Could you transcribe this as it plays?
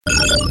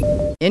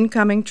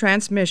Incoming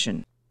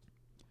transmission.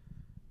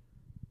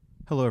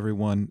 Hello,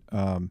 everyone.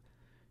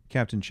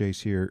 Captain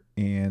Chase here,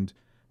 and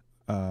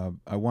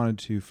I wanted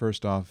to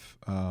first off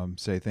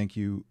say thank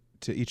you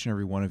to each and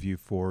every one of you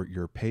for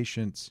your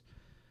patience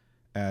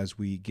as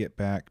we get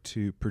back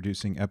to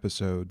producing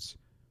episodes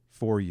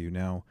for you.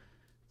 Now,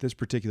 this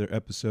particular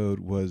episode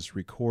was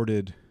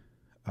recorded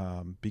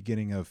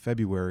beginning of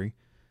February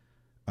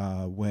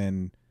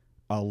when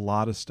a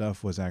lot of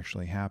stuff was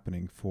actually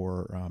happening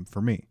for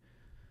me.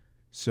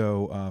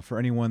 So for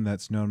anyone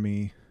that's known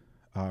me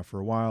for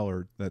a while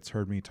or that's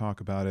heard me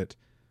talk about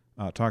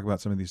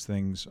some of these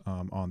things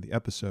on the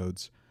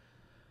episodes,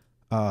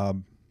 as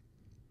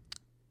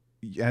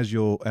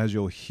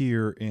you'll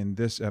hear in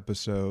this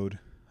episode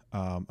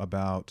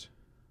about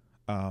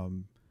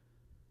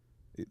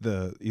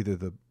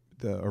the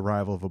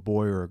arrival of a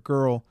boy or a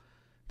girl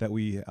that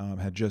we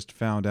had just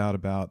found out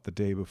about the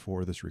day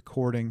before this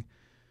recording,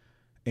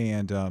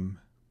 and in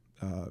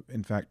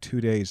fact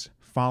 2 days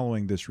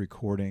following this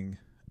recording,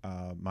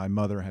 my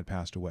mother had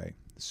passed away.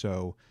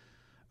 So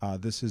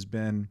this has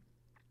been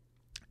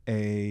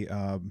a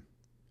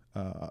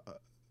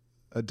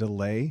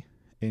delay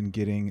in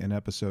getting an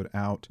episode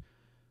out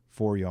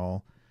for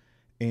y'all,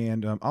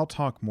 and I'll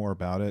talk more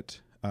about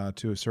it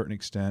to a certain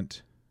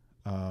extent,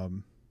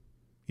 in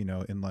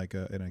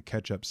a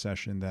catch-up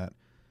session that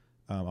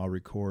I'll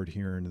record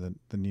here in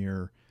the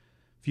near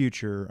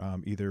future,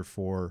 either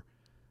for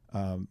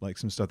like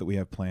some stuff that we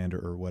have planned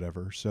or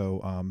whatever.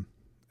 So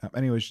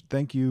anyways,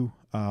 thank you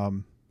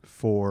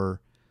for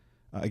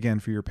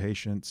your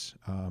patience,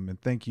 and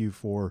thank you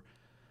for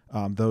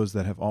those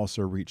that have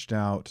also reached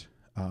out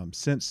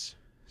since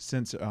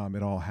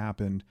it all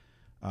happened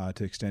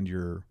to extend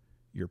your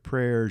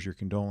prayers, your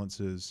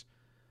condolences.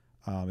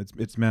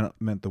 It's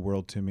meant the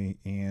world to me,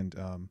 and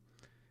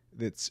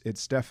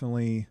it's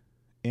definitely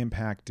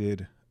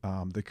impacted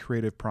the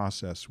creative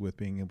process with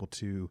being able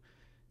to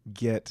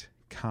get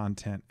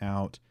content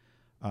out,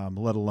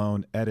 let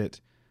alone edit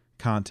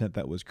content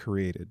that was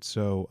created.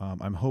 So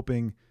I'm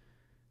hoping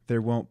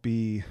there won't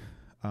be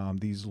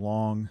these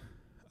long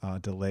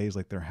delays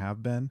like there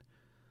have been.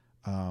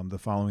 The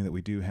following that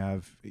we do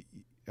have,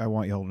 I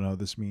want y'all to know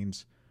this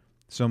means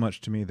so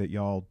much to me that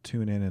y'all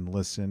tune in and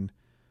listen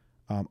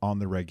on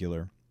the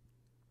regular,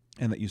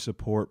 and that you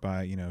support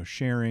by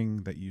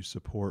sharing, that you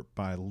support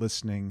by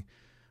listening,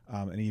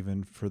 and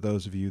even for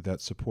those of you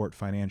that support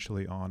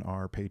financially on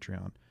our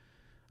Patreon,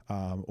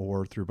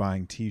 or through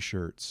buying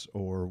t-shirts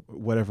or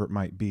whatever it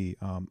might be.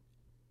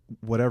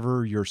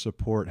 Whatever your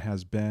support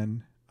has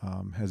been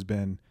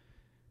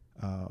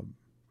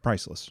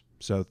priceless.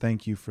 So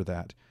thank you for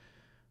that.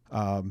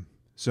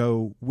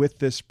 So with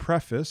this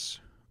preface,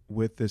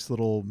 with this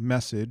little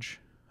message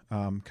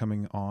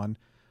coming on,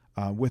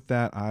 with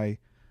that, I'd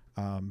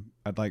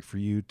like for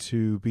you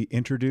to be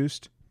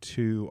introduced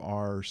to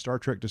our Star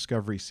Trek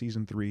Discovery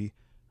Season 3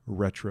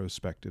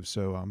 retrospective.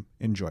 So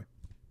enjoy.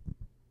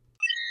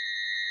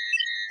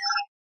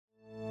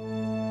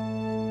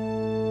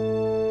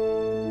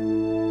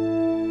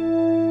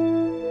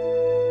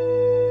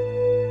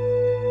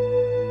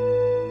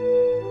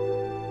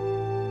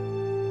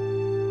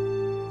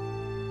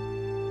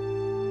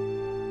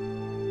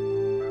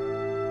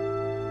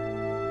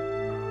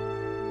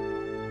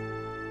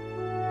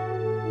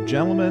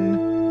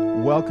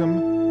 Gentlemen,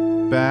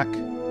 welcome back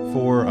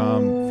for a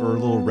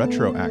little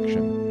retro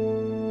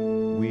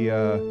action. We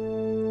have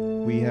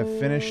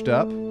finished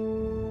up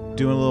doing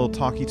a little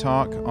talky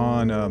talk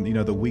on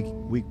the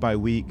week by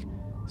week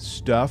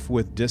stuff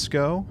with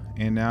Disco,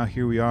 and now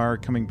here we are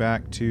coming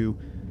back to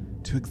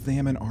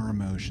examine our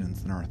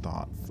emotions and our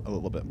thoughts a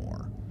little bit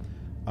more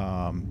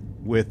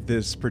with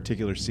this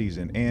particular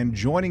season. And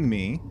joining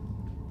me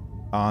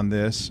on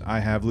this, I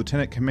have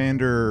Lieutenant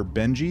Commander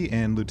Benji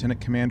and Lieutenant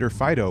Commander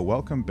Fido.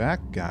 Welcome back,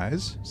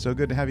 guys. So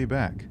good to have you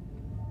back.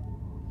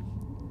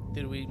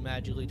 Did we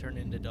magically turn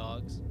into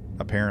dogs?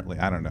 Apparently.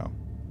 I don't know.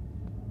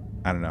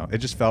 It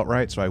just felt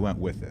right, so I went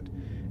with it.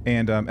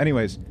 And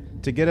anyways,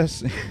 to get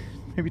us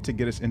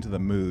into the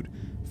mood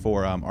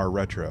for our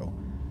retro,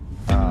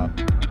 I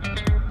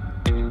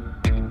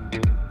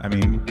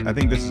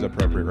think this is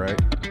appropriate, right?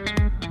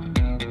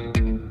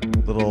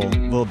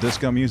 Little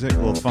disco music, a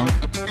little funk.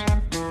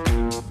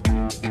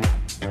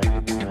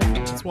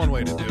 That's one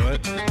way to do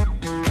it.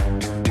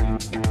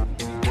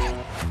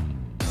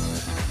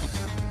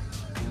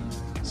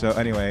 So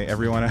anyway,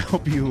 everyone, I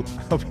hope you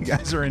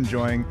guys are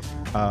enjoying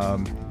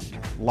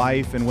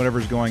life and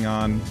whatever's going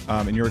on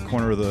in your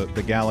corner of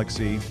the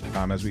galaxy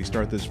as we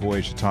start this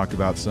voyage to talk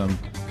about some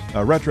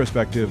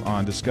retrospective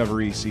on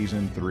Discovery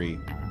Season 3.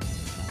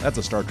 That's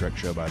a Star Trek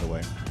show, by the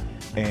way.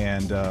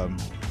 And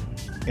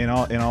in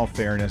all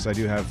fairness, I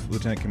do have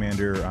Lieutenant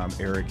Commander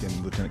Eric and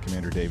Lieutenant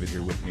Commander David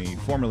here with me,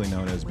 formerly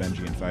known as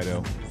Benji and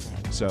Fido.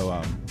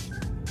 So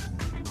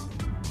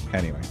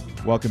anyway,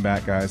 welcome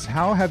back, guys.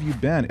 How have you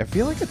been? I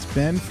feel like it's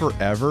been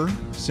forever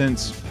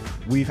since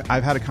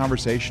I've had a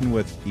conversation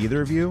with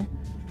either of you,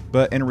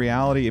 but in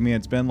reality,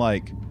 it's been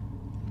like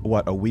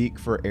a week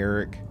for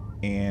Eric,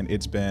 and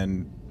it's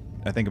been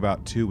I think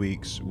about 2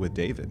 weeks with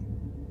David.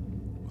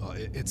 Well,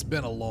 it's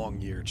been a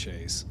long year,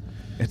 Chase.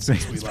 It's we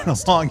been a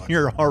last long talked.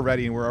 year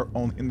already, and we're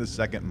only in the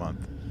second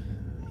month.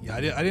 Yeah,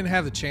 I didn't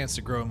have the chance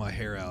to grow my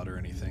hair out or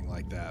anything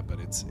like that, but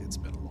it's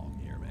been a long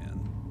year,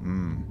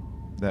 man.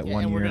 That Yeah,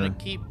 1 and year. we're gonna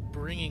keep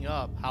bringing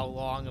up how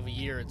long of a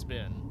year it's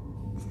been.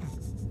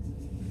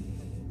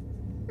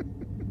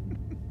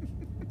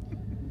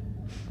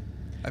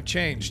 I've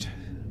changed.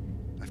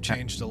 I've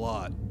changed a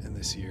lot in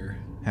this year.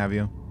 Have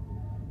you?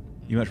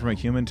 You went from a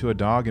human to a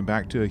dog and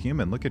back to a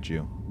human. Look at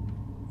you.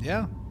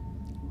 Yeah.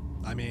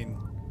 I mean,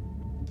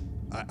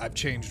 I've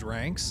changed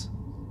ranks.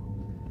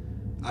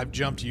 I've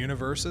jumped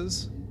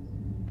universes.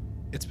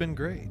 It's been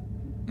great.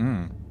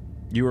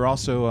 You were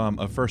also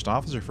a first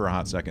officer for a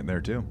hot second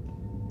there, too.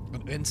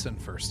 An ensign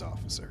first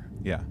officer.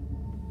 Yeah.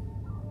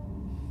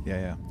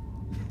 Yeah.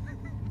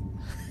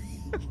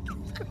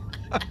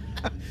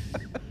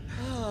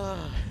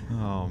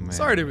 Oh man.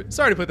 Sorry to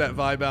put that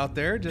vibe out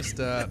there. Just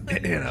memes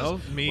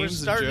We're and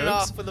starting it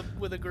jokes. off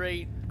with a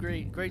great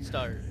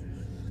start.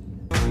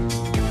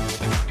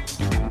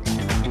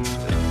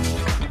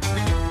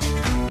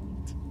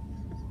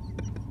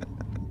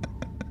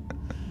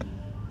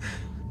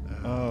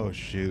 Oh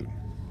shoot.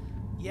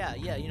 Yeah.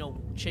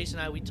 Chase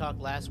and I, we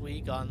talked last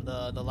week on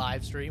the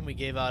live stream. We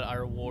gave out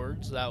our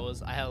awards. I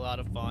had a lot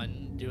of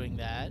fun doing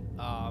that.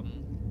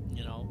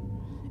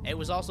 It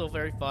was also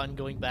very fun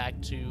going back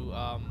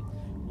to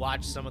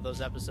watch some of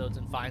those episodes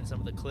and find some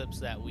of the clips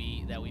that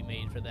we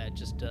made for that,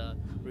 just to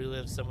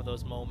relive some of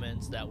those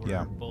moments that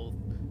were both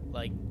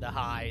like the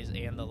highs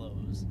and the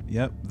lows.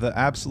 Yep, the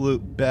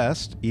absolute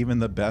best, even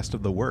the best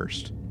of the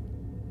worst.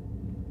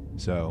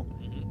 So,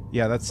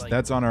 yeah,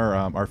 that's on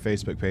our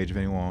Facebook page if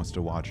anyone wants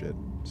to watch it.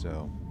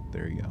 So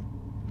there you go.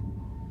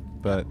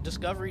 But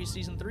Discovery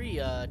season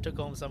 3 took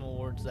home some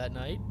awards that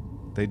night.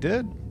 they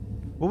did.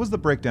 What was the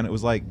breakdown? It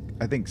was like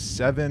I think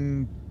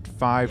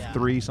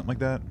 7-5-3, something like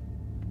that.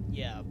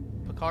 Yeah,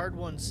 Picard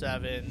won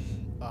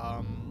 7,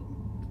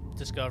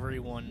 Discovery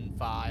won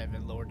 5,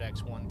 and Lower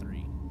Decks won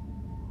 3.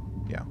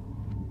 Yeah.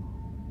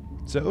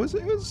 So it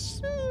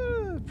was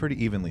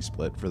pretty evenly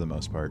split for the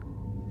most part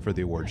for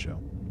the award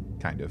show,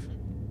 kind of.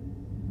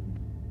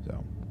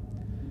 So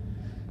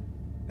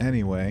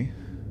anyway,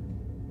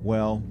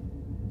 well,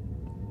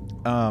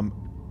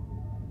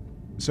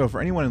 so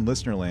for anyone in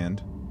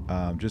Listenerland,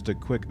 just a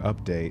quick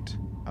update.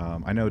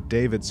 I know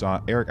David saw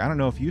it. Eric, I don't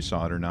know if you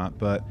saw it or not,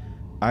 but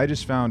I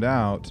just found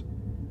out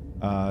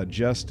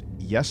just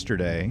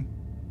yesterday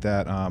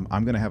that I'm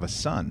going to have a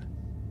son.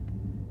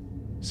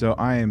 So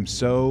I am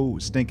so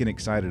stinking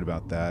excited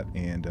about that.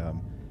 And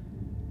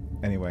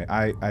anyway,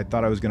 I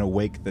thought I was going to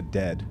wake the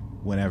dead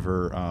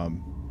whenever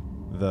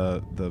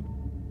the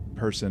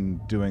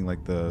person doing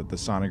like the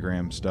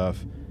sonogram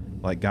stuff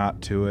like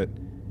got to it,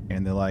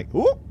 and they're like,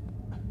 "Ooh!"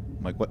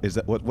 I'm like, what is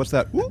that? What's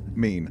that "ooh"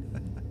 mean?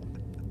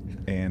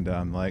 And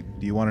I'm like,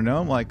 "Do you want to know?"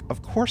 I'm like,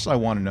 "Of course I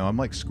want to know." I'm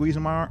like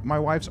squeezing my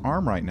wife's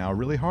arm right now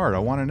really hard. I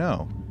want to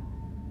know.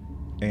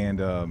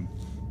 And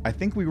I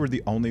think we were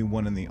the only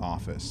one in the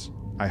office.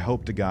 I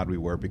hope to God we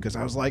were, because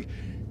I was like,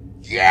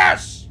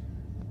 "Yes!"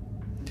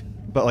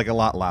 But like a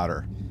lot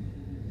louder.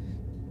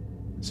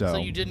 So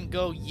you didn't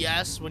go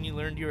yes when you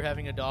learned you were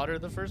having a daughter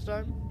the first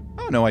time?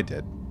 Oh no, I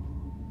did.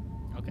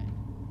 Okay.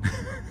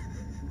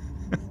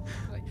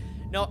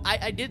 No,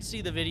 I did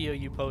see the video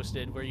you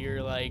posted where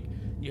you're like,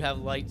 you have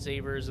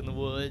lightsabers in the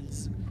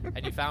woods,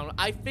 and you found.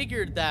 I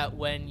figured that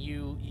when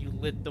you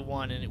lit the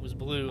one and it was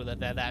blue,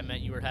 that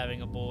meant you were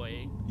having a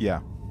boy.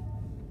 Yeah.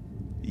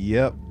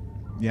 Yep.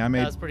 Yeah, I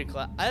made. That was pretty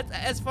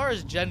as far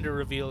as gender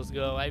reveals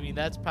go, I mean,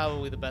 that's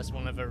probably the best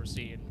one I've ever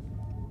seen.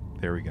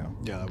 There we go.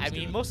 Yeah, I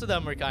mean, most of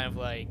them are kind of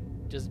like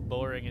just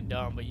boring and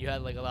dumb, but you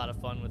had like a lot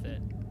of fun with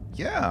it.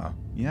 Yeah.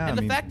 Yeah. And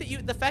I mean,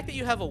 the fact that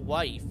you have a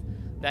wife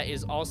that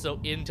is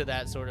also into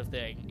that sort of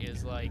thing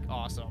is like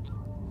awesome.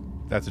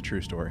 that's a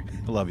true story.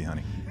 I love you,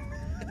 honey.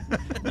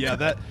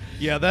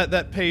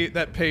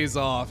 that pays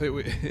off.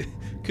 It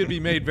could be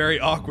made very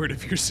awkward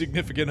if your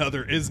significant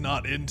other is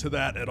not into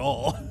that at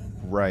all.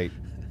 Right.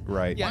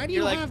 Right. Yeah, Why do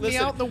you're you like, have me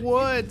listen, out in the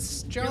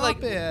woods? You're Drop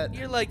like, it.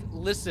 You're like,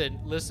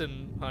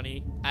 listen,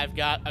 honey, I've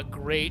got a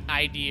great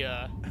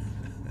idea.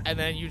 And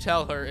then you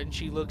tell her, and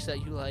she looks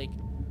at you like,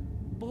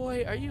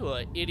 boy, are you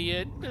an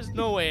idiot? There's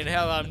no way in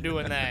hell I'm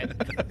doing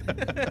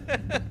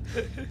that.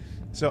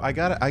 So I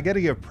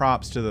gotta give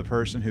props to the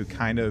person who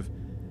kind of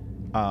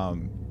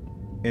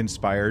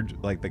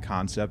inspired like the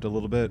concept a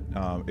little bit.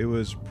 It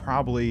was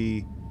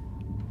probably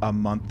a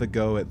month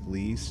ago at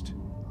least,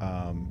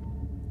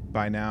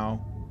 by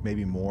now,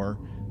 maybe more,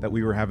 that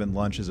we were having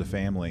lunch as a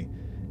family,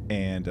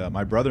 and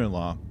my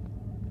brother-in-law,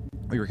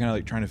 we were kind of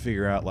like trying to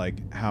figure out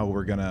like how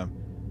we're gonna,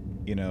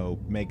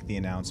 make the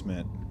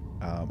announcement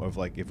of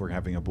like if we're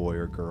having a boy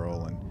or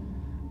girl, and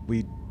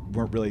we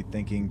weren't really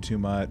thinking too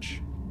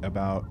much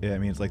about it. I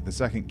mean, it's like the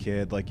second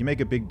kid, like you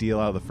make a big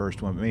deal out of the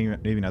first one, but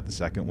maybe not the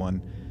second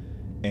one.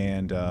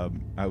 And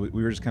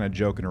we were just kind of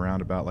joking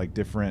around about like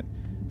different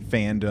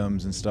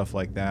fandoms and stuff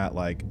like that.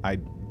 Like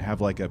I'd have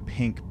like a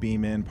pink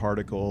beam in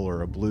particle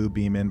or a blue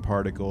beam in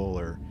particle,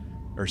 or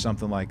or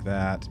something like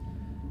that.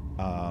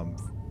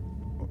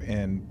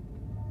 And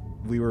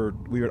we were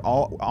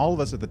all of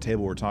us at the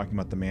table were talking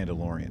about the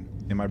Mandalorian,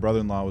 and my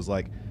brother-in-law was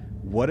like,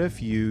 "What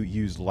if you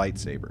used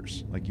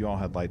lightsabers? Like you all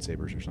had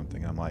lightsabers or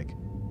something?" I'm like,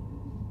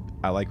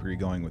 "I like where you're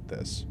going with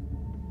this."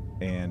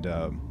 And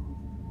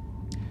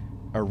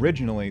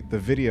originally, the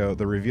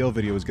reveal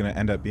video was going to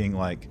end up being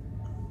like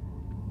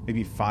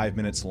maybe 5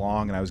 minutes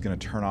long, and I was going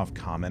to turn off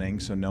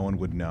commenting so no one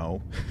would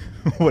know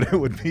what it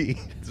would be,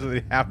 so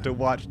they'd have to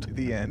watch to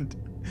the end.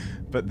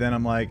 But then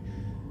I'm like,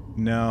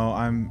 no,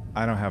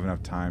 I don't have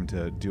enough time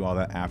to do all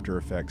that After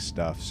Effects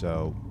stuff,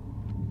 so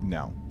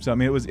no. So I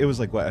mean, it was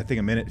like what, I think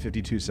 1 minute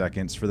 52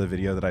 seconds for the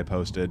video that I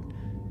posted.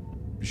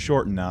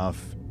 Short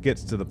enough,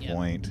 gets to the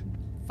point.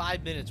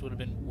 5 minutes would have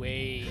been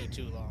way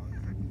too long.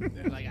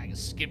 Like I can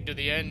skip to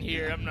the end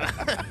here. I'm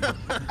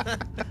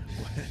not.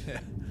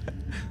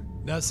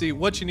 Now, see,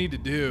 what you need to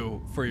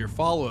do for your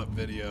follow-up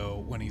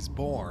video when he's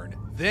born,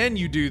 then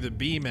you do the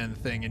B-Men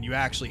thing and you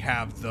actually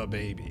have the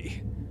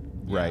baby.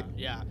 Right.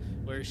 Yeah,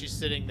 where she's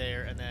sitting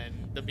there and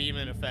then the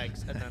beam-in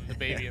effects and then the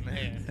baby in the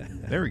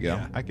hand. There we go.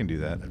 Yeah. I can do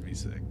that. That'd be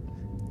sick.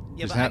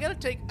 Yeah, but I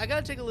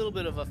gotta take a little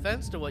bit of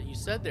offense to what you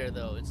said there,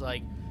 though. It's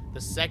like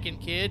the second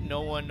kid, no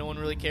one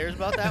really cares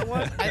about that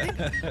one. I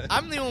think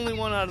I'm the only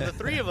one out of the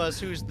three of us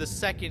who's the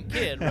second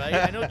kid, right?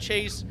 I know,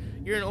 Chase,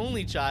 you're an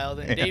only child,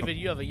 and David,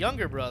 you have a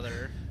younger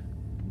brother.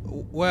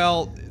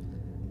 Well,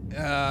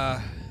 I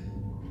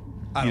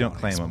don't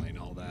claim him. explain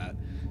all that.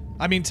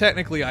 I mean,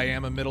 technically, I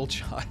am a middle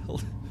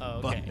child.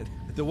 Oh, okay.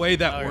 But the way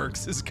that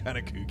works is kind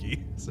of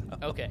kooky. So.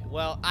 Okay,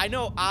 well, I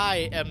know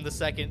I am the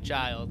second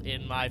child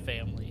in my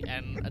family,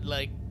 and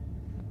like,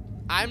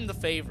 I'm the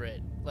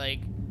favorite.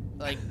 Like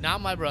not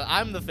my brother.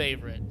 I'm the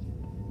favorite.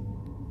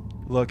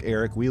 Look,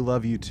 Eric, we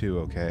love you too.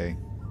 Okay.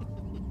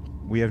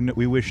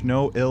 We wish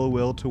no ill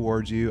will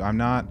towards you. I'm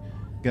not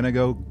gonna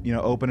go,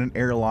 open an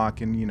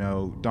airlock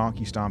and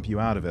donkey stomp you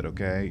out of it.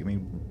 Okay. I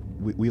mean,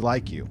 we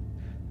like you.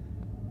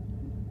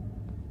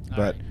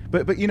 But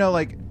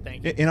like,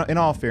 Thank you. in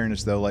all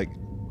fairness though, like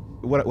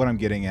what I'm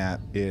getting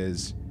at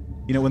is,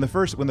 when the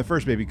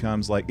first baby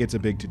comes, like it's a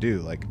big to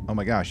do. Like, oh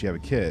my gosh, you have a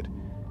kid,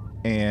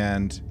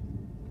 and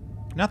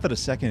not that a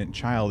second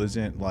child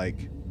isn't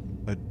like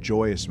a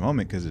joyous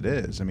moment, because it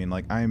is. I mean,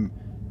 like, I'm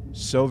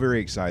so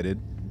very excited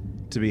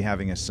to be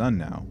having a son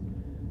now,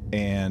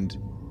 and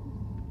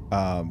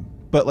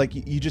but like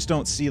you just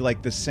don't see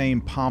like the same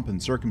pomp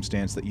and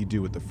circumstance that you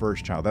do with the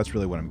first child. That's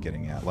really what I'm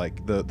getting at,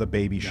 like the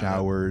baby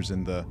showers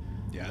and the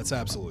it's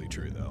absolutely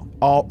true though.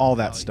 all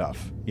that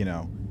stuff.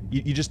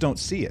 You just don't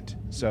see it.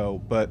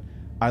 So, but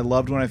I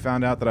loved when I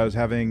found out that I was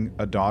having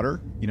a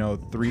daughter.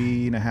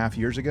 3.5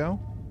 years ago,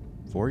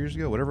 4 years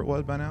ago, whatever it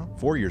was by now.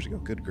 4 years ago.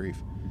 Good grief.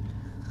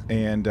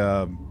 And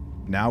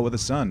now with a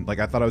son. Like,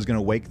 I thought I was going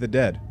to wake the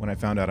dead when I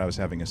found out I was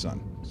having a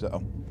son.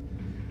 So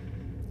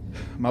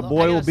my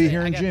boy will be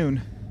here in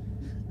June.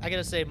 I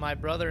gotta say, my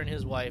brother and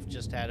his wife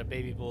just had a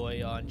baby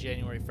boy on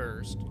January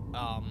 1st.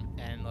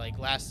 And like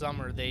last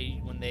summer,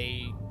 when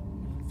they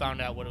found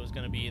out what it was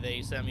gonna be,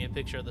 they sent me a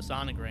picture of the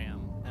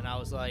sonogram, and I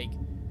was like,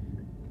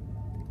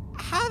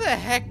 how the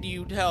heck do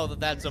you tell that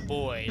that's a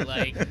boy?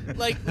 Like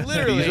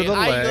literally, These are the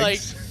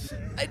legs.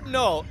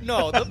 No,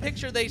 the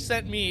picture they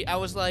sent me, I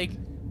was like,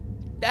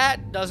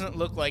 that doesn't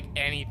look like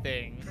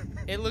anything.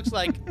 It looks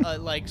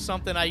like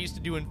something I used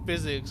to do in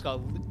physics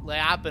called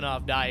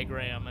Lyapunov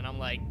diagram, and I'm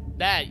like,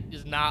 that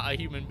is not a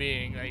human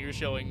being that you're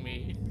showing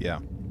me. Yeah.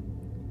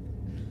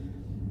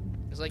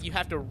 It's like you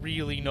have to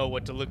really know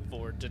what to look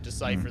for to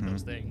decipher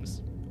those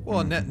things.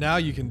 Well, now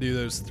you can do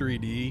those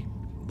 3D,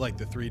 like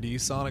the 3D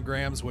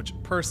sonograms, which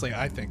personally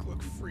I think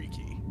look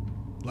freaky.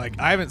 Like,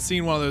 I haven't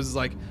seen one of those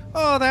like,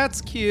 oh,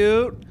 that's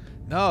cute.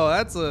 No,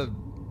 that's a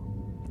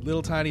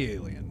little tiny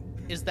alien.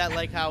 Is that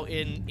like how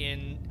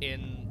in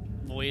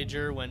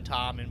Voyager, when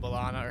Tom and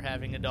B'Elanna are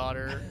having a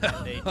daughter,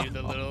 and they do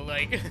the little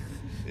like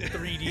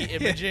 3D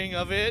imaging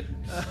of it?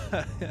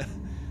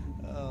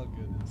 Oh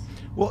goodness.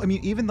 Well, I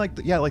mean, even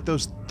like like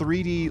those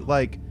 3D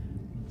like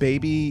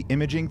baby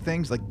imaging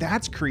things, like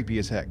that's creepy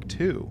as heck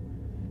too.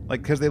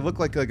 Like, because they look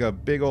like a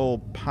big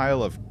old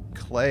pile of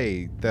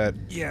clay that.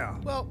 Yeah.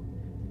 Well,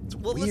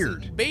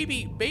 weird. Listen,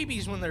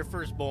 babies when they're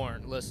first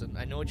born. Listen,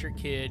 I know it's your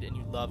kid and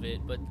you love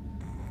it, but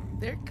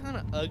they're kind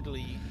of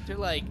ugly. They're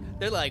like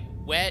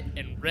wet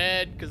and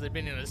red because they've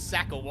been in a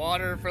sack of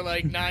water for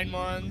like 9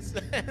 months,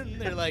 and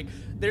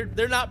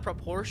they're not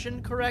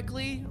proportioned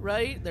correctly,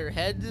 right? Their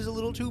head is a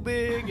little too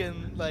big,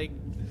 and like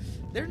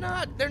they're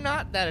not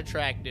that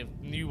attractive,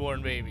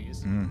 newborn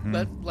babies.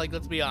 Mm-hmm.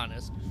 Let's be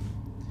honest.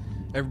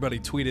 Everybody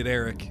tweeted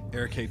Eric.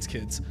 Eric hates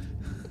kids.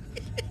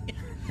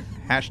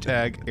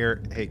 Hashtag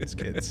Eric hates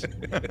kids.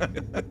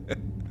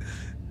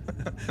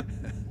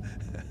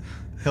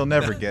 He'll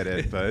never get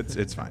it, but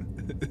it's fine.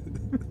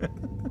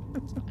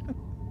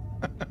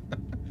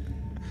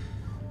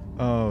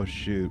 Oh,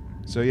 shoot.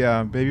 So,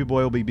 yeah, baby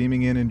boy will be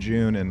beaming in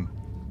June, and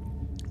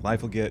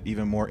life will get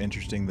even more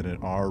interesting than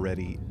it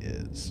already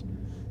is.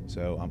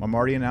 So, I'm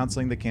already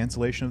announcing the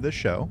cancellation of this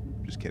show.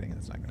 Just kidding.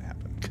 That's not going to happen.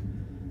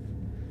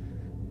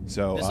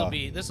 So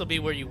This will be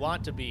where you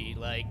want to be.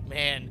 Like,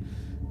 man,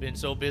 been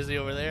so busy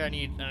over there. I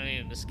need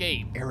an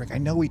escape. Eric, I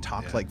know we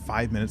talked like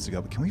 5 minutes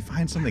ago, but can we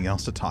find something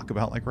else to talk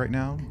about like right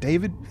now?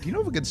 David, do you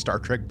know of a good Star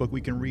Trek book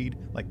we can read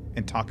like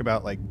and talk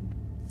about like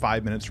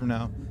 5 minutes from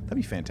now? That'd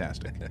be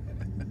fantastic.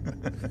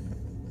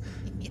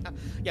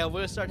 Yeah, we're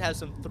gonna start to have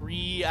some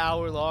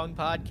 3-hour-long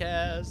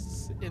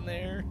podcasts in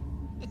there.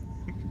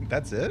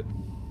 That's it?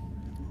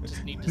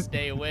 Just need to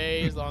stay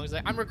away as long as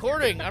I'm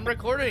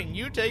recording.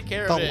 You take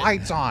care of it. The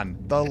light's on.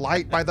 The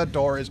light by the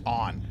door is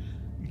on.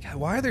 God,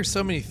 why are there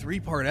so many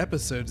 3-part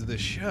episodes of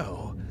this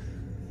show?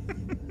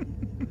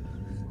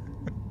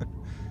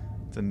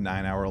 It's a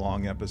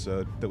 9-hour-long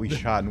episode that we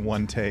shot in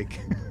one take.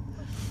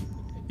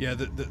 Yeah,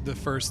 the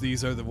first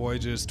These Are the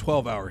Voyages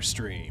 12-hour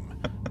stream.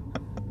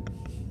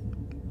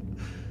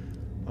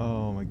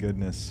 Oh my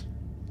goodness.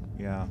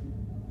 Yeah.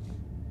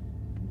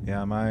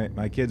 Yeah,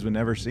 my kids would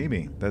never see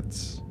me. I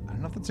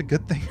don't know if that's a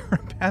good thing or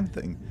a bad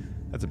thing.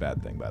 That's a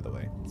bad thing, by the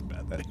way. It's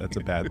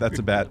a bad thing.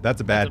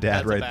 That's a bad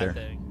dad right there.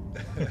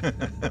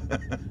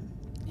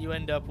 You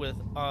end up with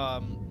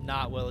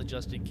not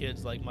well-adjusted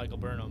kids like Michael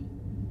Burnham.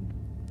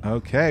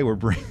 Okay, we're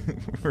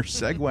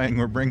segueing.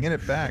 We're bringing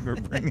it back.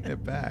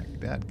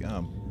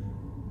 Dadgum.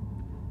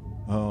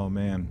 Oh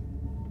man.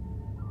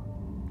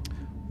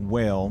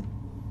 Well,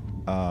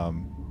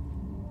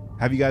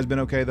 have you guys been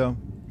okay though?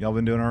 Y'all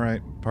been doing all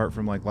right? Apart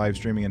from like live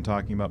streaming and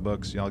talking about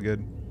books, y'all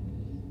good?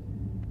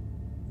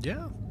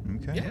 Yeah.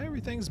 Okay. Yeah,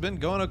 everything's been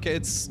going okay.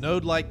 It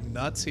snowed like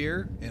nuts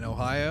here in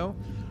Ohio.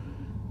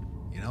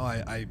 You know,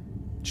 I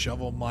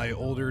shoveled my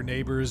older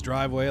neighbor's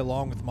driveway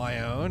along with my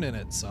own, and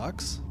it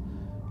sucks.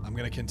 I'm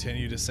going to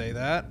continue to say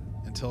that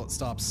until it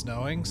stops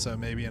snowing, so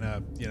maybe in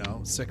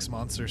 6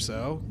 months or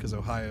so, because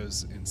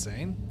Ohio's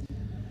insane.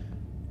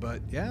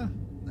 But yeah,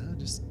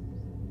 just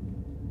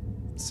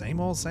same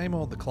old.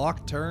 The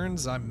clock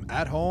turns. I'm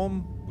at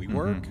home. We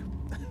work.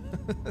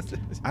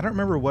 I don't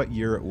remember what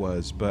year it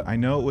was, but I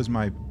know it was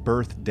my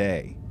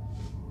birthday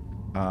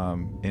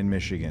in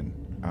Michigan.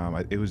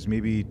 It was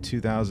maybe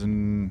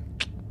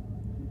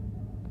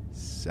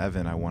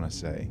 2007, I want to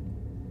say.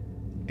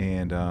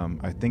 And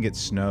I think it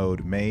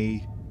snowed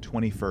May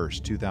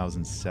 21st,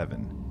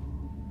 2007.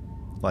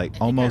 Like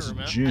almost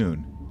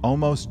June.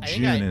 Almost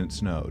June and it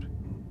snowed.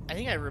 I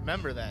think I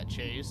remember that,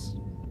 Chase.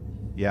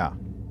 Yeah.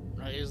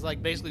 Right? It was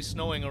like basically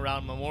snowing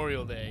around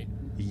Memorial Day.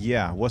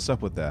 Yeah, what's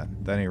up with that?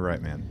 That ain't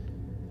right, man.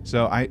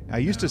 So I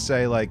used to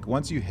say, like,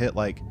 once you hit,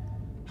 like,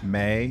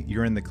 May,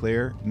 you're in the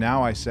clear.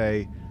 Now I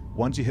say,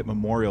 once you hit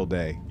Memorial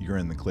Day, you're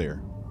in the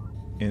clear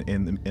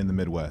in the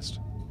Midwest.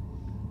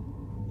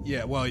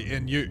 Yeah, well,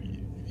 and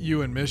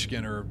you in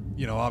Michigan are,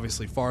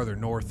 obviously farther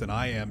north than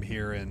I am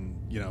here in,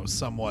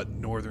 somewhat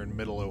northern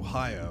middle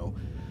Ohio.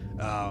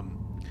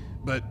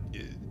 But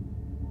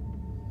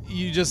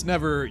you just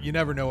never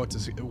know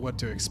what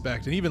to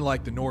expect. And even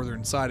like the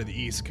northern side of the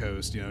East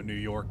Coast, New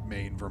York,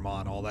 Maine,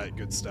 Vermont, all that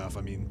good stuff.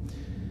 I mean,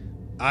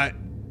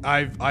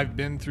 I've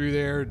been through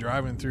there,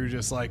 driving through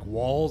just like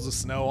walls of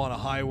snow on a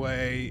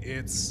highway.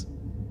 It's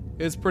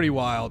pretty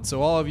wild.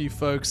 So all of you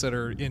folks that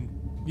are in,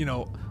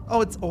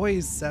 it's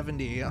always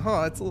 70.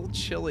 Oh, it's a little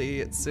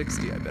chilly at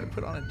 60. I better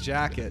put on a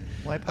jacket.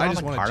 Well, I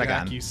just want to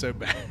jack you so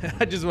bad.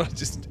 I just want to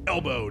just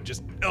elbow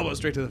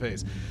straight to the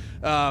face.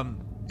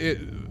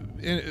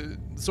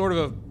 Sort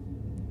of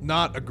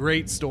not a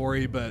great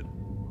story, but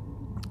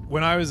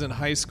when I was in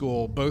high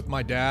school, both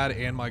my dad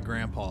and my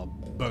grandpa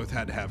both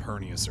had to have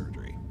hernia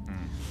surgery.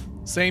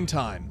 Same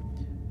time.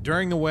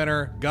 During the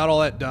winter, got all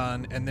that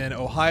done, and then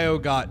Ohio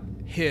got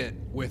hit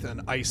with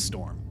an ice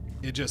storm.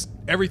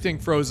 Everything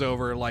froze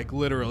over, like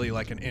literally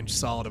like an inch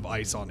solid of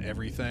ice on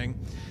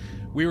everything.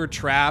 We were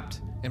trapped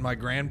in my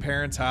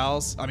grandparents'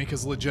 house. I mean,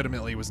 because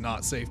legitimately it was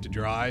not safe to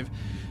drive.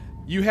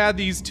 You had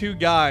these two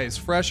guys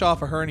fresh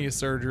off a hernia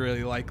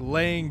surgery, like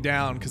laying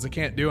down because they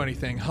can't do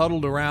anything,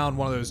 huddled around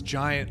one of those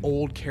giant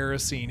old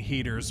kerosene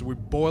heaters we're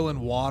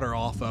boiling water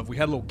off of. We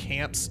had a little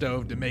camp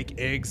stove to make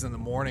eggs in the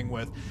morning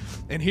with.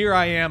 And here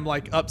I am,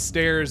 like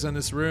upstairs in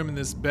this room in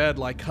this bed,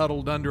 like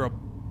huddled under a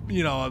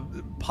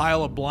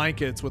pile of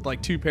blankets with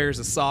like 2 pairs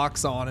of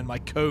socks on and my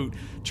coat,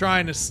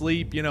 trying to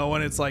sleep,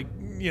 when it's like,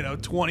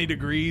 20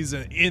 degrees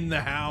in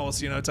the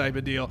house, type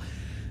of deal.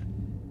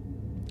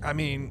 I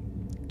mean,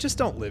 just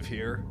don't live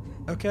here,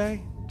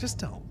 okay? Just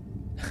don't.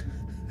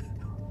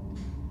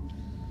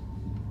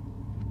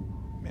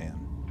 Man.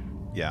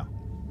 Yeah.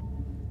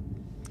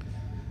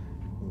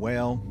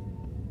 Well,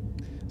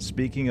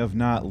 speaking of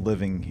not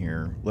living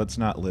here, let's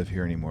not live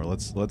here anymore.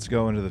 Let's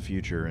go into the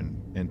future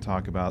and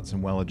talk about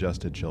some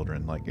well-adjusted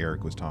children like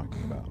Eric was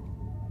talking about.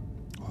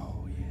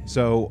 Oh, yeah.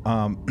 So,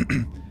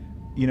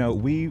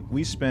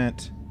 we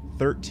spent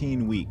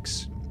 13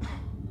 weeks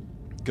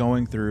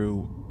going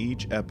through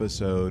each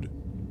episode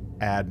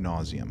ad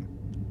nauseum.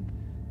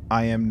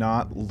 I am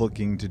not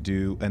looking to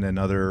do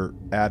another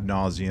ad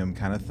nauseum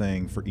kind of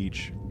thing for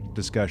each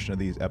discussion of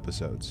these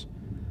episodes.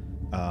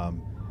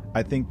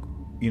 I think,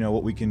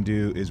 what we can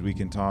do is we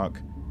can talk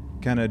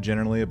kind of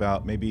generally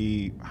about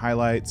maybe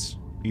highlights,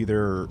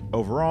 either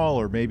overall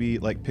or maybe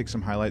like pick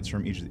some highlights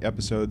from each of the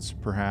episodes,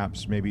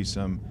 perhaps, maybe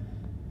some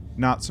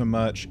not so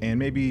much, and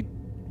maybe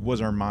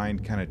was our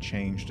mind kind of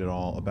changed at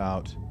all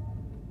about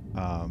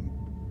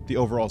the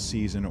overall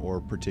season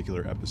or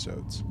particular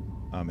episodes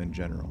in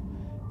general,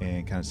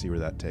 and kind of see where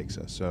that takes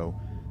us. So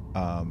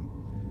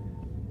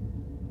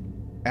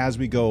as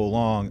we go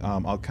along,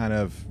 I'll kind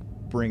of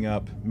bring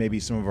up maybe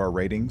some of our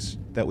ratings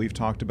that we've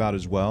talked about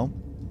as well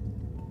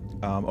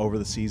over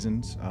the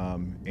seasons,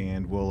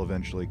 and we'll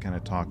eventually kind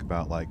of talk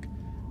about like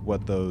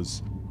what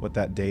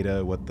that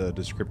data, what the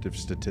descriptive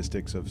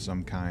statistics of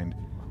some kind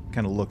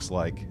of looks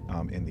like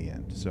in the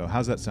end. So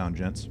how's that sound,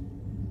 gents?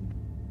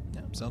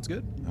 Yeah, sounds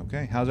good.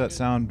 Okay, how's that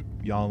sound,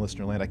 y'all in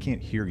listener land? I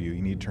can't hear you.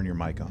 You need to turn your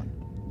mic on.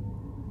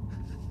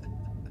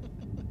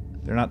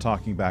 They're not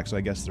talking back, so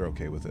I guess they're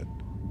okay with it.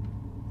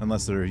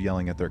 Unless they're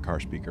yelling at their car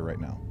speaker right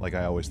now. Like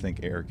I always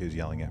think Eric is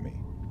yelling at me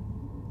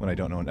when I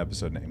don't know an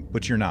episode name.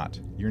 But you're not.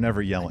 You're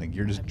never yelling.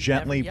 You're just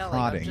gently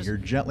prodding. You're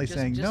gently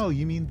saying, no,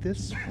 you mean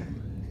this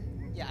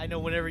one. Yeah, I know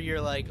whenever you're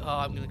like, oh,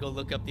 I'm going to go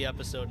look up the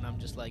episode, and I'm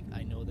just like,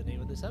 I know the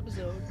name of this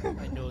episode.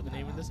 I know the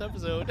name of this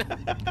episode.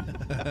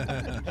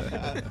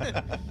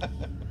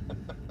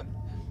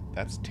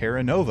 That's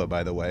Terra Nova,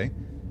 by the way.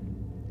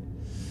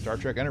 Star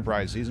Trek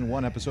Enterprise, Season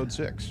 1, Episode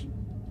 6.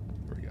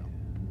 There we go.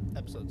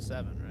 Episode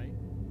 7,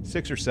 right?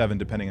 6 or 7,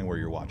 depending on where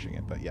you're watching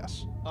it, but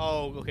yes.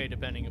 Oh, okay,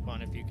 depending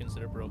upon if you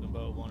consider Broken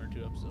Bow 1 or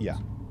 2 episodes. Yeah.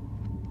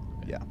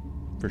 Okay. Yeah,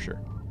 for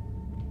sure.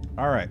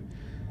 All right.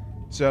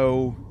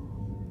 So,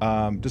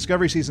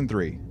 Discovery Season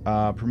 3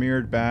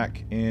 premiered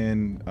back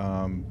in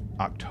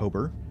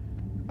October,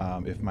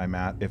 if I'm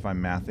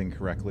mathing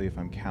correctly, if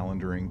I'm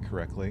calendaring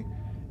correctly.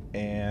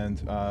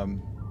 And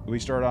we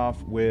start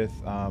off with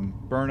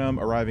Burnham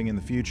arriving in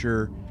the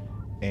future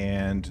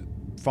and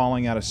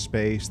falling out of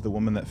space, the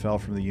woman that fell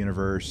from the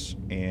universe,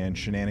 and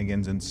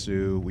shenanigans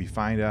ensue. We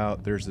find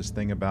out there's this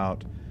thing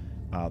about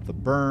the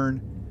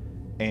burn,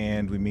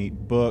 and we meet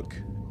Book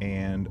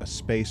and a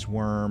space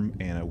worm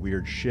and a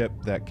weird ship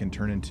that can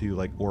turn into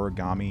like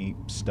origami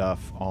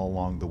stuff all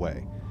along the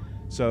way.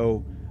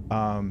 So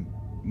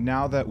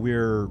now that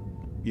we're,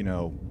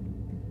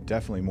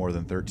 definitely more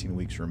than 13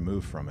 weeks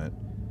removed from it,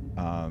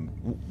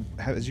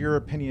 has your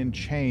opinion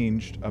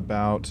changed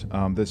about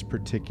this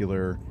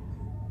particular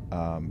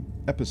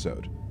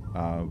episode?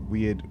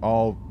 We had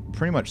all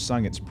pretty much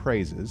sung its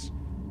praises.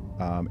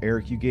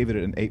 Eric, you gave it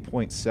an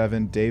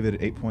 8.7,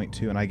 David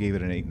 8.2, and I gave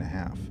it an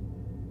 8.5.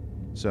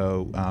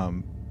 So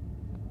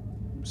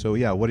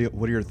yeah, what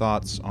are your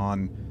thoughts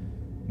on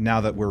now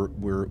that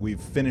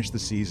we've finished the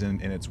season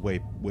and it's way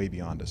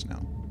beyond us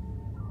now?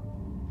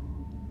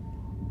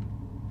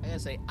 I gotta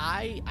say,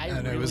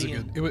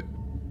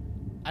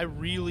 I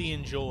really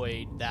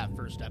enjoyed that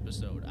first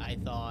episode. I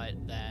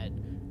thought that,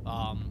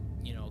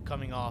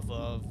 coming off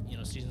of,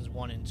 seasons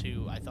 1 and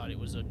 2, I thought it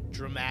was a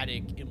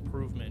dramatic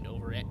improvement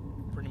over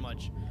pretty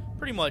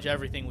much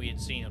everything we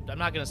had seen. I'm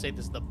not going to say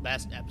this is the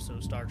best episode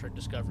of Star Trek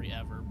Discovery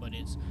ever, but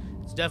it's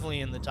definitely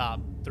in the top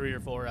 3 or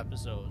 4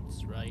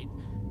 episodes, right?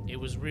 It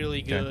was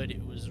really good. Okay.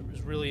 It was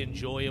really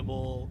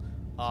enjoyable.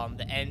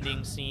 The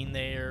ending scene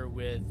there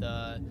with,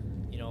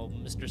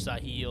 Mr.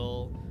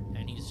 Sahil,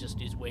 and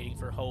he's waiting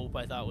for hope,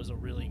 I thought was a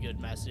really good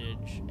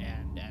message.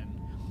 And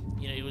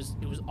it was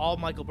all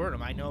Michael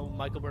Burnham. I know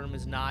Michael Burnham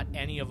is not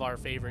any of our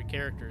favorite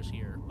characters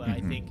here, but I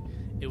think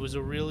it was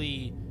a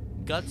really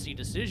gutsy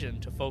decision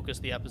to focus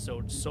the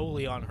episode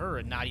solely on her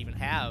and not even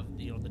have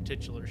the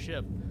titular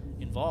ship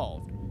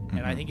involved.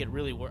 And I think it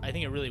really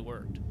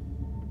worked.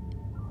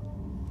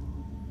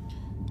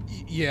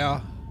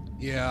 Yeah.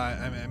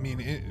 I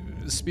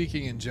mean,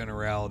 speaking in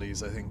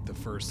generalities, I think the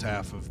first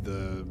half of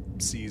the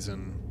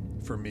season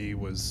for me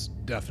was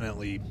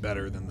definitely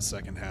better than the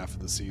second half of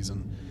the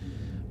season.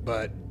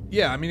 But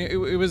yeah, I mean, it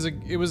was a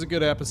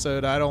good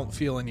episode. I don't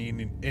feel any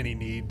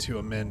need to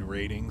amend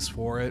ratings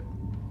for it.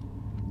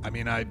 I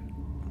mean,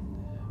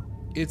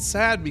 it's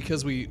sad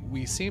because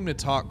we seem to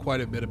talk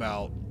quite a bit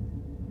about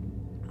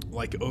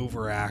like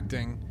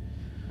overacting,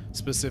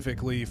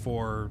 specifically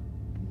for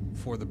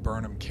the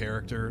Burnham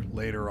character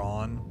later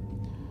on.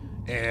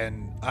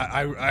 And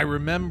I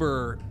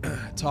remember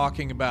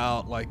talking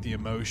about like the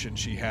emotion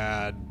she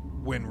had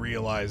when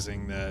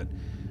realizing that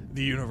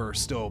the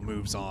universe still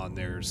moves on.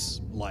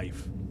 There's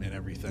life and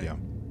everything. Yeah.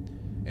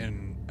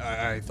 And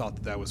I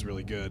thought that was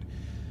really good.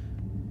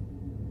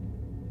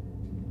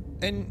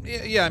 And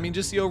yeah, I mean,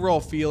 just the overall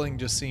feeling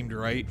just seemed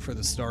right for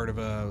the start of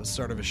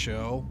a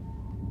show.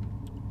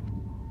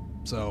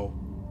 So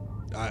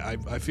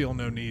I feel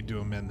no need to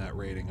amend that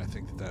rating. I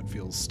think that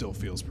still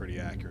feels pretty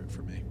accurate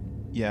for me.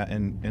 Yeah,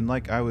 and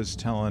like I was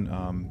telling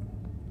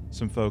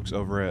some folks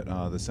over at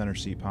the Center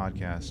Seat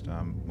podcast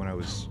when I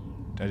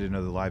did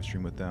another live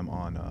stream with them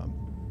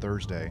on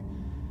Thursday,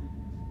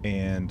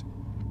 and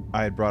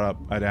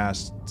I'd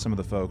asked some of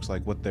the folks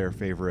like what their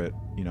favorite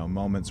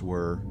moments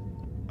were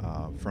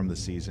from the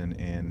season,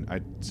 and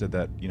I said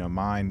that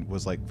mine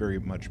was like very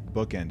much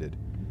bookended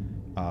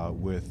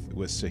with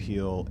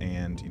Sahil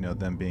and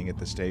them being at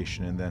the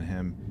station, and then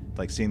him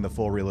like seeing the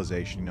full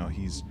realization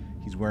he's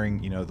he's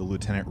wearing, you know, the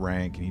lieutenant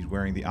rank, and he's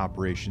wearing the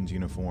operations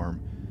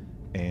uniform,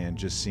 and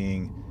just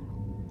seeing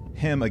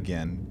him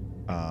again,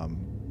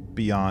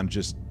 beyond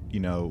just, you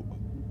know,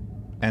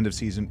 end of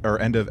season or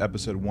end of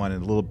episode 1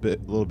 and a little bit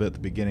at the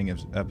beginning of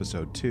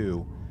episode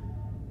 2.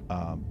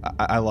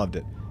 I loved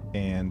it,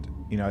 and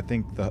you know, I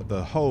think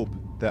the hope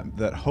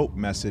that hope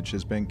message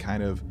has been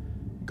kind of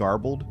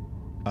garbled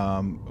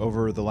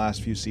over the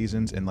last few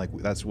seasons, and like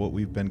that's what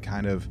we've been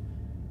kind of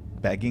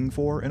begging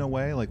for in a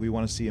way. Like we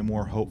want to see a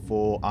more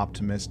hopeful,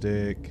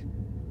 optimistic,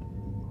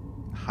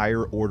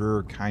 higher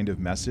order kind of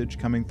message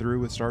coming through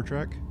with Star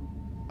Trek,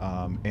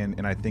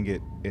 and I think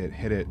it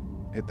hit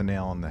the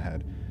nail on the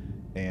head,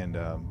 and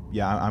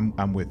yeah,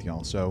 I'm with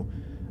y'all. So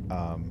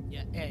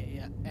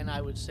Yeah, and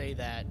I would say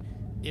that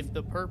if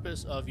the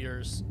purpose of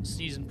your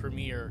season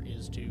premiere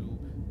is to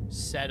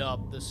set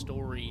up the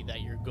story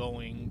that you're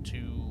going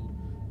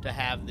to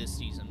have this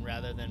season,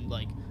 rather than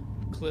like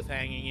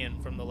cliffhanging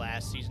in from the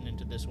last season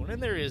into this one,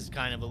 and there is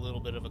kind of a little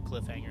bit of a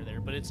cliffhanger there,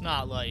 but it's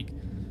not like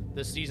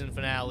the season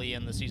finale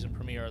and the season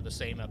premiere are the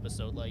same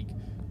episode, like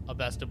a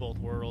Best of Both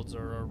Worlds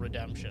or a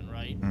Redemption,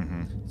 right?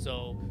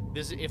 So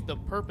if the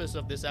purpose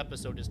of this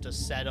episode is to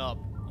set up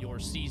your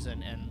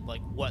season and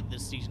like what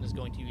this season is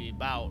going to be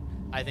about,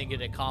 I think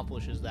it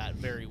accomplishes that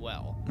very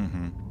well.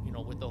 You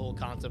know, with the whole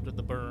concept of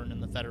the burn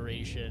and the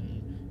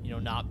Federation, you know,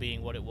 not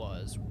being what it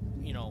was.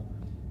 You know,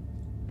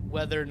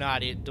 whether or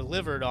not it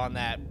delivered on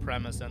that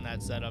premise and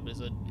that setup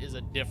is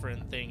a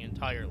different thing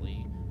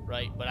entirely,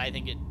 right? But I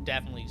think it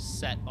definitely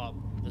set up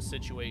the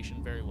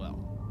situation very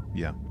well.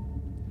 yeah.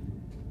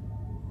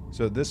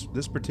 So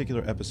this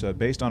particular episode,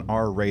 based on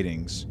our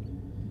ratings,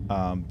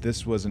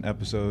 this was an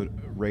episode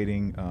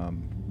rating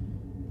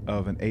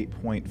of an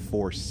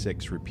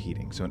 8.46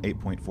 repeating, so an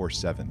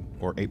 8.47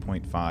 or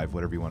 8.5,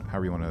 whatever you want,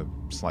 however you want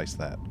to slice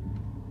that,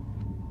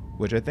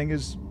 which I think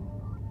is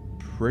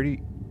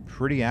pretty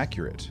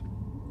accurate.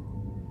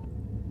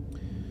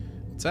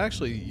 It's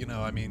actually, you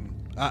know, I mean,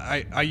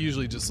 I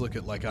usually just look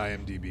at like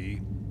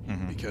IMDb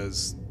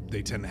because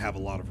they tend to have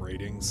a lot of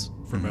ratings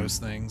for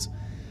most things.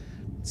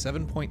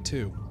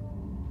 7.2.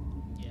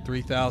 Yeah.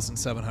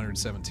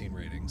 3,717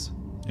 ratings.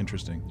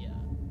 Interesting. Yeah.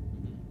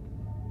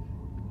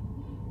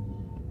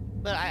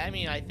 But I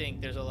mean, I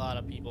think there's a lot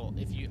of people.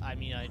 I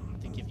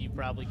think if you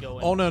probably go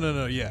and Oh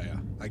no, yeah,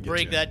 I get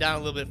break you. that down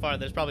a little bit farther,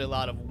 there's probably a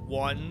lot of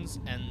ones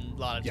and a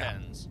lot of Yeah.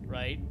 tens,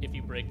 right? If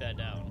you break that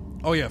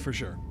down. Oh yeah, for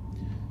sure.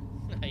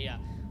 Yeah,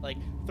 like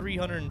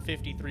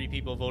 353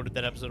 people voted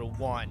that episode a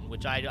 1,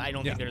 which I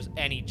don't Yeah. think there's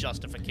any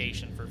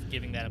justification for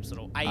giving that episode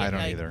a... I don't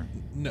either.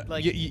 No,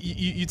 Like,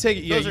 you take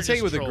it. Yeah, those you are take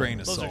it just with a trolls. grain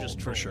of Those are salt just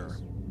for trolls. sure.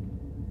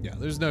 Yeah,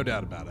 there's no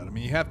doubt about it. I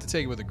mean, you have to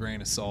take it with a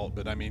grain of salt,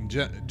 but I mean,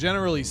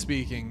 generally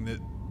speaking, that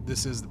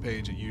this is the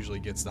page that usually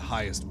gets the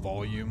highest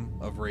volume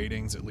of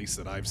ratings, at least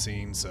that I've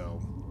seen.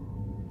 So,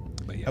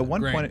 but yeah, At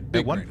one grain- point,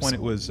 big at one grain of point it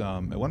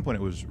salt.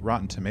 was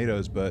Rotten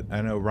Tomatoes, but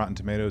I know Rotten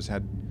Tomatoes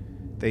I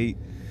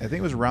think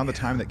it was around the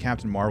time that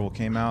Captain Marvel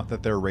came out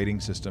that their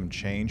rating system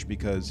changed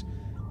because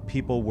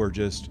people were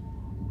just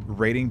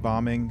rating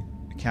bombing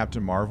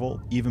Captain Marvel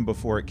even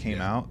before it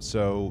came out,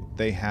 so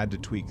they had to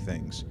tweak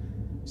things.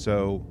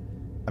 So,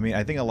 I mean,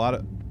 I think I'm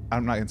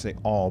not going to say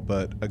all,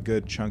 but a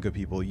good chunk of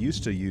people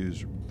used to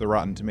use the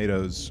Rotten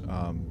Tomatoes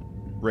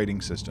rating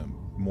system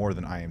more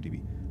than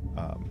IMDb,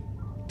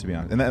 to be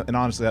honest. And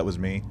honestly, that was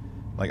me.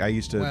 Like, I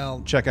used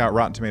to check out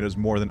Rotten Tomatoes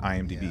more than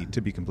IMDb,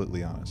 to be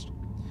completely honest.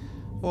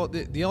 Well,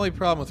 the only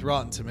problem with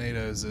Rotten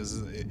Tomatoes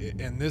is,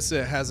 and this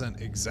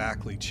hasn't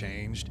exactly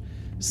changed,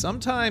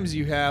 sometimes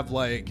you have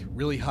like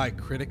really high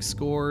critic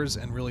scores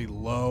and really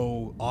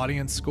low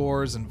audience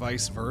scores and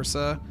vice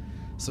versa.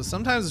 So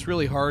sometimes it's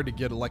really hard to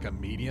get like a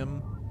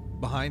medium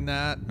behind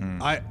that.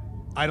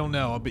 I don't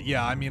know, but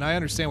yeah, I mean, I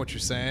understand what you're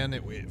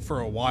saying.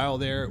 For a while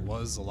there, it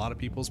was a lot of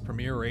people's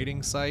premier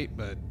rating site,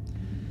 but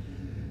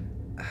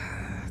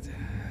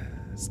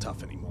it's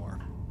tough anymore.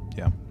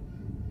 Yeah.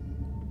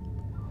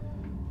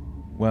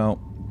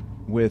 Well,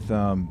 with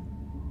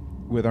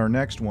our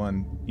next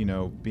one, you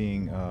know,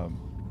 being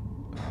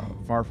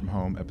Far From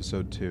Home,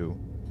 episode 2,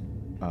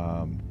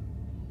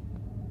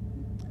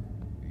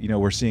 you know,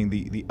 we're seeing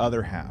the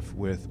other half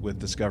with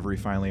Discovery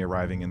finally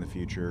arriving in the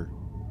future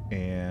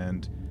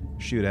and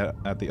shoot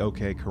at the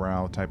OK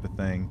Corral type of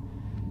thing.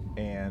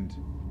 And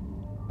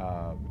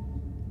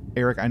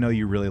Eric, I know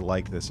you really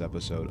like this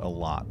episode a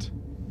lot.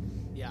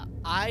 Yeah,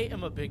 I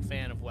am a big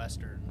fan of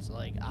Westerns.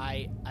 Like,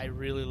 I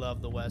really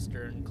love the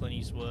Western. Clint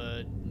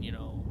Eastwood, you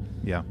know.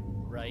 Yeah.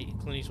 Right?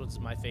 Clint Eastwood's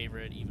my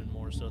favorite, even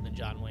more so than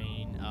John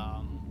Wayne.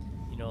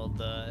 You know,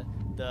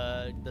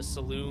 the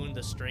saloon,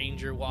 the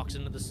stranger walks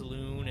into the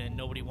saloon and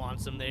nobody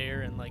wants him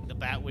there, and like the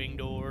Batwing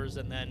doors,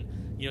 and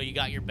then, you know, you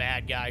got your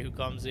bad guy who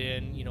comes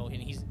in, you know,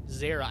 and he's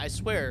Zara. I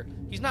swear,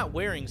 he's not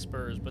wearing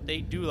spurs, but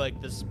they do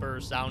like the spur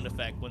sound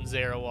effect when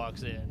Zara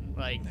walks in.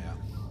 Like,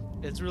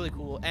 it's really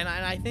cool. And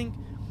I think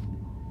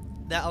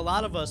that a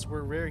lot of us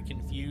were very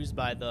confused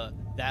by the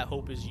That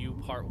Hope Is You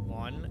Part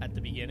 1 at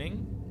the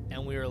beginning,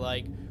 and we were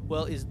like,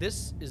 well, is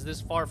this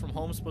Far From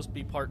Home supposed to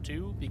be part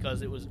 2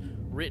 because it was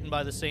written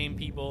by the same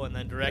people and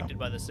then directed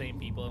by the same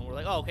people, and we're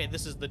like, oh, okay,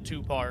 this is the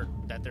 2-part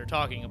that they're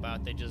talking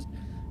about. They just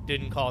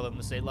didn't call them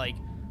the same, like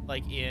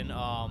in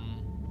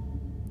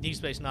Deep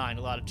Space Nine.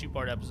 A lot of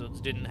 2-part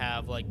episodes didn't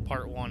have like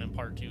part 1 and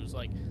part 2. It was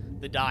like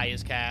The Die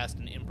Is Cast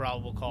and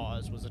Improbable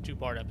Cause was a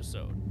 2-part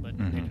episode, but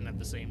they didn't have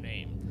the same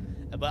name.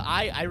 But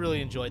I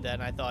really enjoyed that,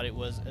 and I thought it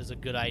was as a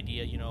good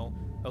idea.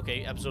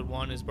 Okay, episode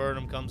 1 is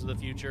Burnham comes to the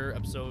future.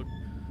 Episode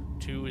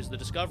 2 is the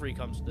Discovery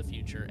comes to the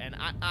future. And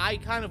I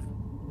kind of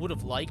would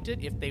have liked it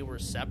if they were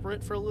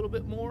separate for a little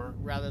bit more,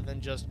 rather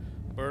than just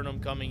Burnham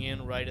coming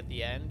in right at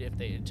the end. If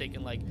they had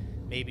taken like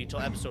maybe till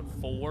episode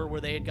 4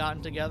 where they had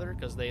gotten together,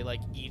 because they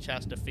like each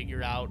has to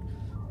figure out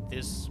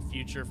this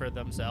future for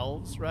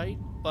themselves, right?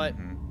 But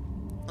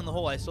on the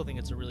whole, I still think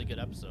it's a really good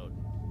episode.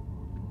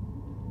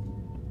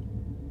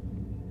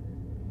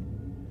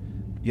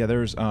 Yeah,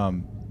 there's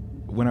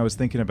when I was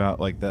thinking about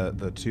like the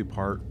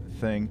 2-part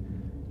thing,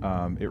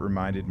 it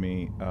reminded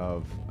me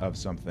of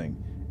something,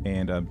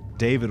 and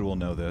David will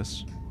know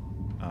this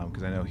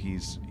because I know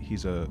he's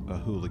a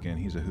hooligan,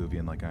 he's a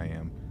Whovian like I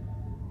am,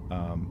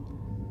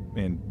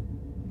 and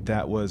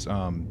that was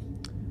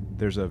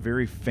there's a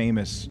very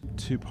famous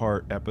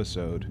 2-part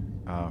episode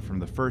from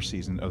the first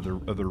season of the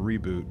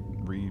reboot,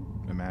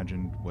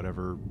 reimagined,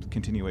 whatever,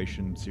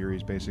 continuation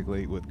series,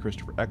 basically, with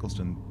Christopher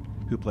Eccleston,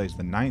 who plays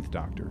the 9th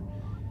Doctor.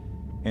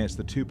 And it's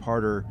the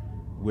 2-parter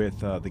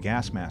with the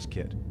gas mask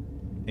kit.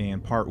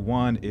 And part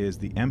 1 is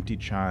The Empty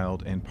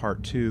Child, and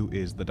part 2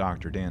 is The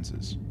Doctor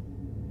Dances,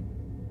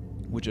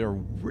 which are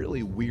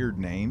really weird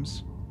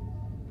names.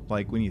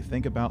 Like, when you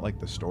think about like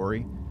the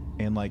story,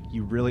 and like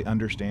you really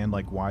understand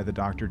like why the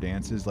Doctor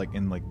dances like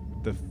in like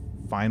the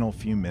final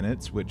few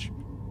minutes, which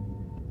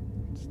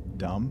is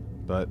dumb,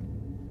 but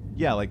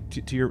yeah, like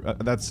to your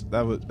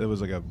that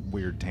was like a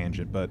weird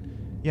tangent, but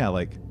yeah,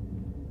 like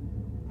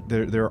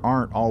there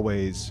aren't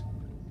always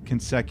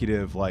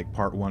consecutive like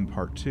part 1,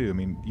 part 2. I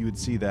mean, you would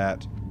see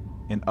that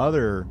in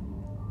other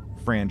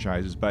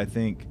franchises, but I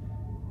think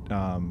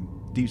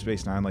Deep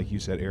Space Nine, like you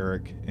said,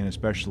 Eric, and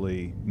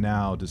especially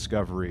now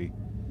Discovery,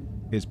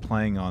 is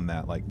playing on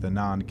that, like the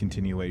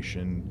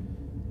non-continuation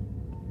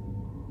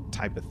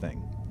type of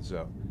thing.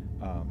 So,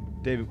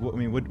 David,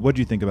 what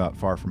do you think about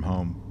Far From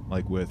Home,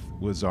 like with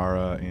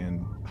Zara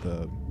and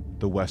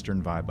the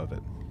Western vibe of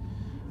it?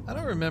 I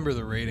don't remember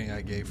the rating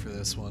I gave for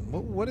this one.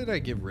 What did I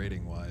give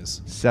rating wise?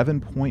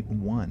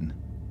 7.1.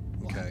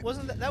 Okay.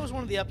 Wasn't that was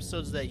one of the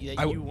episodes that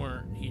you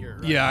weren't here?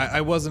 Right? Yeah,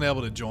 I wasn't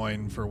able to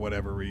join for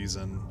whatever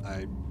reason.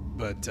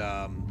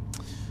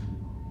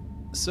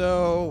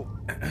 So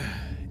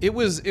it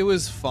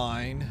was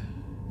fine.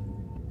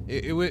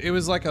 It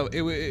was like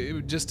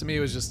just to me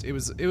it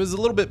was a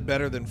little bit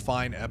better than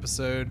fine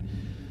episode.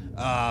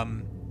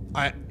 The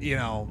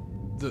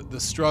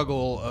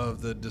struggle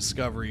of the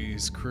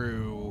Discovery's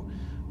crew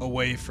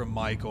away from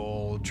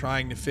Michael,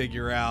 trying to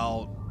figure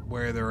out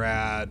where they're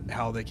at,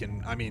 how they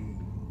can,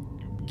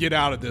 get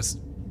out of this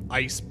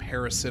ice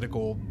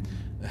parasitical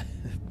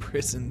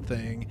prison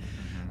thing.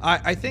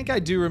 I think I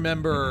do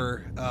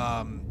remember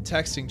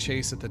texting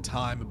Chase at the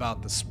time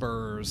about the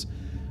Spurs.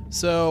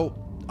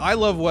 So I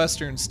love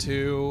Westerns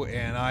too,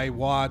 and I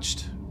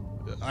watched,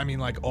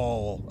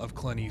 all of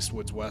Clint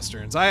Eastwood's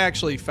Westerns. I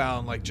actually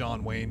found like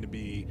John Wayne to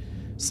be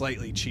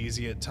slightly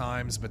cheesy at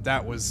times, but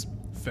that was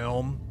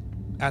film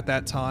at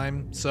that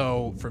time.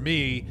 So for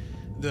me,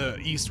 the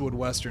Eastwood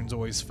Westerns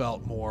always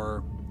felt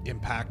more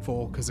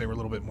impactful because they were a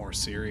little bit more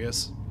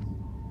serious.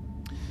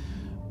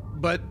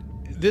 But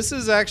this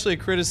is actually a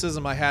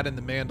criticism I had in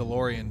The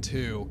Mandalorian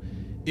too.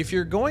 If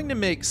you're going to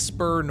make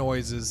spur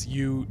noises,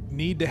 you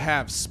need to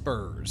have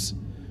spurs.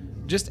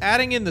 Just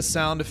adding in the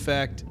sound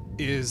effect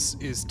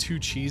is too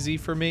cheesy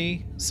for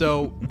me.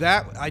 So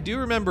that I do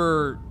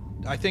remember,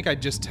 I think I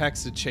just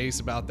texted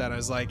Chase about that. I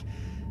was like,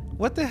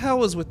 what the hell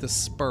was with the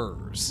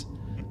spurs?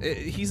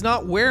 He's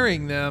not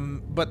wearing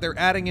them, but they're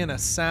adding in a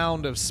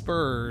sound of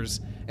spurs,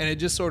 and it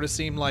just sort of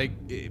seemed like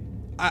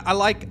I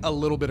like a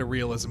little bit of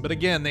realism. But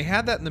again, they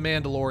had that in The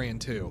Mandalorian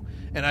too,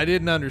 and I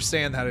didn't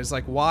understand that. It's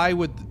like, why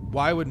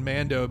would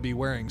Mando be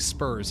wearing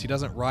spurs? He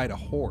doesn't ride a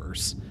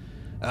horse.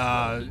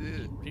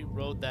 He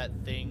rode that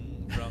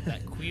thing from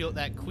that queel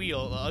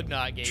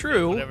Ugnaught gave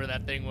True. him, whatever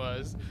that thing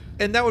was.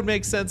 And that would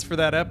make sense for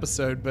that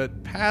episode,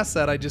 but past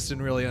that, I just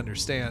didn't really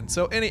understand.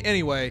 So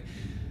anyway,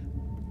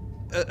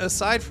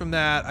 aside from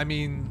that,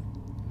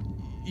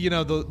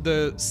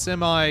 the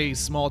semi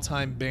small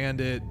time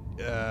bandit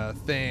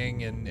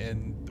thing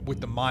and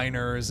with the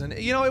miners, and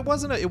it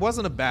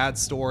wasn't a bad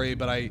story,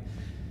 but I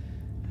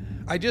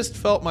just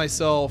felt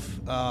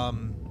myself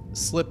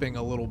slipping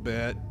a little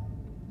bit,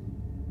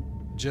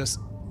 just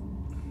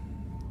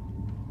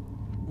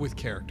with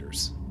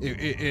characters,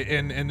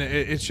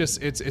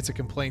 it's a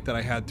complaint that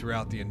I had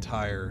throughout the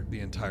entire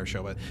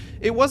show. But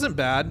it wasn't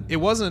bad. It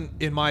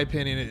wasn't, in my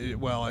opinion,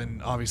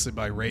 and obviously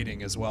by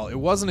rating as well, it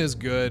wasn't as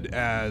good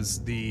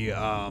as the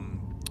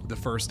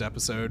first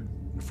episode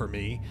for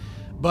me,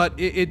 but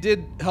it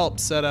did help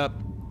set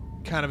up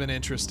kind of an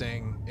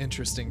interesting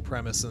interesting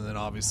premise, and then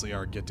obviously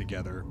our get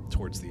together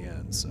towards the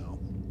end. So,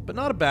 but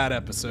not a bad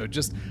episode.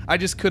 I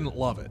just couldn't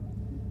love it.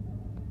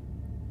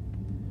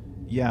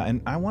 Yeah,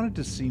 and I wanted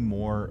to see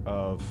more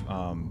of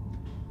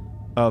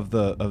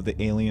the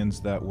aliens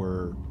that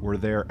were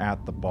there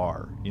at the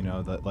bar. You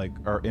know, that like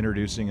are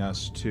introducing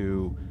us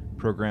to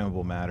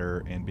programmable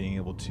matter and being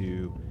able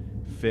to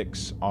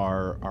fix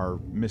our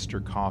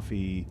Mr.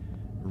 Coffee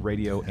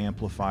radio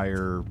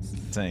amplifier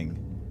thing,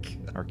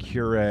 our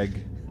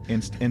Keurig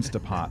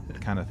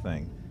Instapot kind of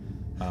thing.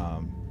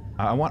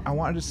 I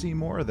wanted to see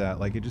more of that.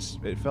 Like it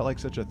felt like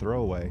such a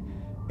throwaway,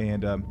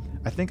 and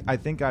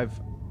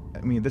I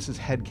mean, this is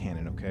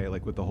headcanon, okay?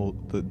 Like with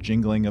the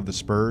jingling of the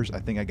spurs. I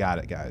think I got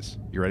it, guys.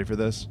 You ready for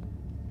this?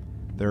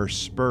 There are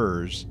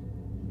spurs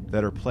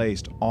that are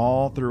placed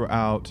all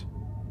throughout,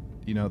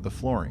 you know, the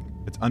flooring.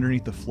 It's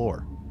underneath the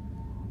floor.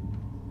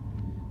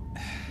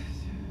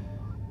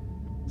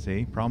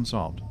 See? Problem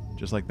solved.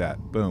 Just like that.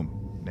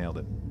 Boom. Nailed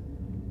it.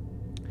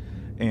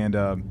 And,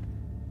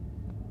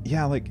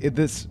 yeah, like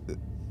this...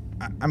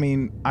 I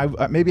mean,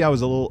 maybe I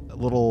was a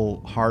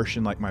little harsh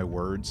in like my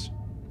words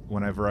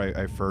whenever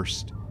I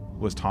first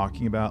was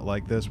talking about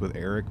like this with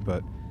Eric,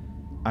 but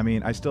I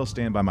mean, I still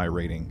stand by my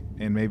rating,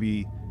 and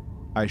maybe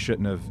I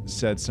shouldn't have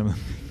said some of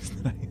the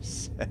things that I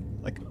said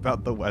like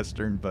about the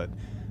Western, but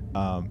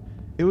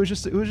it was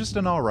just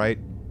an all right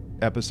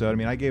episode. I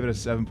mean, I gave it a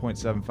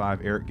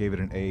 7.75, Eric gave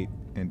it an 8,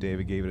 and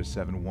David gave it a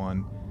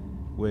 7.1,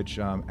 which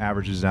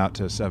averages out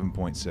to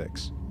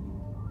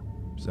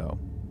 7.6. So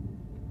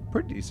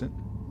pretty decent.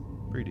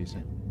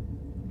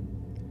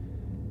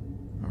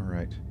 All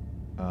right.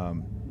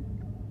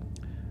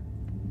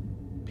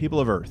 People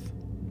of Earth,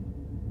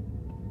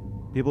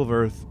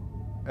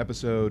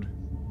 episode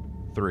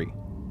 3.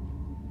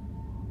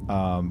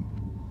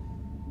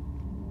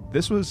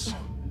 This was,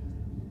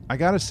 I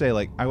gotta say,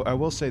 like, I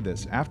will say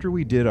this. After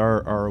we did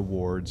our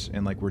awards,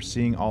 and like we're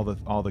seeing all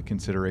the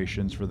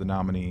considerations for the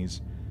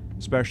nominees,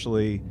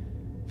 especially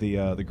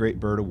the Great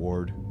Bird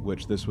Award,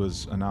 which this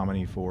was a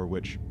nominee for,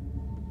 which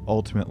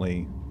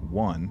ultimately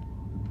won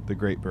the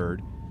Great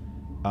Bird.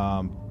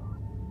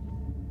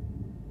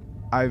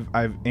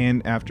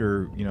 And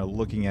after, you know,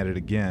 looking at it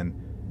again,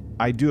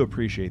 I do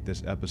appreciate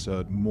this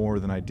episode more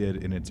than I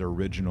did in its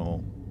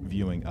original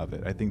viewing of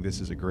it. I think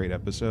this is a great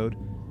episode.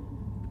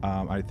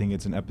 I think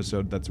it's an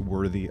episode that's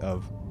worthy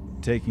of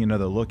taking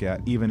another look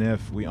at, even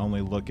if we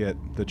only look at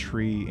the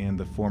tree and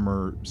the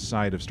former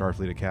site of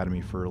Starfleet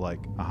Academy for like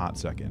a hot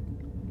second.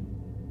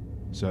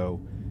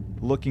 So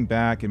looking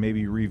back and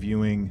maybe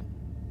reviewing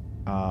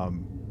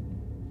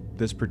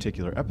this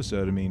particular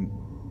episode, I mean,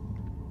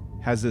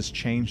 has this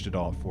changed at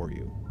all for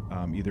you?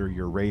 Either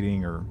your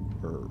rating or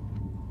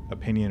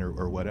opinion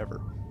or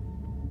whatever.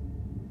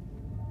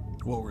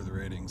 What were the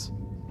ratings?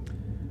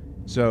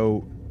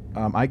 So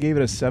I gave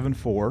it a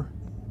 7.4,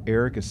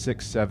 Eric a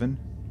 6.7,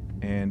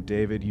 and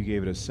David, you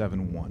gave it a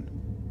 7.1.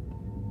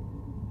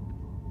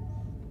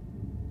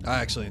 I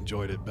actually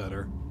enjoyed it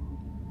better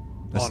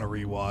on a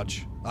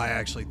rewatch. I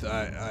actually,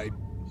 I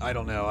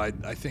don't know.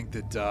 I think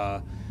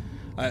that,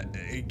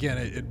 again,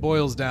 it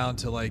boils down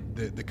to like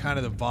the kind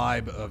of the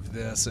vibe of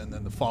this, and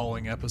then the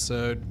following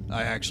episode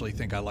I actually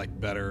think I like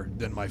better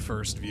than my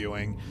first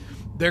viewing.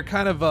 They're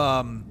kind of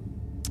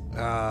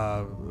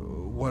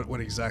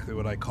what exactly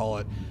would I call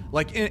it?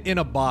 Like in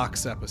a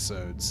box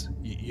episodes.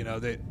 You know,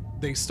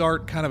 they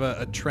start kind of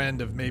a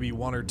trend of maybe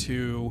one or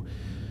two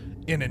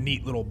in a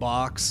neat little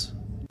box.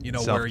 You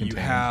know, where you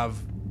have,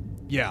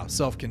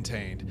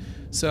 self-contained.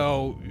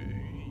 So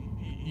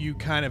you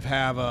kind of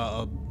have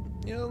a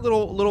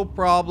little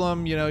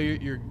problem. You know,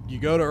 you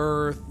go to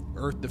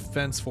Earth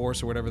Defense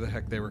Force or whatever the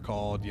heck they were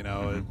called. You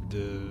know, a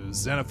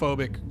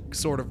xenophobic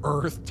sort of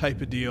Earth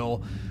type of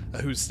deal,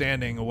 who's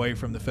standing away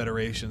from the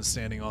Federation,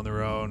 standing on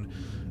their own.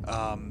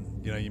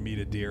 You know, you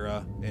meet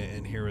Adira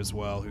in here as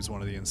well, who's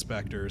one of the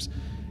inspectors,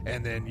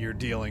 and then you're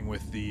dealing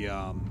with the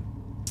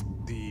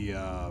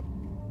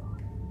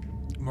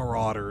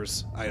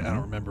Marauders. I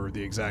don't remember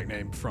the exact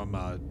name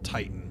from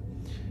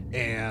Titan,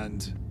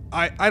 and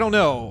I don't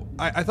know.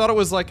 I thought it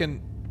was like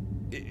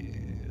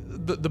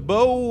the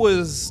bow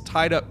was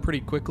tied up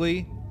pretty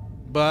quickly,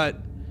 but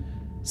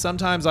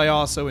sometimes I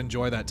also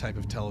enjoy that type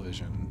of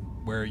television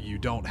where you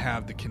don't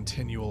have the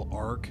continual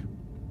arc,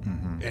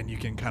 and you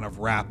can kind of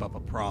wrap up a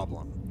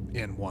problem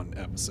in one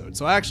episode.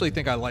 So I actually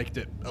think I liked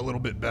it a little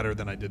bit better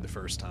than I did the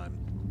first time.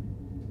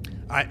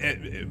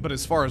 But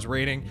as far as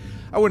rating,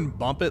 I wouldn't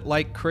bump it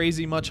like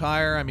crazy much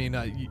higher. I mean,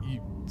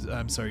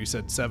 I'm sorry, you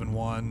said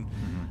 7.1.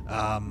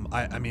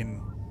 I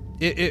mean,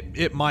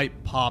 it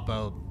might pop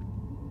a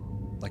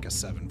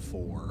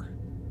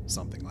 7.4,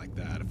 something like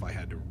that, if I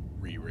had to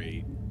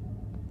re-rate,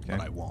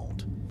 but I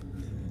won't.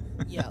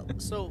 Yeah,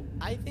 so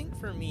I think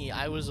for me,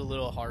 I was a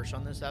little harsh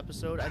on this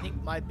episode. I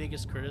think my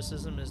biggest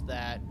criticism is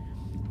that,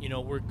 you know,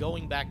 we're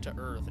going back to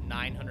Earth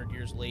 900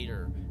 years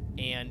later,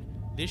 and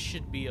this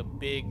should be a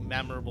big,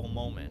 memorable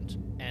moment.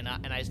 And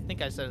I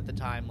think I said at the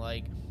time,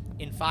 like,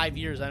 in 5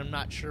 years, I'm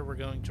not sure we're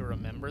going to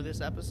remember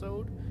this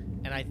episode,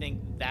 and I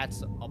think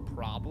that's a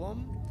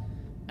problem.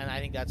 and I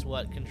think that's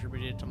what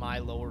contributed to my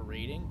lower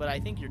rating. But I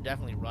think you're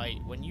definitely right.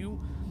 When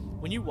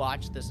you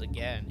watch this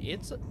again,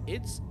 it's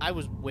I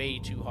was way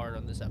too hard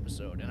on this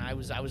episode, and I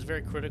was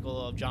very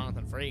critical of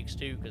Jonathan Frakes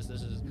too, because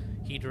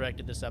he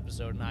directed this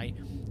episode, and I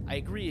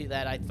agree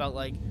that I felt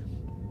like,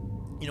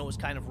 you know, it was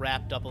kind of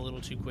wrapped up a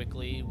little too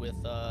quickly with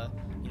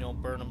you know,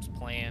 Burnham's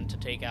plan to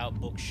take out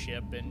Book's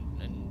ship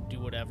and do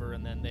whatever,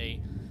 and then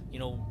they, you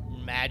know,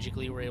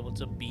 magically were able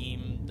to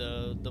beam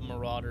the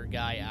Marauder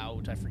guy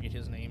out. I forget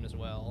his name as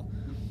well.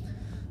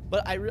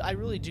 But I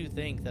really do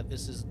think that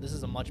this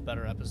is a much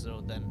better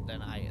episode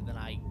than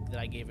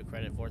I gave it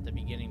credit for at the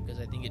beginning, because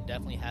I think it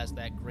definitely has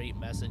that great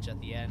message at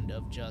the end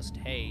of just,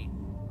 hey,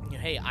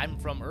 I'm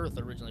from Earth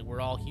originally.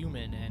 We're all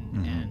human,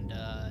 and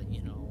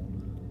you know,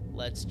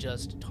 let's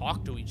just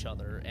talk to each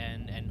other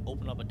and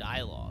open up a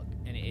dialogue.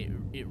 And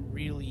it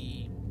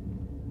really,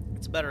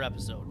 it's a better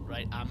episode,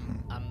 right? I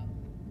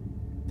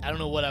don't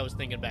know what I was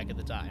thinking back at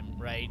the time,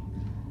 right?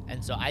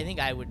 And so I think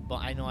I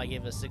know I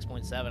gave it a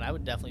 6.7. I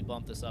would definitely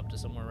bump this up to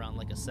somewhere around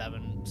like a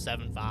 7.5,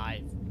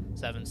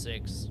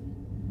 7.6.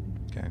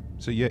 Okay.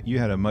 So you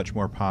had a much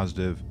more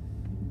positive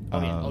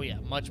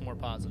much more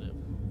positive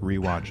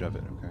rewatch of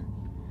it. Okay.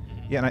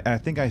 Yeah, and I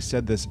think I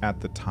said this at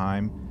the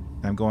time.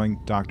 I'm going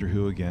Doctor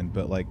Who again,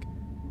 but like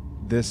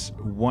this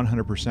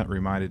 100%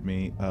 reminded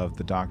me of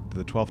the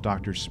 12th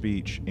Doctor's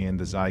speech in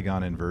the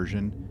Zygon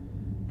inversion,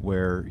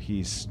 where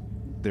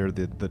they're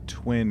the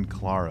twin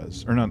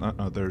Claras, or no.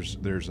 There's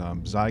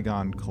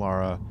Zygon,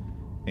 Clara,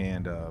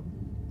 and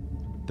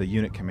the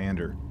unit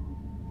commander,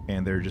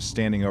 and they're just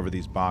standing over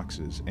these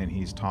boxes, and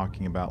he's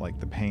talking about like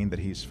the pain that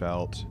he's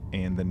felt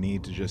and the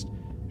need to just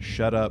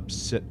shut up,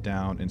 sit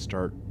down, and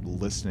start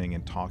listening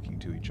and talking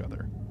to each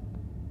other.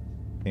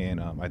 And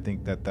I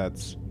think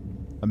that's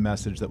a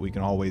message that we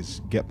can always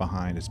get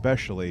behind,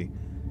 especially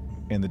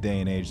in the day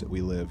and age that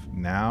we live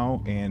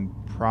now, and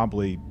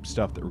probably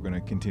stuff that we're going to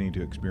continue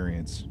to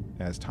experience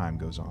as time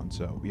goes on.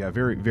 So yeah,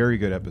 very, very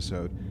good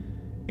episode.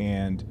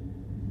 And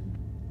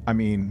I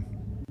mean,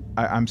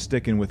 I'm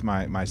sticking with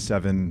my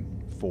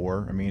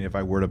 7.4. I mean, if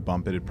I were to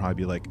bump it, it'd probably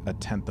be like a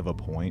 1/10 of a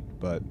point,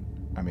 but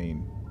I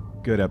mean,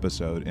 good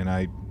episode. And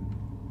I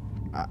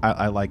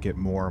like it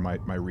more, my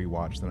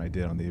rewatch, than I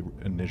did on the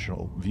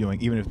initial viewing,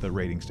 even if the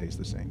rating stays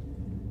the same.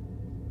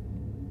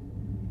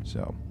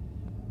 So,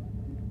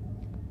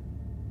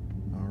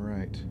 all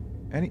right.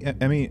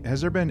 I mean,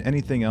 has there been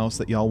anything else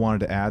that y'all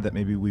wanted to add that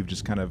maybe we've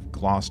just kind of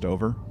glossed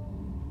over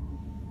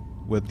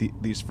with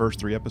these first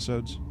 3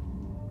 episodes?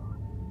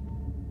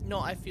 No,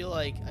 I feel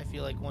like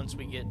once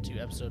we get to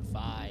episode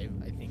 5,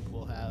 I think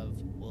we'll have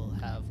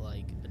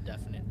like a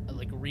definite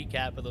like a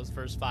recap of those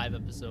first 5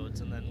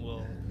 episodes, and then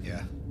we'll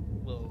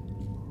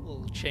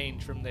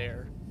change from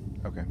there.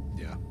 Okay.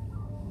 Yeah.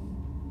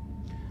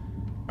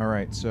 All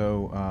right.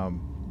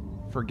 So,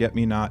 Forget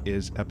Me Not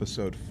is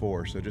episode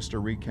 4. So just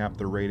to recap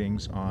the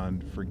ratings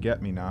on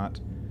Forget Me Not,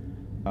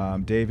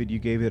 David, you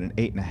gave it an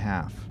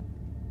 8.5.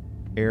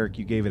 Eric,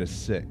 you gave it a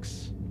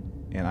 6,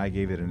 and I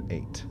gave it an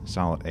 8,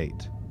 solid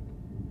 8.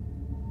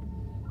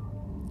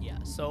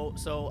 Yeah. So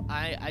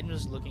I'm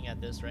just looking at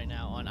this right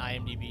now on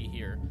IMDb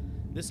here.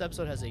 This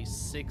episode has a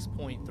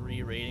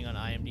 6.3 rating on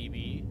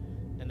IMDb,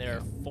 and there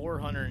are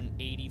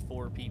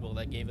 484 people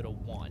that gave it a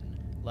 1.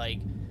 Like,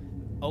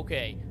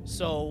 okay,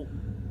 so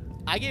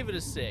I gave it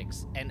a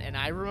 6, and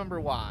I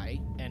remember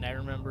why, and I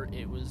remember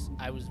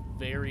I was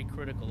very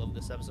critical of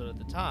this episode at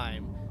the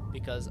time,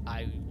 because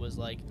I was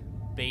like,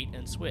 bait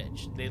and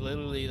switch. They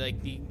literally,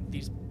 like,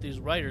 these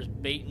writers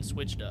bait and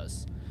switched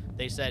us.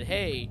 They said,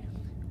 hey,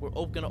 we're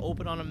going to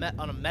open on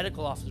a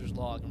medical officer's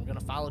log, and we're going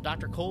to follow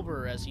Dr.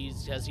 Colbert as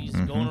he's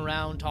going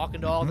around talking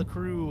to all the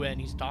crew,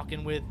 and he's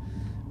talking with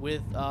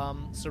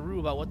Saru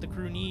about what the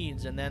crew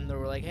needs, and then they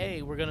were like,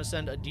 hey, we're going to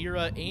send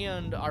Adira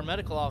and our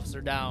medical officer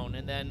down,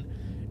 and then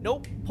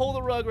nope, pull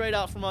the rug right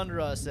out from under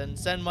us and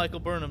send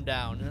Michael Burnham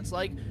down. And it's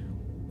like,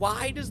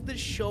 why does the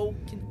show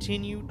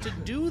continue to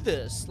do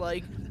this?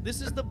 Like,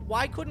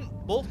 why couldn't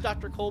both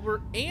Dr.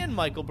 Colbert and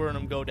Michael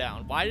Burnham go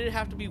down? Why did it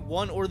have to be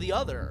one or the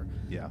other?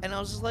 Yeah. And I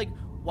was just like,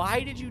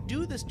 why did you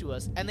do this to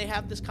us? And they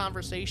have this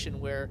conversation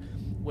where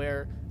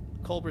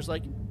Colbert's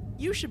like,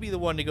 you should be the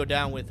one to go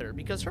down with her,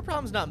 because her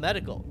problem's not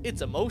medical,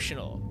 it's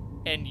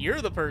emotional, and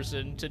you're the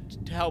person to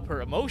help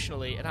her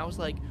emotionally. And I was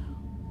like,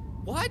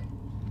 what?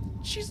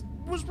 She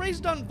was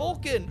raised on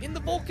Vulcan, in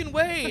the Vulcan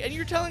way, and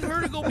you're telling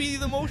her to go be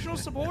the emotional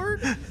support?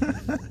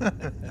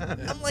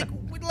 I'm like,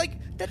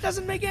 that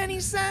doesn't make any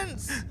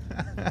sense.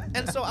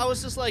 And so I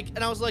was like,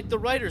 the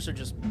writers they're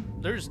just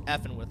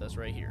effing with us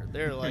right here.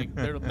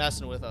 They're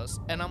messing with us.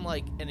 And I'm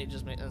like, and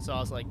so I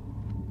was like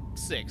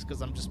 6,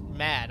 because I'm just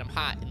mad. I'm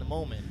hot in the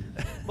moment.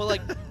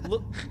 But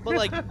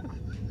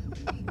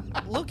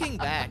looking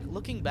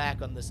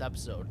back on this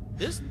episode,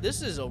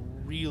 this is a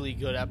really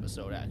good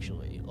episode,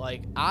 actually.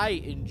 Like, I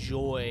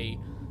enjoy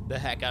the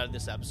heck out of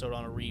this episode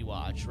on a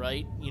rewatch,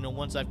 right? You know,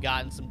 once I've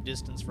gotten some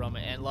distance from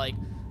it, and like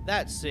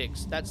that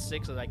 6 that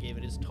I gave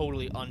it is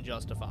totally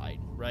unjustified,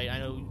 right? I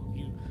know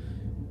you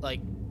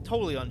like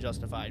totally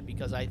unjustified,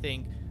 because I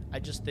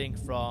just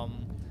think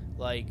from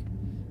like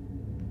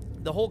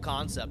the whole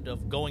concept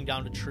of going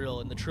down to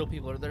Trill, and the Trill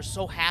people they're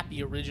so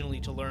happy originally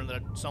to learn that a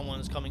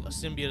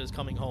symbiote is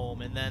coming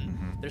home, and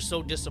then they're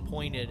so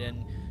disappointed,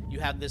 and you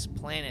have this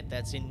planet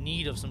that's in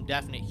need of some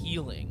definite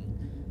healing.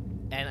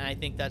 And I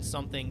think that's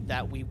something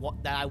that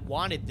that I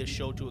wanted this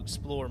show to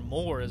explore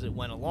more as it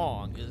went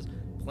along, is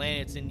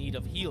planets in need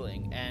of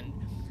healing. And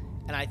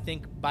I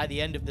think by the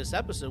end of this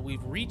episode,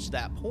 we've reached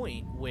that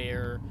point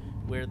where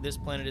this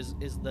planet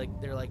is like,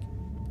 they're like,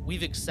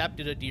 we've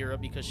accepted Adira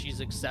because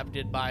she's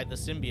accepted by the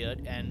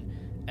symbiote,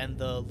 and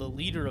the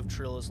leader of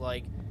Trill is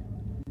like,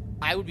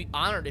 I would be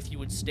honored if you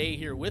would stay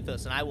here with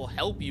us, and I will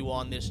help you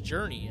on this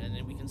journey. And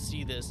then we can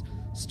see this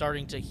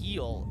starting to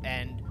heal,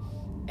 and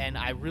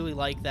I really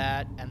like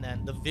that. And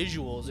then the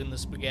visuals in the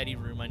spaghetti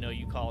room, I know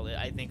you called it,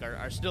 I think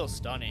are still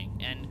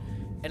stunning.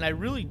 And I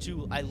really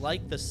do, I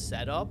like the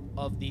setup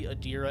of the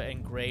Adira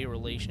and Gray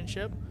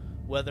relationship.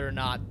 Whether or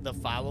not the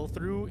follow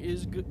through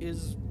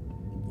is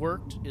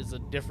worked is a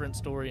different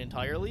story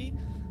entirely.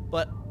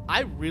 But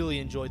I really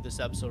enjoyed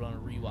this episode on a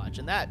rewatch,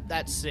 and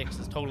that 6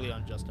 is totally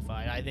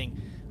unjustified. I think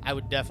I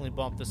would definitely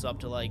bump this up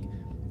to like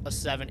a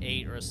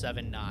 7.8 or a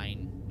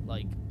 7.9,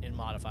 like, and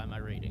modify my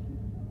rating.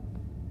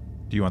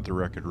 Do you want the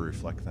record to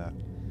reflect that?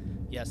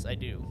 Yes, I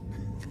do.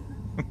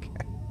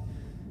 Okay.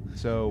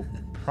 So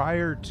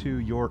prior to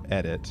your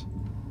edit,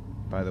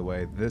 by the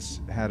way, this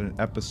had an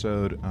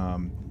episode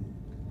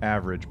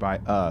average by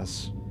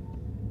us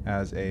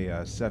as a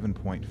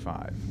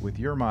 7.5. With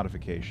your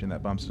modification,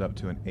 that bumps it up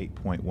to an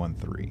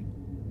 8.13.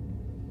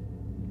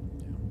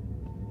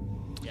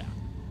 Yeah.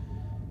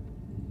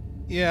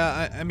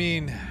 Yeah, I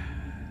mean,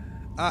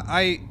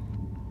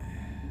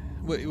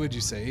 what would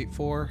you say,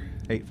 8.4?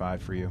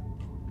 8.5 for you.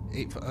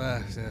 8.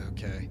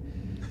 Okay.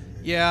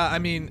 Yeah, I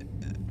mean,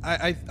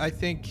 I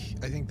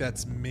think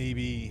that's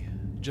maybe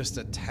just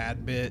a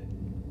tad bit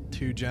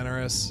too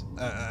generous.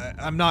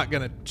 I'm not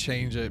gonna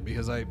change it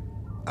because I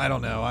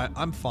don't know.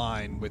 I'm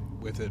fine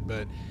with it,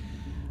 but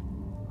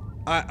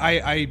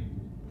I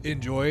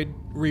enjoyed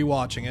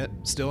rewatching it.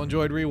 Still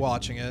enjoyed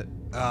rewatching it.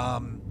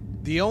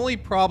 The only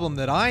problem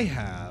that I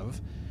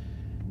have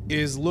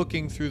is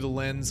looking through the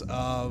lens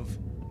of,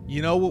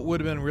 you know, what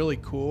would have been really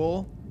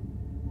cool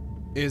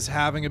is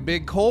having a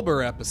big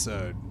Culber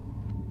episode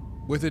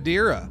with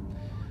Adira.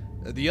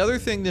 The other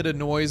thing that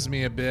annoys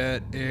me a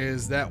bit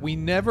is that we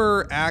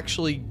never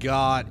actually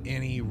got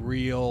any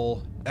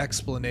real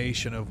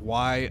explanation of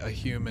why a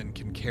human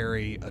can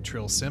carry a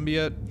Trill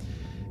symbiote,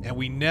 and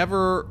we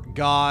never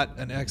got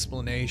an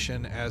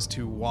explanation as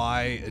to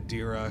why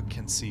Adira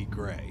can see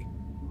Gray.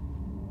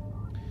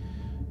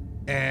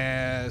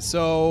 And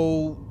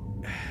so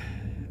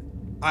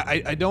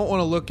I don't want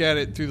to look at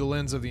it through the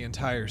lens of the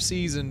entire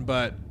season,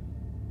 but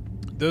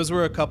those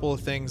were a couple of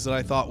things that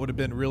I thought would have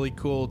been really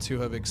cool to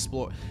have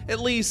explored.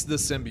 At least the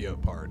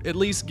symbiote part. At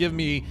least give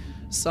me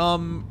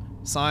some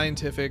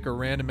scientific or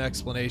random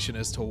explanation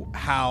as to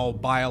how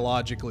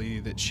biologically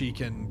that she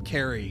can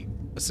carry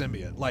a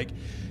symbiote. Like,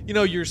 you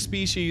know, your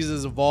species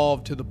has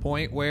evolved to the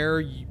point where,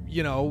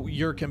 you know,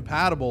 you're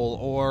compatible,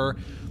 or,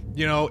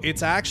 you know,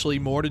 it's actually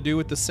more to do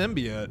with the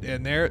symbiote,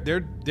 and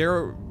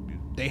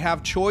they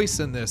have choice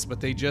in this, but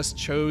they just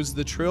chose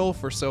the Trill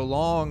for so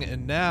long,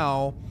 and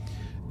now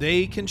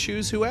they can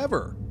choose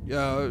whoever,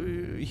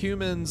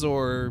 humans,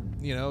 or,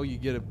 you know, you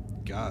get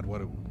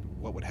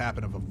what would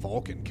happen if a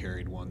Vulcan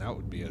carried one? That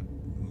would be a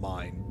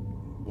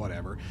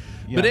whatever.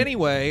 Yeah. But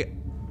anyway,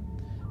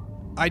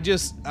 I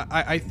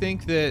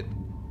think that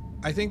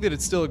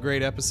it's still a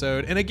great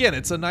episode, and again,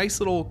 it's a nice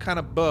little kind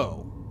of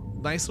bow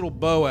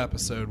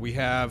episode. We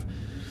have,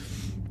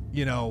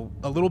 you know,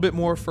 a little bit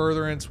more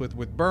furtherance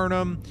with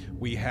Burnham.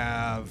 We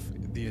have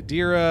the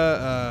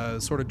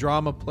Adira sort of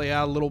drama play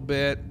out a little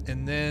bit,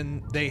 and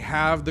then they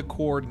have the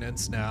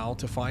coordinates now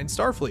to find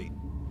Starfleet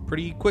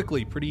pretty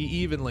quickly, pretty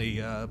evenly.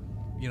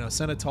 You know,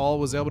 Senatol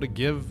was able to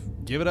give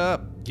it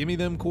up, give me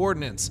them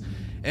coordinates,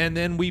 and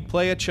then we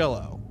play a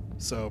cello,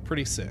 so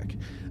pretty sick.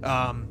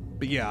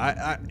 But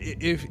yeah,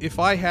 if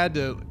I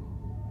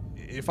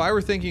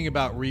were thinking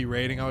about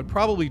re-rating, I would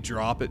probably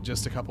drop it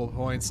just a couple of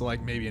points, so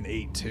like maybe an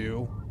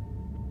 8.2.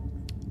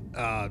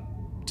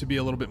 To be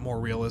a little bit more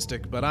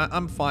realistic, but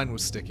I'm fine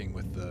with sticking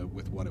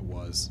with what it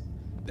was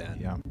then.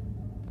 Yeah,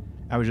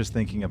 I was just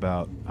thinking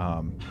about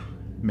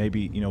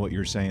maybe, you know, what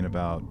you're saying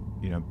about,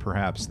 you know,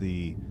 perhaps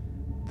the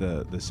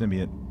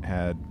symbiote,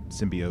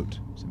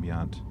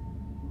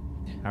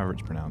 however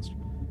it's pronounced,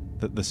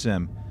 the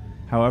sim,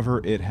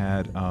 however it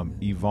had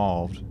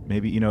evolved.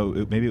 Maybe, you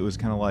know, maybe it was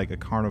kind of like a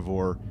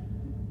carnivore,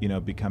 you know,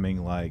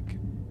 becoming like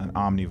an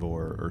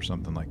omnivore or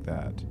something like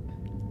that.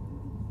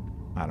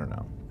 I don't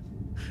know.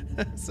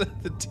 So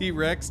the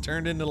T-Rex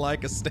turned into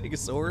like a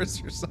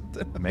Stegosaurus or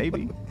something?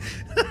 Maybe.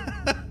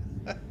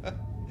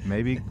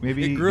 maybe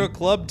it grew a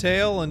club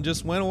tail and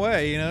just went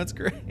away. You know, it's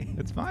great.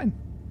 It's fine.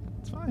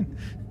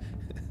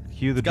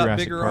 Cue the it's got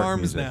Jurassic bigger Park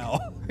arms music. now.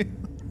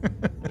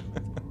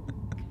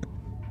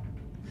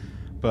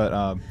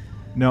 But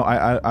no,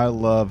 I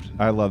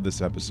loved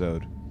this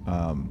episode.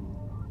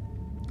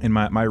 And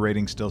my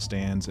rating still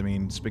stands. I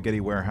mean, Spaghetti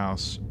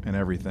Warehouse and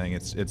everything,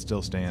 it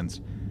still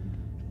stands.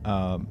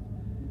 Um,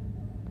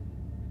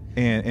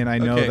 and I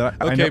know Okay,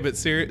 that okay, I know, but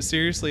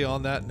seriously,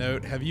 on that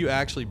note, have you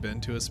actually been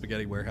to a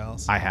spaghetti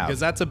warehouse? I have. Because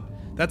that's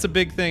a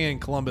big thing in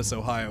Columbus,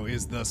 Ohio,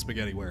 is the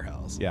spaghetti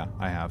warehouse. yeah,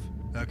 I have.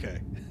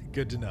 Okay,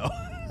 good to know.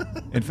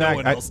 In no fact,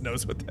 one else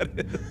knows what that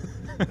is.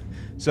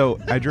 So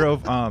I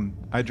drove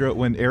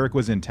when Eric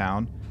was in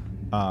town.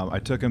 I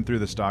took him through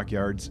the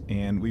stockyards,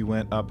 and we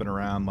went up and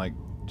around, like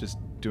just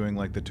doing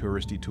like the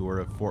touristy tour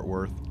of Fort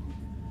Worth.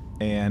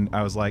 And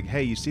I was like,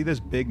 "Hey, you see this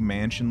big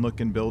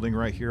mansion-looking building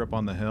right here up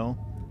on the hill?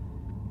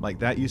 Like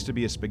that used to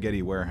be a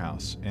spaghetti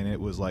warehouse, and it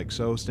was like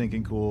so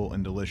stinking cool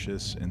and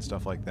delicious and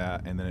stuff like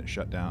that. And then it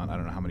shut down. I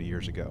don't know how many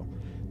years ago.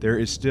 There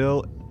is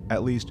still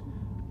at least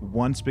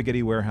one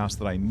spaghetti warehouse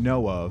that I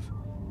know of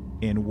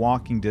in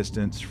walking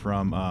distance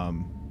from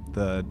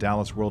the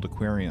Dallas World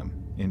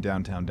Aquarium in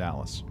downtown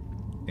Dallas.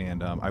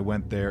 And I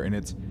went there, and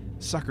it's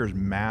sucker's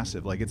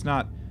massive. Like it's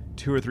not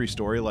 2 or 3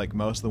 story like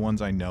most of the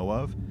ones I know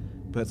of,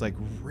 but it's like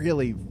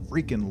really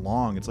freaking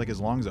long. It's like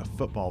as long as a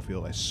football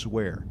field, I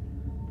swear.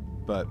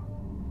 But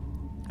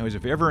anyways,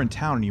 if you're ever in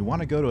town and you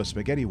want to go to a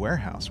spaghetti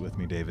warehouse with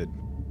me, David,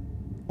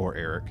 or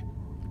Eric,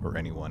 or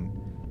anyone,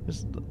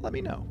 just let me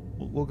know.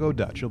 We'll go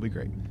Dutch. It'll be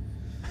great.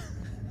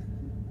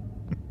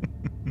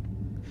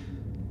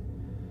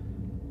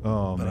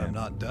 Oh, But man. I'm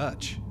not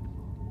Dutch.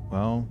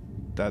 Well,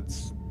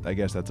 I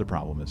guess that's a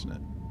problem, isn't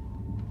it?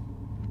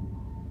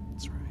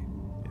 That's right.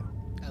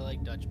 Yeah. I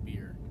like Dutch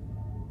beer.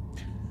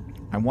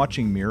 I'm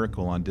watching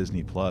Miracle on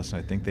Disney Plus.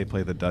 I think they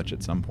play the Dutch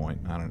at some point.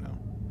 I don't know.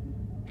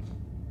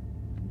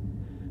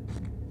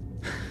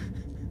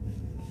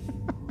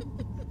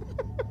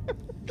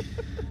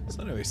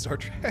 So anyway, Star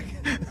Trek.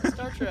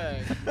 Star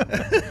Trek.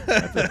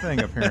 That's a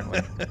thing, apparently.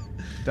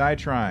 Die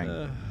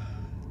Trying.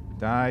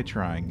 Die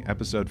Trying,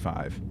 episode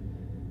 5.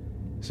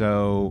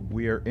 So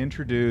we are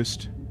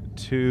introduced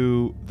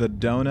to the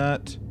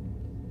donut.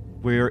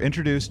 We are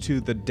introduced to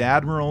the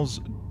Dadmiral's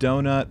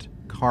Donut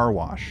Car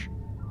Wash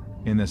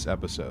in this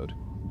episode.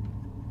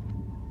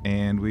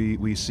 And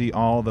we see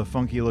all the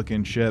funky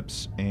looking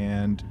ships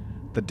and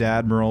the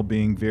Dadmiral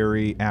being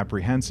very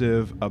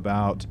apprehensive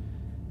about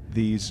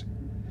this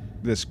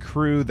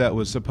crew that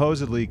was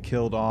supposedly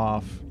killed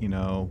off,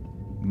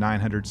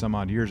 900 some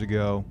odd years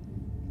ago.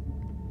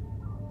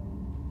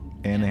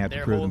 And they have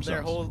to prove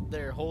themselves.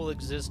 Their whole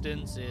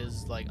existence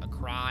is like a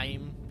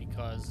crime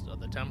because of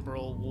the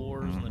temporal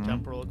wars and the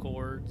temporal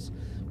accords.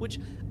 Which,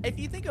 if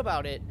you think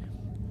about it,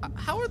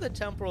 how are the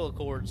temporal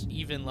accords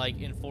even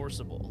like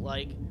enforceable?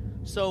 Like,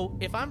 so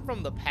if I'm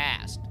from the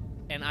past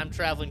and I'm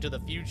traveling to the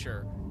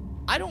future,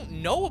 I don't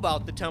know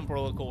about the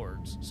temporal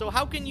accords. So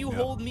how can you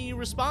hold me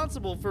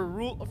responsible for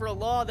a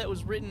law that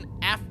was written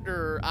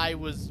after I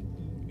was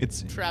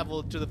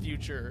traveled to the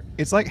future?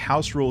 It's like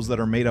house rules that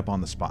are made up on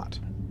the spot.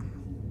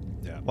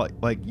 Yeah.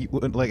 Like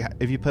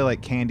if you play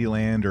like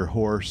Candyland or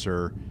Horse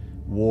or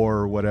War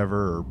or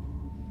whatever, or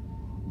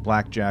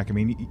Blackjack, I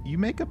mean, you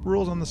make up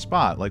rules on the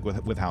spot, like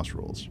with house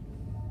rules.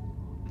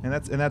 And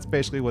that's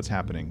basically what's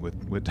happening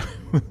with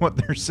what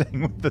they're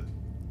saying with the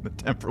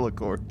temporal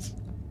accords.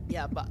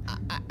 Yeah, but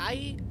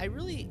I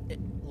really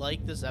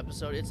like this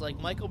episode. It's like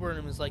Michael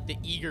Burnham is like the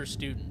eager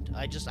student.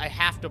 I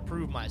have to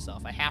prove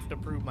myself. I have to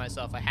prove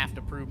myself. I have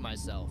to prove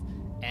myself.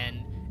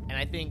 And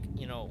I think,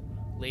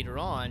 later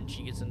on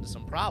she gets into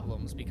some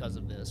problems because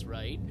of this,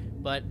 right?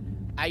 But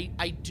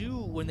I do,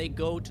 when they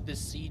go to the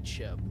seed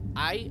ship,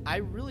 I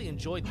really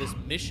enjoyed this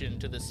mission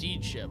to the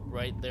seed ship,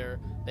 right?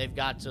 They've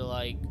got to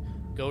like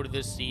go to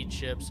this seed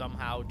ship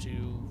somehow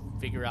to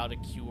figure out a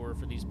cure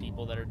for these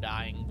people that are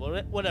dying,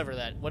 whatever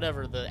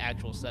the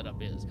actual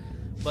setup is.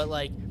 But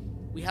like,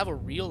 we have a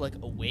real like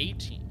away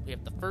team. We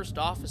have the first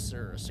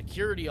officer, a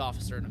security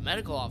officer, and a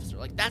medical officer.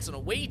 Like, that's an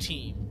away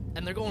team,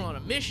 and they're going on a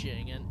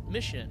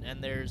mission,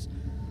 and there's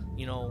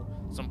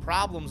some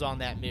problems on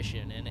that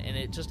mission, and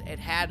it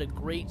had a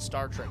great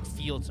Star Trek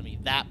feel to me,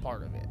 that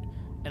part of it,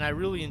 and I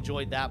really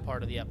enjoyed that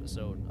part of the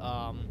episode.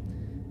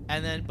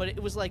 But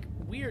it was like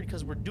weird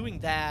because we're doing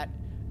that,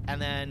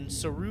 and then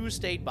Saru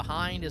stayed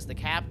behind as the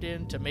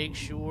captain to make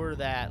sure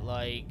that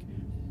like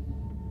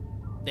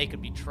they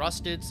could be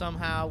trusted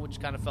somehow, which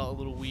kind of felt a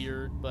little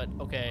weird, but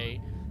okay.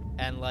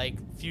 And like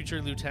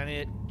future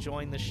lieutenant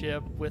joined the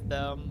ship with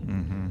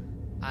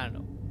them. I don't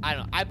know.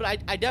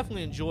 I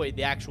definitely enjoyed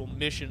the actual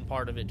mission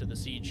part of it to the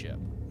seed ship.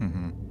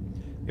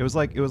 It was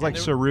like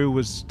Saru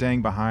was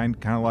staying behind,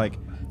 kind of like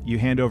you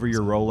hand over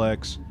your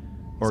Rolex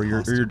or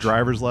your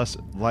driver's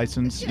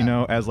license,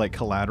 as like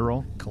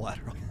collateral.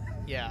 Collateral.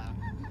 Yeah.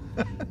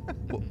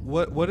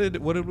 What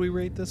did we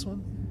rate this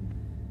one?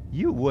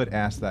 You would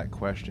ask that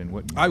question,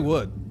 wouldn't you? I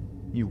would.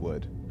 You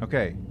would.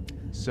 Okay,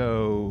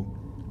 so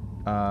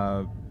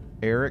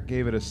Eric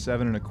gave it a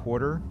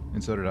 7.25,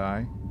 and so did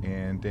I.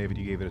 And David,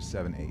 you gave it a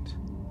 7.8.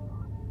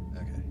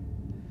 Okay.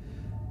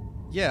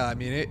 Yeah, I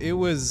mean, it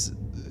was,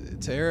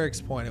 to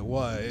Eric's point,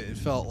 it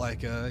felt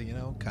like a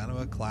kind of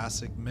a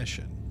classic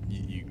mission.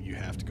 You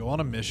have to go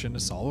on a mission to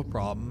solve a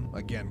problem.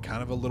 Again,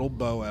 kind of a little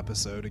Bo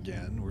episode.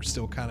 Again, we're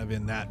still kind of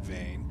in that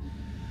vein.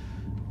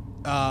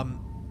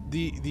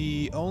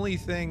 The only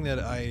thing that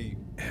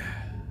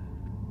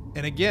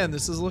and again,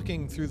 this is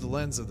looking through the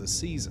lens of the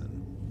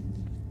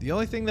season. The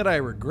only thing that I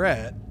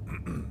regret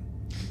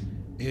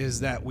is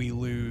that we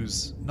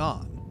lose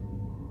Non.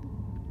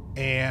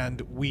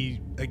 And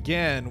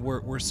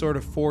we're sort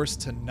of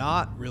forced to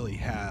not really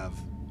have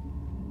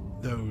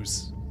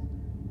those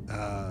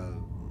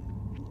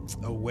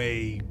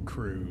away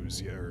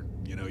crews, or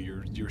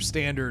your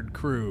standard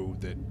crew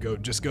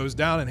that just goes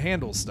down and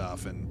handles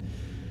stuff. And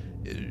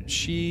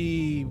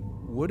she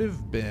would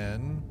have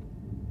been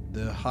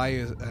the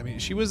highest. I mean,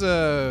 she was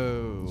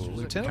a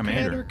lieutenant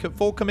commander,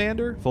 full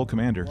commander. Full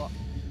commander. Well,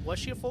 was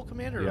she a full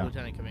commander or Yeah.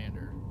 lieutenant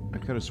commander? I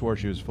could have swore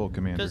she was full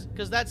commander.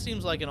 Because that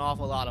seems like an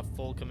awful lot of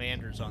full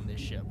commanders on this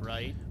ship,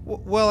 right?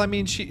 Well, I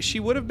mean, she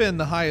would have been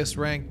the highest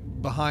rank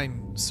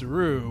behind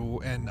Saru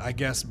and I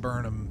guess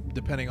Burnham,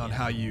 depending on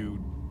how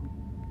you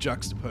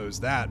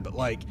juxtapose that. But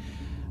like,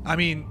 I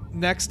mean,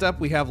 next up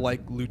we have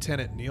like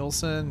Lieutenant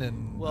Nielsen,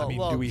 and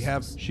do we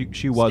have?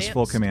 She was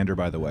full commander,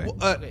 by the way.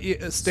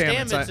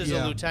 Stamets is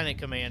a lieutenant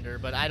commander,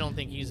 but I don't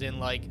think he's in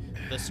like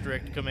the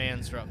strict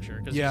command structure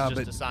because he's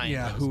just a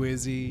scientist. Who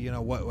is he? You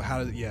know what?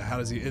 How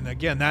does he? And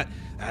again,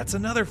 that's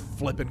another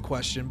flippant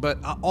question. But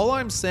all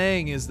I'm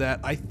saying is that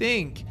I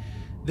think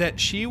that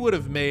she would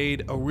have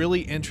made a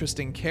really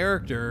interesting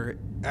character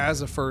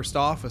as a first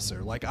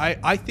officer. Like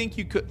I think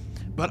you could.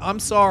 But I'm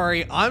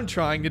sorry, I'm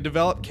trying to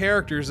develop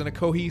characters in a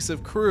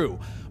cohesive crew.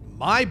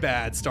 My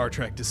bad, Star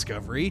Trek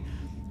Discovery.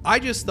 I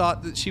just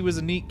thought that she was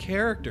a neat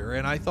character,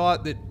 and I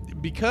thought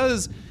that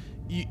because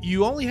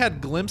you only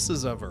had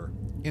glimpses of her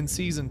in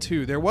season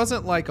 2, there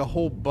wasn't like a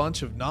whole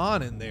bunch of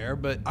Non in there,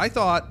 but I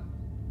thought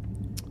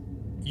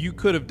you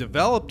could have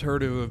developed her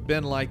to have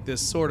been like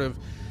this sort of,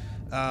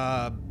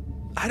 I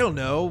don't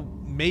know,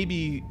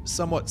 maybe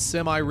somewhat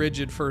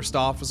semi-rigid first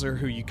officer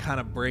who you kind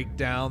of break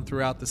down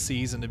throughout the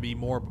season to be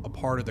more a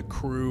part of the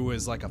crew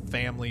as like a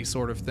family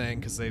sort of thing,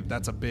 because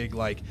that's a big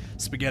like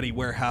spaghetti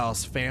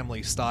warehouse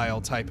family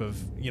style type of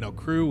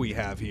crew we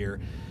have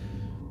here.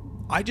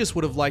 I just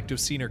would have liked to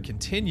have seen her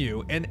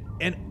continue, and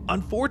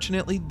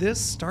unfortunately this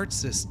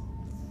starts this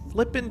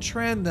flippin'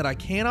 trend that I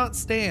cannot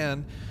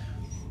stand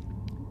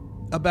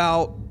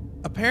about.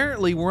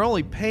 Apparently, we're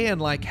only paying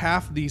like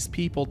half of these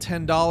people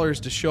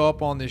 $10 to show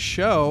up on this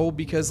show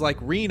because like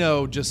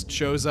Reno just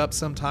shows up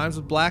sometimes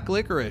with black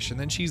licorice and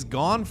then she's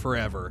gone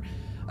forever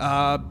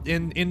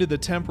into the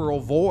temporal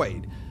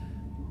void.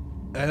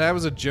 And that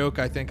was a joke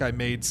I think I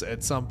made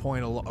at some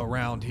point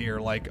around here.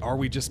 Like, are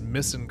we just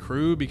missing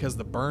crew because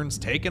the burn's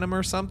taking them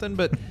or something?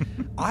 But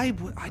I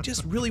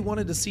just really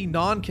wanted to see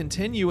Non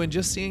continue, and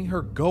just seeing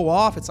her go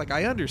off, it's like,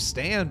 I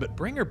understand, but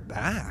bring her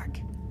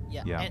back.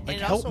 Yeah. And like,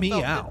 it help also me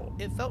out.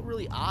 It felt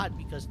really odd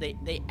because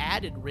they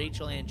added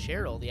Rachel Ann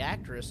Cheryl, the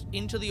actress,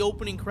 into the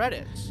opening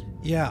credits.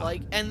 Yeah.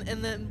 Like, and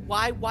then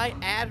why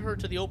add her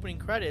to the opening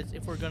credits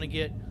if we're gonna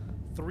get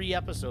 3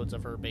 episodes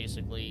of her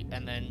basically,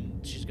 and then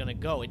she's gonna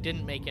go? It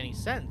didn't make any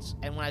sense.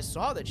 And when I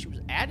saw that she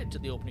was added to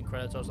the opening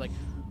credits, I was like,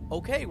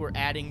 okay, we're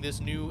adding this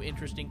new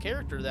interesting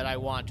character that I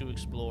want to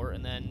explore,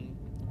 and then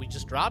we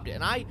just dropped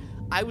it. And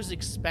I was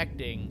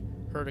expecting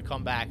her to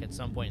come back at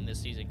some point in this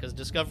season, because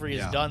Discovery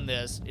has done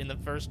this in the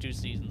first 2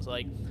 seasons.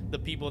 Like, the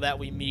people that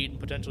we meet and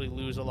potentially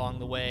lose along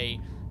the way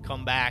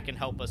come back and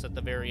help us at the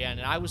very end,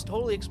 and I was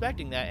totally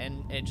expecting that,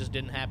 and it just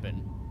didn't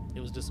happen. It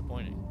was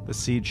disappointing. The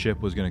Seed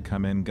ship was going to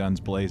come in guns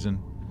blazing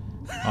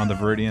on the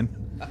Viridian.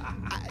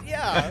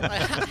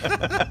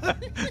 Yeah.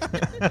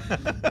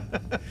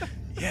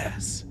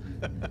 Yes.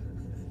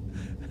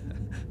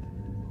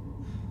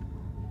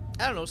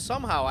 I don't know.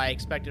 Somehow I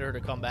expected her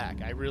to come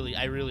back. I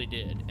really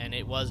did, and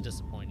it was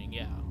disappointing.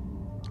 Yeah.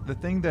 The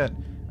thing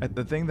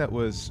that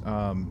was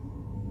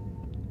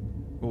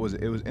what was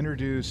it? It was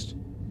introduced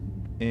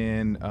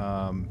in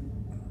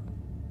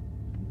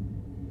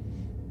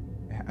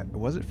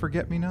was it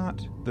Forget Me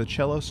Not? The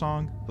cello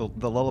song,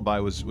 the lullaby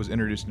was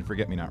introduced in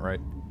Forget Me Not, right?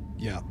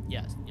 Yeah.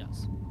 Yes.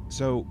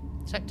 So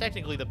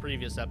Technically the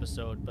previous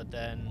episode, but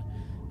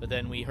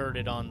then we heard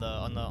it on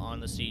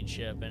the Seed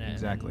ship, and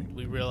Exactly. and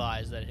we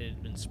realized that it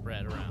had been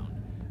spread around.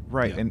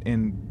 right, Yeah.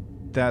 and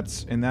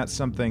that's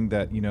something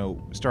that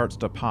starts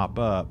to pop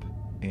up,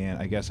 and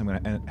I guess I'm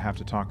going to have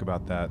to talk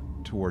about that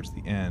towards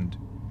the end.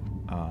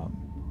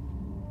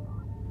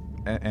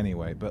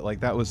 Anyway, but like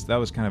that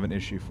was kind of an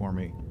issue for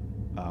me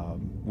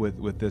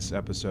with this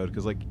episode,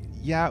 because like,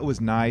 yeah, it was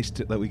nice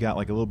that we got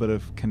like a little bit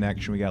of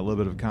connection, we got a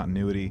little bit of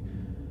continuity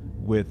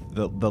with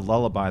the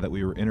lullaby that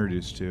we were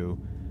introduced to,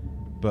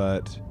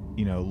 but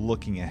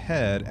looking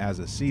ahead as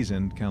a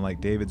season, kind of like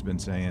David's been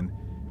saying,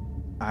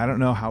 I don't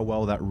know how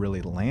well that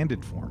really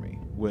landed for me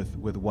with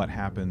what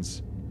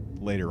happens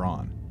later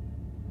on.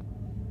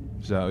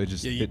 So it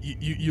just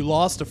you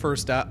lost a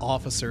first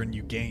officer and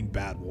you gained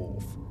Bad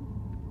Wolf.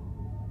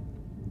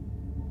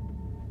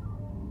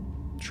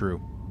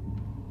 True.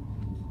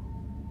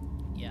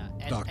 Yeah.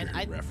 Doctor and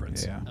Who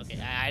reference. Yeah. Okay,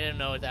 I didn't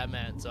know what that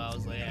meant, so I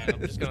was like, yeah,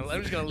 I'm just gonna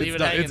leave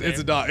it hanging there.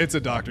 It's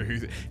a Doctor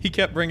Who. He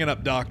kept bringing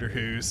up Doctor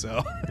Who,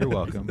 so You're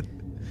welcome.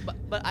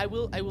 But I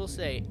will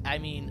say, I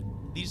mean,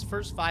 these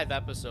first 5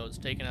 episodes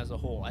taken as a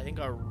whole, I think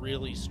are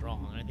really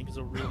strong. I think it's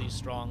a really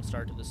strong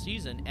start to the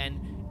season,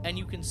 and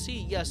you can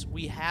see, yes,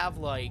 we have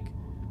like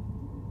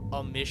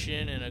a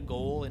mission and a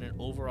goal and an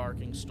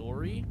overarching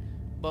story,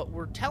 but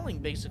we're telling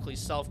basically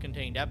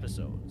self-contained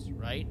episodes,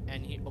 right?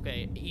 And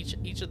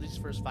each of these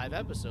first 5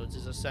 episodes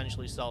is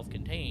essentially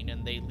self-contained,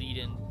 and they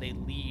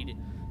lead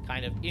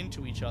kind of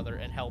into each other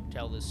and help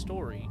tell this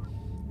story.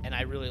 And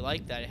I really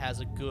like that. It has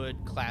a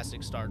good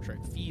classic Star Trek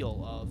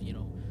feel of,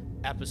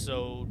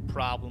 episode,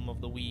 problem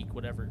of the week,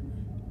 whatever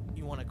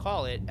you want to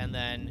call it, and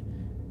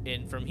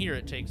then from here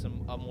it takes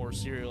a more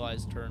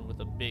serialized turn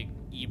with a big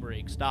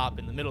e-brake stop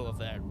in the middle of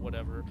that,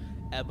 whatever.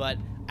 But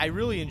I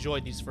really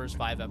enjoyed these first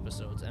 5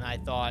 episodes, and I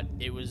thought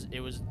it was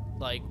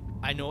like,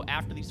 I know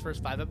after these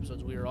first 5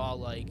 episodes we were all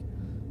like,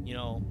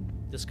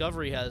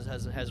 Discovery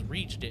has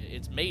reached it.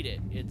 It's made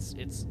it.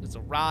 It's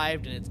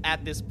arrived, and it's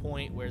at this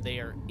point where they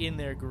are in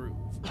their groove.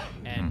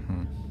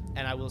 And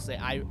and I will say,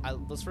 I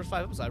those first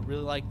 5 episodes, I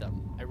really like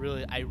them. I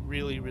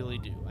really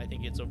do. I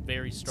think it's a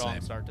very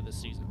strong start to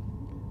this season.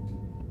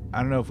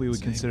 I don't know if we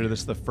would consider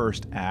this the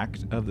first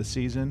act of the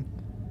season,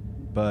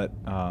 but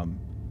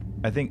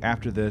I think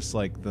after this,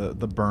 like the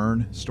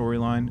burn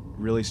storyline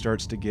really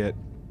starts to get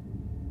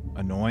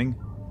annoying.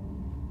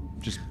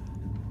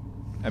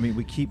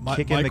 We keep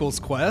kicking Michael's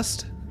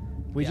quest.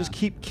 We just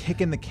keep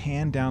kicking the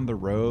can down the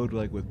road,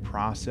 like with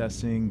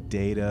processing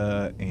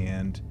data,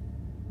 and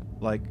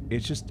like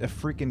it's just a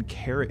freaking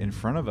carrot in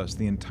front of us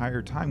the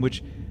entire time.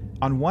 Which,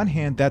 on one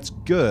hand, that's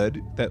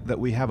good that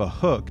we have a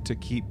hook to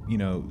keep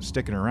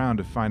sticking around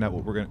to find out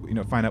what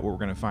we're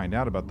gonna find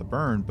out about the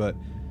burn. But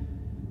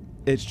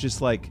it's just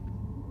like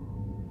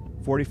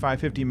 45,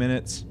 50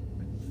 minutes,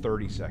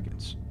 30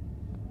 seconds.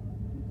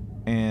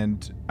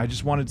 And I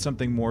just wanted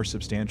something more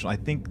substantial. I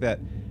think that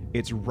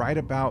it's right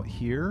about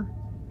here.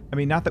 I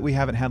mean, not that we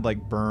haven't had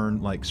like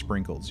burn like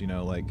sprinkles,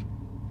 like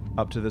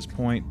up to this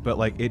point, but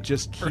like it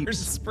just keeps Burn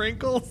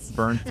sprinkles.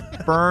 Burn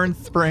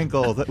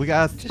sprinkles. We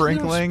got a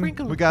sprinkling.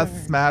 We got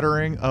a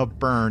smattering of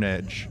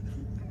burnage.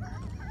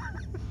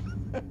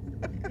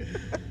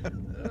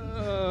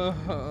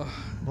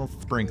 Little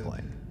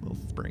sprinkling, little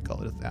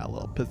sprinkle, just add a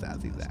little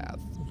pizzazzy zazz.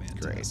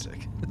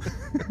 Fantastic.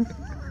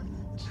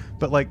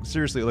 But like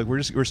seriously, like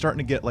we're starting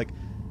to get like,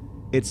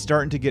 it's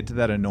starting to get to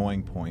that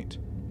annoying point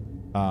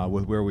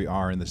with where we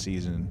are in the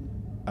season.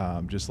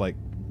 Just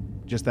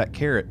that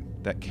carrot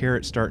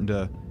starting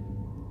to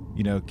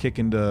kick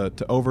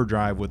into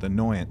overdrive with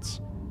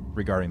annoyance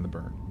regarding the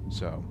burn.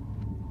 So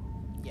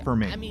for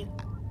me, I mean,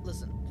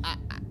 listen,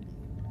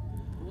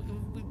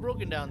 we've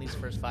broken down these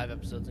first 5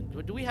 episodes,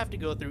 and do we have to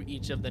go through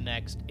each of the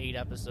next 8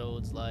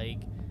 episodes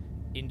like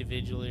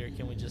individually, or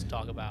can we just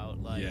talk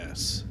about like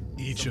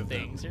each of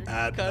them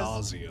ad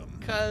nauseum?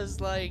 Because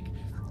like,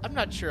 I'm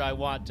not sure I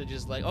want to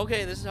just like,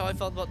 okay, this is how I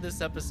felt about this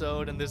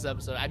episode and this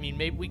episode. I mean,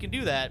 maybe we can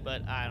do that,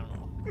 but I don't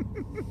know.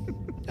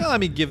 Well, I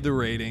mean, give the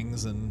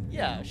ratings and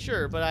yeah,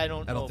 sure, but I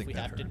don't know if think we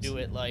that have to hurts. do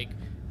it like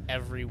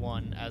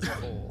everyone as a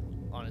whole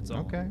on its own.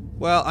 okay.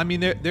 Well, I mean,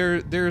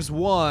 there's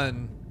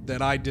one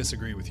that I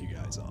disagree with you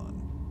guys on.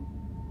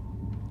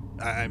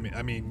 I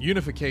mean,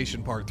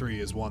 Unification Part 3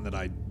 is one that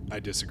I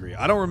disagree.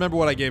 I don't remember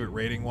what I gave it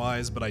rating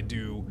wise, but I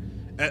do.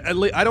 At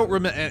least I don't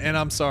remember, and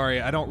I'm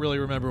sorry, I don't really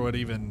remember what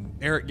even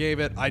Eric gave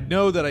it. I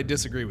know that I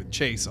disagree with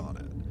Chase on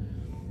it,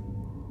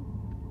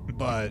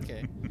 but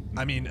Okay.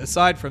 I mean,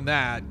 aside from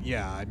that,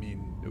 yeah. I mean,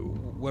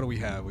 what do we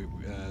have?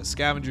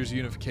 Scavengers,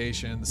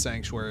 Unification, the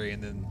Sanctuary,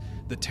 and then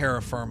the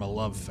Terra Firma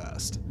Love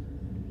Fest.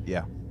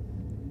 Yeah.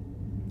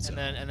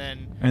 And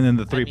then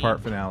the 3-part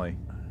finale.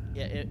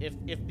 Yeah,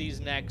 if these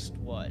next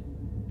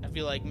I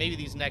feel like maybe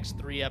these next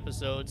 3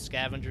 episodes,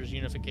 Scavengers,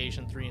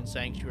 Unification 3, and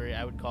Sanctuary,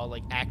 I would call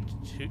like Act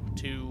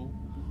 2.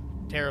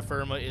 Terra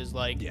Firma is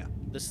like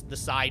the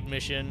side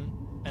mission,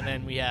 and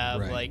then we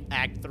have like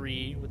Act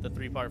 3 with the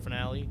 3-part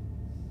finale.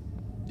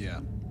 Yeah.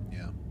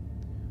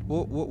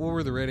 What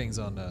were the ratings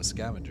on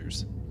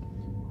Scavengers?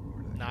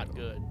 Not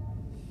good.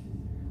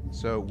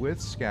 So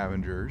with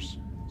Scavengers,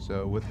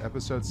 with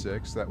episode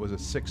 6, that was a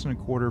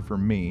 6.25 for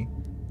me,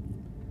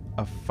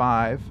 a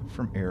 5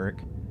 from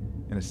Eric,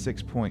 and a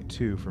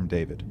 6.2 from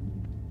David.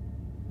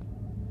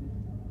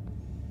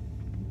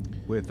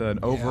 With an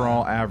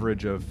overall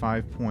average of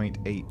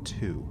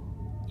 5.82.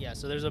 Yeah,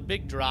 so there's a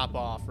big drop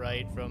off,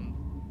 right, from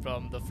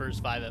the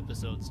first 5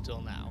 episodes till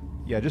now.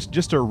 Yeah,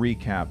 just to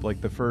recap, like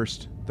the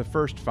first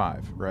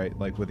 5, right?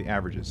 Like with the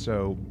averages.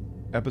 So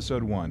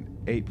episode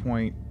 1, let's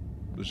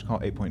just call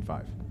it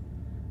 8.5.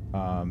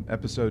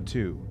 Episode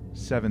 2,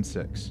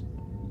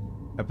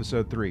 7.6.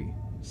 Episode 3,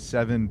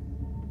 7.1.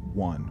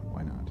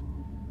 Why not?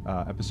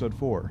 Episode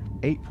 4,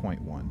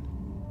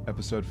 8.1.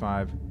 Episode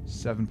 5,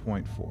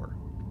 7.4.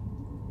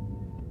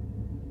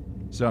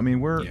 So I mean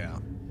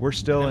we're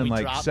still in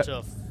like dropped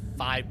to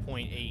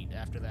 5.8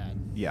 after that.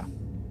 Yeah.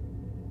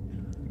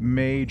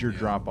 Major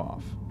drop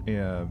off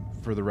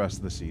for the rest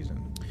of the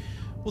season.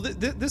 Well,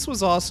 this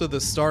was also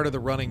the start of the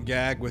running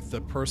gag with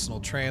the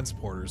personal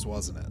transporters,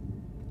 wasn't it?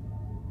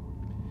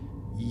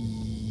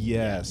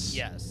 Yes.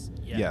 Yes.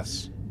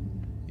 Yes.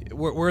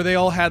 Where they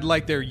all had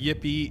like their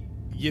Yippee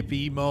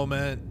yippee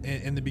moment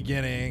in the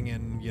beginning,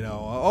 and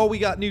oh, we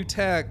got new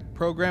tech,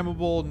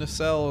 programmable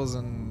nacelles,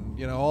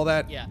 and all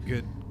that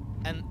good.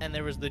 And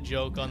there was the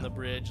joke on the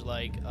bridge,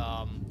 like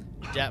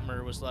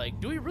Detmer was like,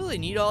 "Do we really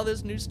need all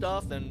this new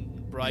stuff?"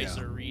 And Bryce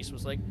or Reese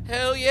was like,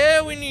 "Hell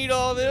yeah, we need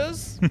all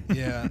this."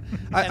 Yeah,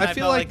 I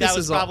feel felt like that this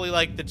was is probably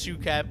like the two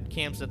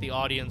camps that the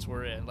audience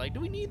were in. Like, do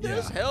we need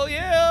this? Yeah. Hell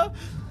yeah.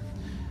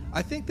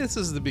 I think this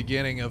is the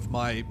beginning of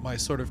my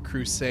sort of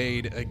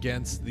crusade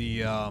against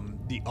the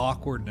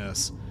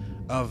awkwardness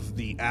of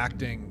the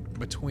acting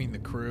between the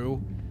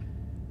crew.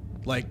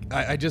 Like,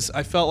 I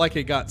felt like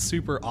it got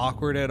super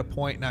awkward at a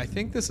point, and I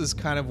think this is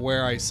kind of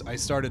where I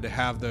started to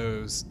have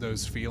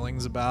those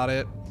feelings about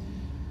it.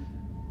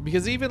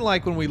 Because even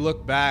like when we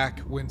look back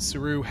when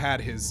Saru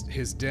had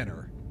his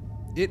dinner,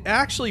 it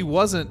actually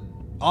wasn't.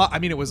 I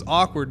mean, it was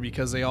awkward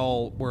because they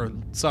all were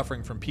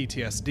suffering from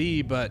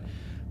PTSD, but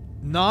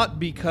not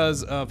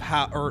because of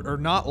how, or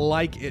not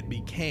like it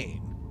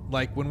became.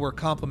 Like when we're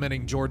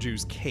complimenting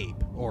Giorgio's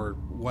cape or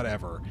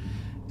whatever,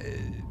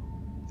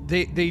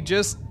 they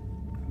just,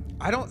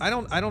 I don't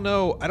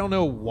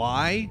know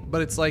why,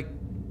 but it's like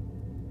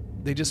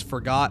they just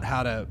forgot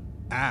how to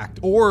act,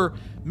 or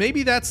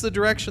maybe that's the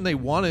direction they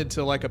wanted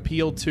to like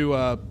appeal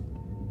to.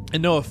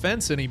 And no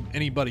offense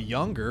anybody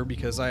younger,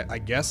 because I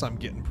guess I'm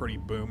getting pretty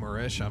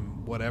boomerish.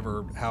 I'm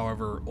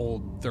however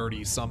old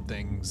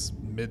 30-somethings,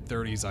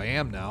 mid-30s I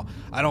am now.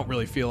 I don't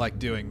really feel like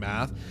doing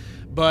math.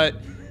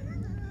 But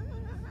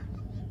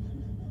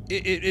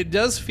it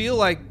does feel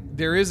like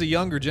there is a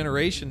younger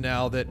generation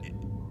now that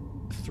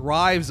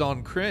thrives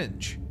on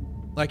cringe.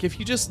 Like if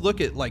you just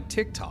look at like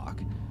TikTok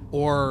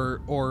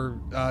or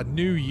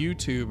new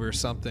YouTube or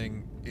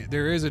something,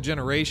 there is a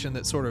generation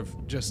that sort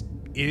of just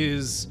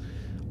is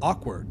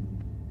awkward.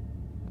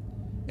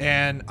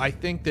 And I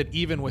think that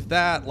even with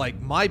that, like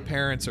my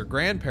parents or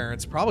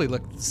grandparents probably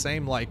looked the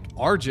same like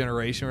our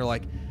generation. We're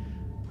like,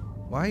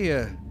 why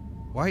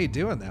are you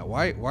doing that?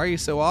 Why are you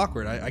so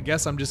awkward? I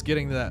guess I'm just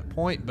getting to that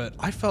point, but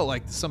I felt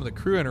like some of the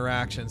crew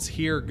interactions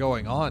here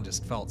going on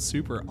just felt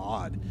super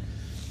odd.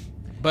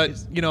 But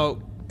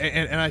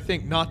and I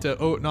think not to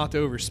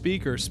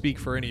overspeak or speak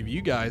for any of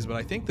you guys, but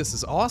I think this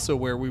is also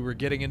where we were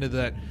getting into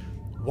that.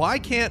 Why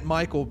can't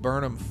Michael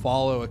Burnham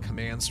follow a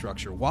command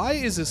structure? Why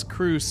is this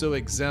crew so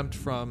exempt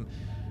from,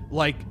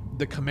 like,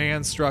 the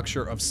command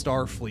structure of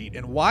Starfleet?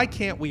 And why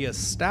can't we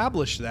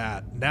establish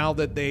that now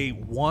that they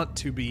want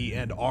to be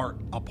and are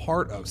a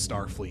part of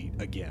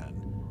Starfleet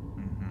again?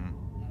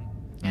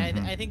 Mm-hmm. And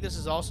I think this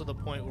is also the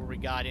point where we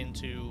got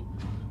into,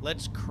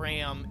 let's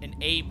cram an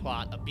A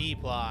plot, a B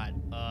plot,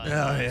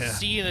 a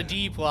C and a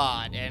D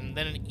plot, and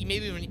then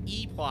maybe even an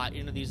E plot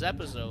into these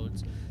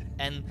episodes.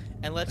 And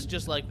let's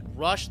just like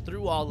rush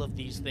through all of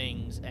these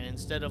things, and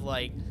instead of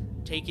like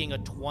taking a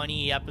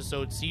 20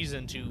 episode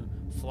season to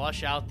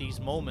flush out these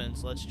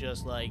moments, let's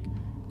just like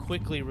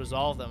quickly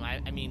resolve them.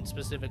 I mean,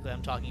 specifically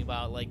I'm talking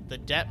about like the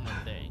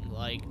Detmer thing.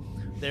 Like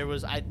there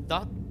was, I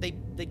thought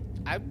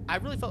I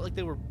really felt like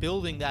they were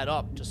building that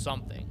up to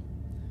something,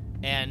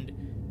 and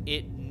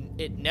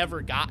it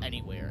never got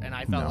anywhere, and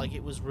I felt like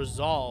it was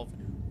resolved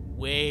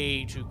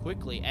way too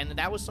quickly, and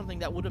that was something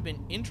that would have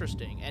been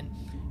interesting. And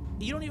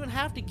you don't even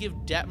have to give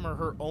Detmer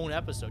her own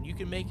episode. You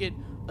can make it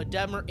a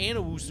Detmer and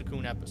a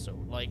Wusukun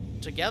episode,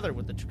 like together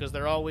with because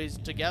they're always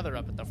together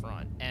up at the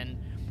front. And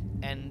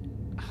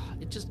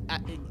it just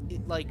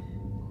like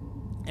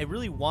I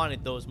really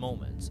wanted those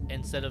moments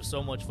instead of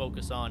so much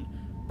focus on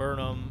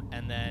Burnham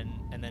and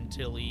then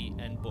Tilly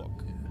and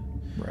Book.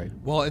 Right.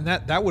 Well, and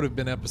that would have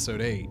been episode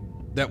 8.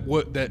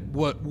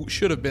 What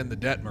should have been the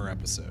Detmer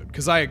episode,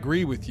 because I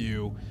agree with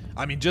you.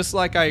 I mean, just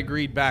like I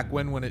agreed back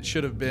when it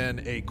should have been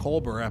a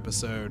Culber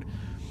episode.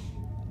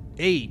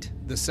 8,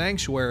 the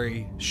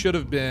Sanctuary, should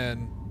have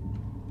been.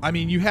 I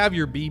mean, you have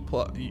your B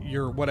plot,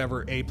 your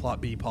whatever A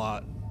plot B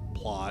plot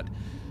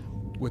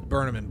with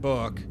Burnham and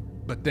Book,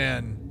 but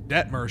then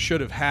Detmer should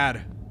have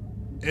had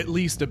at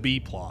least a B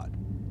plot.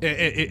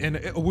 And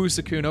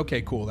Wusukun,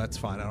 okay, cool, that's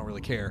fine. I don't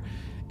really care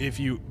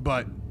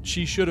but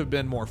she should have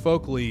been more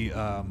focally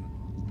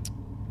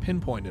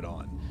pinpointed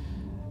on,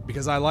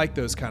 because I like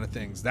those kind of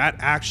things. That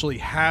actually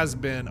has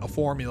been a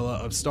formula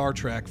of Star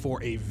Trek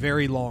for a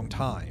very long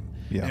time.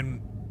 Yeah. And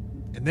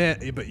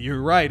then, but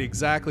you're right,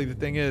 exactly. The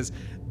thing is,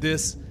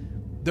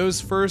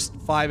 those first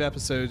 5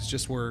 episodes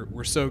just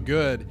were so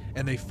good,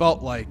 and they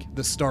felt like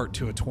the start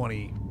to a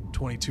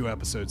 22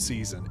 episode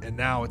season. And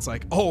now it's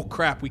like, oh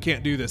crap, we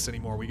can't do this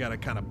anymore. We got to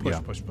kind of push.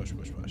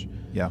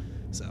 Yeah.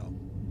 So,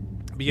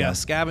 but yeah,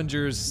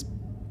 Scavengers,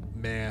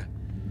 meh.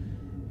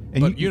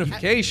 And but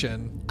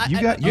Unification,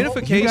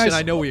 Unification,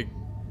 I know we.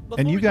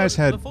 And you guys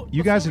had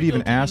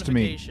even asked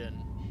me.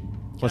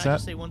 What's Can I that?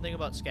 just say one thing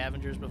about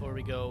Scavengers before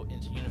we go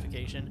into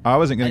Unification? I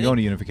wasn't going to go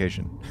into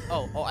Unification.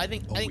 I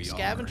think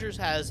Scavengers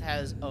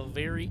has a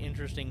very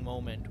interesting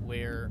moment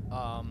where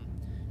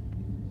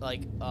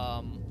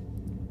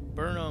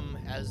Burnham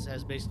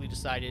has basically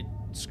decided,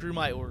 screw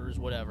my orders,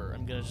 whatever.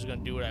 I'm just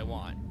gonna do what I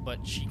want.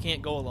 But she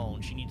can't go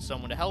alone. She needs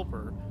someone to help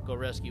her go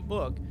rescue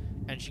Book.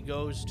 and she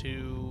goes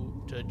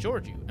to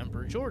Georgiou,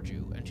 Emperor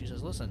Georgiou, and she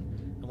says,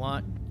 "Listen, I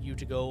want you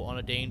to go on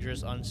a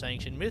dangerous,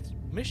 unsanctioned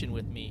mission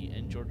with me."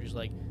 And Georgiou's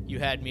like, "You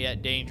had me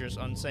at dangerous,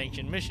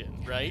 unsanctioned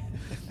mission, right?"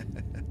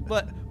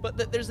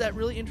 but there's that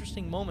really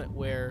interesting moment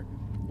where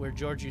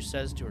Georgiou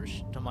says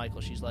to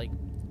Michael, she's like,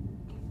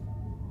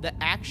 "The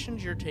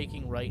actions you're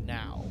taking right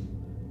now,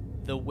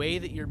 the way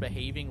that you're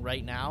behaving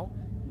right now,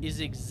 is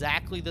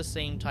exactly the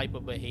same type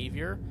of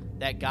behavior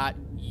that got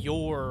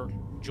your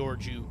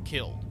Georgiou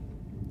killed.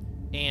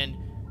 And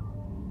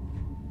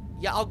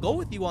yeah, I'll go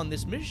with you on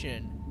this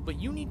mission, but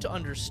you need to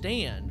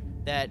understand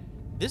that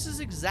this is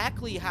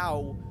exactly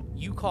how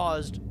you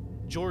caused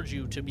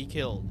Georgiou to be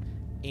killed.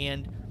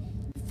 And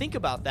think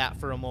about that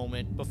for a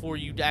moment before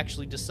you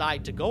actually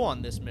decide to go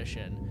on this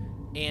mission."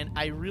 And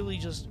I really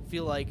just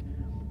feel like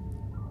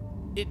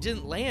it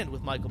didn't land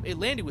with Michael. It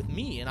landed with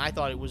me, and I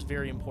thought it was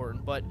very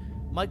important. But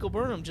Michael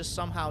Burnham just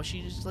somehow,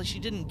 she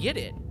didn't get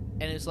it.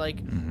 And it's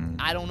like,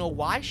 I don't know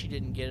why she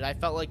didn't get it. I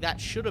felt like that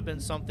should have been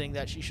something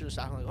that she should have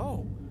sounded like,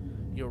 "Oh,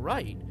 you're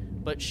right."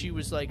 But she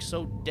was like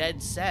so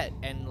dead set,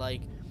 and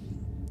like,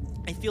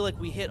 I feel like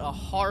we hit a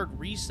hard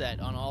reset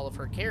on all of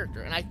her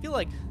character. And I feel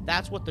like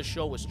that's what the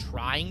show was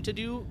trying to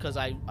do, because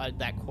I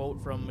that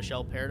quote from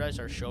Michelle Paradise,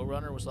 our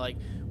showrunner, was like,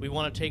 "We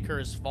want to take her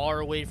as far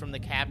away from the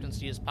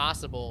captaincy as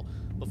possible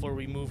before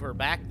we move her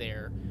back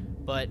there."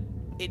 But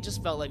it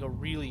just felt like a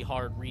really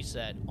hard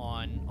reset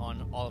on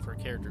all of her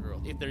character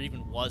growth, if there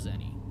even was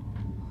any.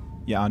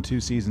 Yeah, on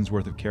 2 seasons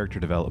worth of character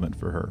development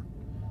for her.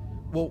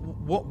 Well,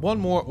 one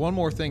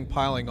more thing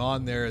piling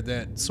on there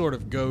that sort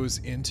of goes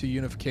into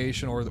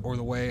unification, or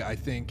the way I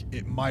think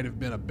it might have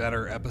been a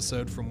better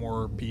episode for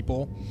more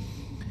people.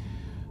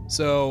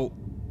 So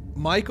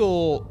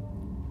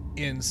Michael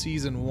in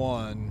season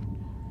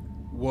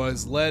 1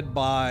 was led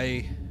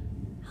by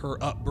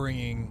her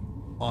upbringing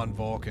on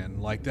Vulcan,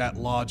 like that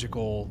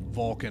logical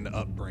Vulcan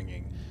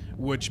upbringing,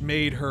 which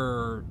made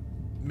her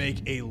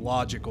make a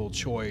logical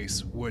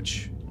choice,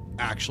 which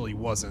actually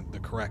wasn't the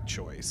correct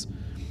choice.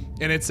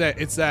 And it's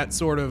that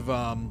sort of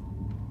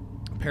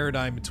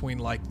paradigm between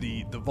like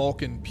the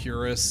Vulcan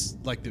purists,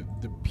 like the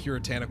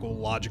puritanical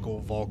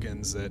logical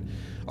Vulcans that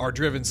are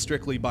driven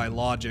strictly by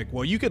logic.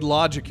 Well, you could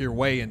logic your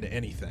way into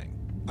anything.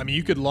 I mean,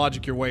 you could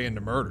logic your way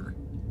into murder.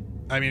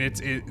 I mean,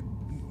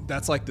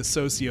 that's like the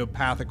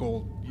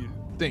sociopathical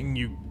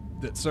thing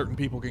that certain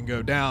people can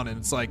go down, and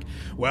it's like,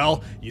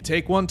 well, you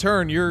take one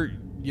turn, you're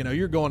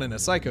going into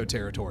psycho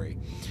territory.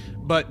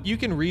 But you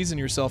can reason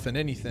yourself in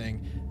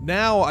anything.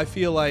 Now I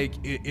feel like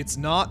it's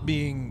not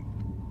being.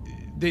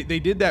 They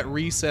did that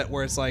reset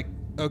where it's like,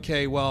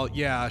 okay, well,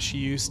 yeah, she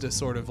used to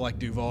sort of like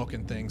do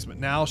Vulcan things, but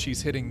now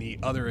she's hitting the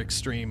other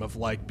extreme of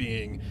like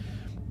being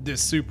this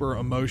super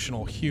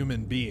emotional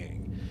human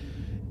being.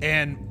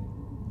 And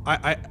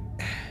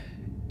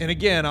and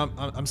again,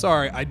 I'm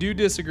sorry, I do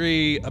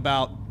disagree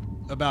about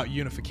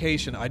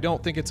unification. I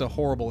don't think it's a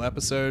horrible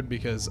episode,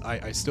 because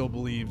I still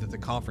believe that the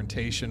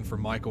confrontation for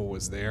Michael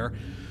was there.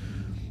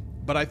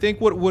 But I think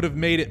what would have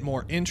made it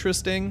more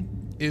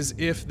interesting is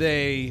if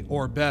they,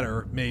 or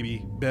better,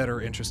 maybe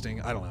better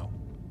interesting, I don't know,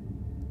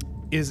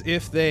 is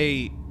if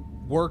they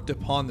worked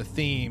upon the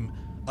theme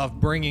of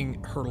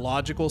bringing her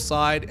logical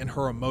side and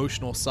her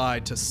emotional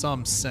side to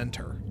some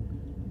center.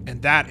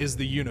 And that is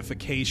the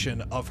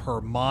unification of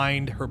her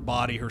mind, her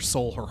body, her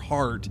soul, her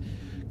heart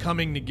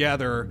coming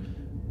together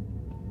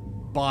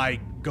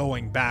by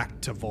going back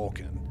to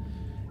Vulcan.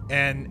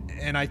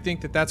 And I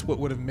think that's what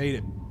would have made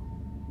it.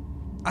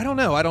 I don't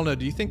know.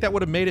 Do you think that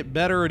would have made it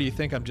better, or do you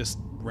think I'm just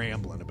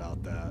rambling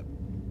about that?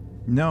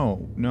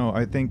 No.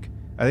 I think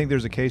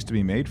there's a case to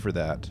be made for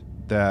that.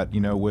 That,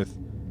 with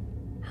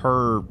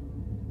her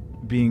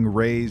being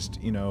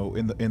raised,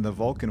 in the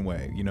Vulcan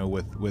way,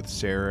 with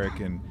Sarek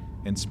and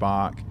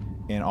Spock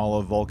and all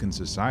of Vulcan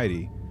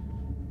society,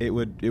 it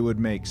would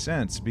make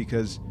sense,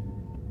 because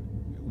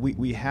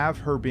we have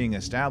her being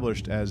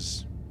established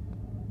as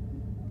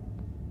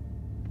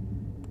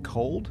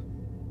cold,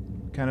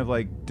 kind of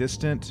like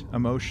distant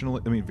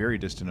emotionally. I mean, very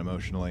distant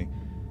emotionally,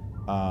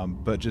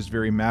 but just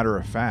very matter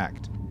of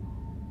fact.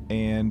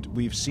 And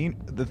we've seen,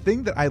 the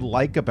thing that I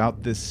like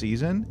about this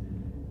season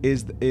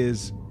is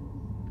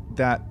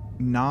that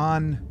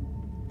non-Vulcan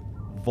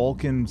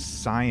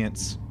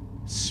science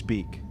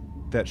speak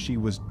that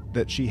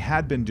she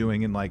had been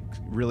doing in like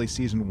really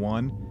season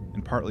 1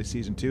 and partly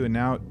season 2, and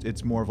now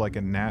it's more of like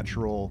a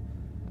natural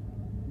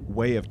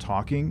way of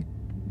talking.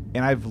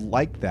 And I've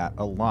liked that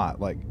a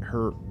lot. Like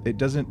it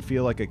doesn't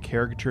feel like a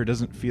caricature. It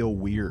doesn't feel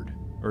weird,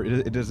 or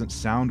it doesn't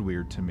sound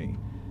weird to me.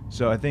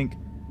 So I think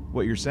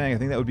what you're saying, I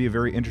think that would be a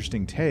very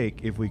interesting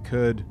take if we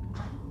could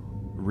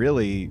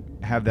really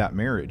have that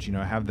marriage,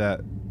 have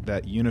that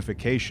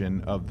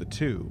unification of the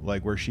two,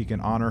 like where she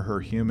can honor her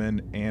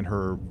human and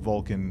her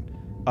Vulcan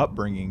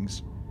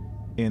upbringings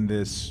in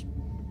this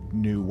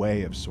new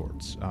way of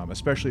sorts,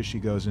 especially as she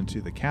goes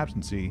into the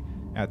captaincy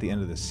at the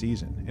end of this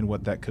season, and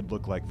what that could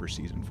look like for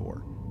season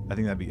 4. I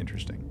think that'd be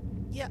interesting.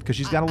 Yeah, because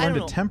she's got to learn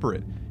to temper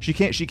it. She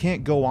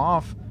can't go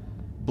off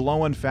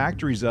blowing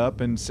factories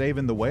up and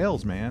saving the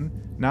whales, man.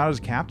 Not as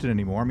captain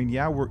anymore. I mean,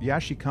 yeah,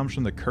 she comes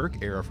from the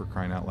Kirk era, for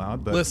crying out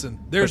loud. But listen,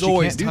 there's but she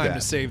always can't do time that.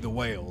 to save the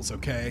whales.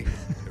 Okay,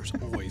 there's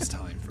always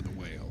time for the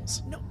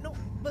whales. No,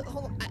 but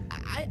hold on.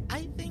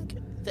 I think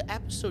the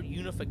episode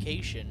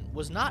Unification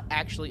was not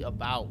actually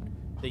about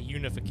the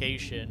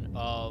unification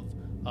of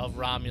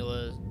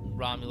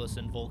Romulus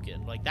and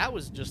Vulcan. Like, that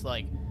was just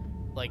like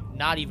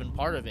not even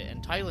part of it.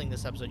 And titling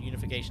this episode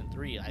Unification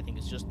 3, I think,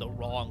 is just the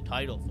wrong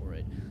title for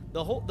it.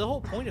 The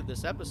whole point of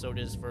this episode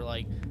is for,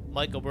 like,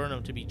 Michael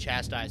Burnham to be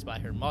chastised by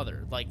her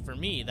mother. Like, for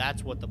me,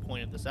 that's what the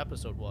point of this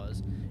episode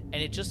was. And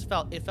it just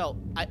felt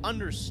I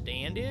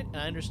understand it, and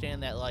I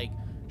understand that, like,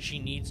 she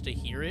needs to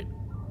hear it,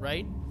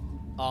 right?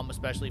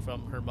 Especially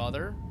from her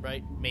mother,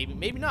 right?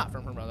 Maybe not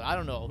from her mother. I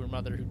don't know, her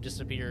mother who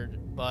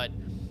disappeared. But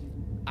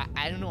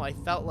I don't know. I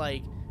felt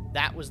like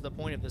that was the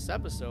point of this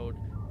episode,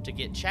 to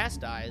get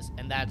chastised,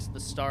 and that's the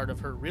start of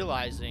her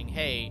realizing,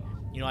 hey,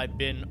 you know, I've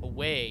been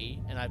away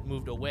and I've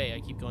moved away. I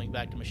keep going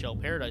back to Michelle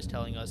Paradise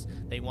telling us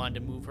they wanted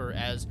to move her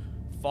as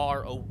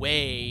far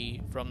away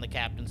from the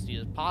captaincy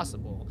as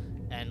possible,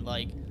 and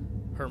like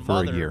her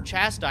mother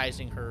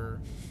chastising her.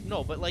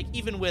 No, but like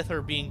even with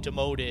her being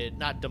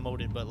not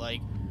demoted, but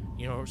like,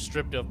 you know,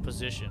 stripped of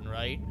position,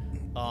 right?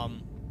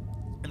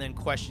 And then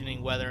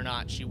questioning whether or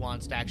not she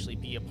wants to actually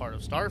be a part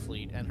of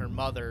Starfleet, and her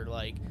mother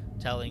like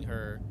telling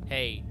her,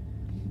 hey,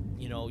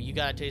 you know, you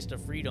got a taste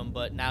of freedom,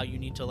 but now you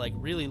need to like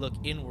really look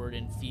inward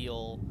and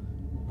feel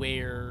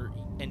where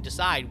and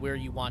decide where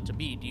you want to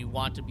be. Do you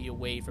want to be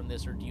away from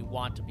this, or do you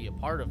want to be a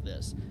part of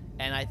this?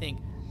 And I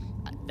think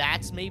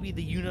that's maybe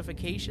the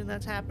unification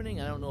that's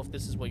happening. I don't know if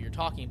this is what you're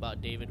talking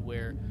about, David,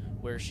 where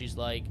she's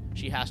like,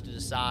 she has to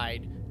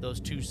decide those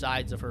two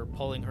sides of her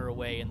pulling her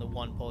away and the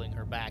one pulling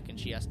her back, and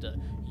she has to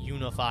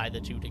unify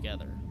the two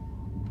together.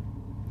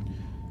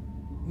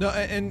 No,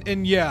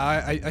 and yeah,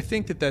 I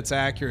think that's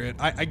accurate.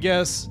 I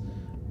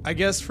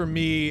guess for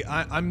me,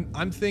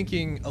 I'm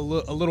thinking a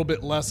little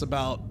bit less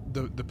about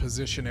the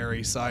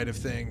positionary side of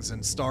things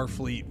and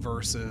Starfleet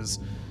versus,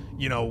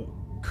 you know,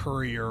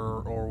 Courier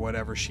or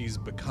whatever she's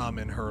become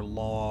in her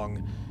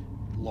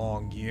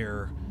long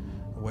year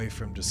away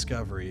from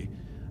Discovery.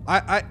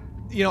 I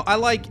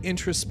like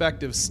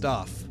introspective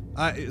stuff.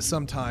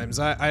 Sometimes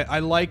I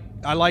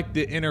like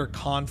the inner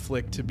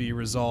conflict to be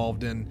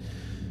resolved, and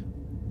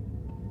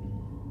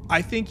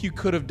I think you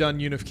could have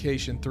done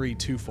Unification 3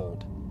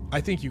 twofold. I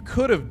think you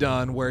could have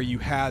done where you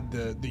had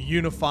the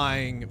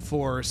unifying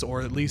force,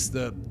 or at least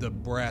the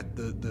breath,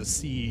 the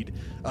seed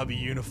of a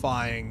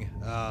unifying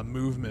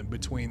movement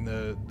between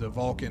the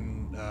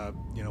Vulcan,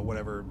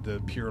 whatever,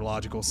 the pure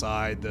logical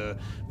side, the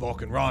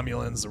Vulcan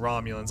Romulans, the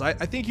Romulans.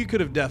 I think you could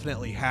have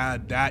definitely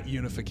had that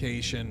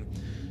unification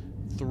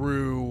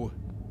through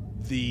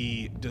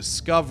the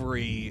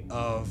discovery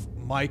of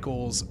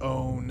Michael's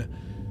own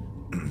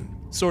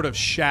sort of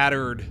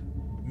shattered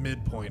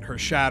midpoint, her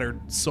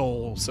shattered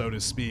soul, so to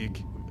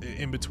speak,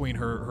 in between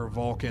her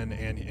Vulcan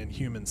and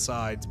human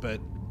sides.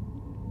 But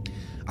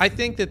I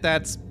think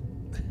that's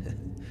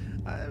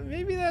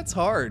maybe that's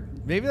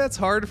hard. Maybe that's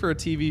hard for a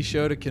TV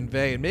show to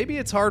convey, and maybe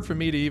it's hard for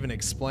me to even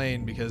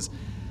explain, because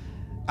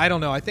I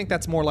don't know. I think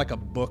that's more like a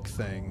book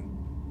thing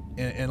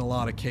in a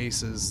lot of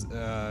cases,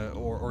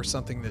 or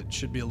something that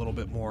should be a little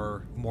bit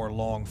more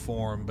long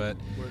form. But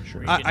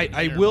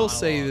I will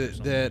say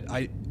that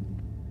I.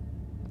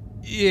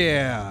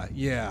 Yeah,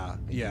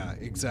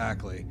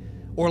 exactly.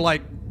 Or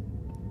like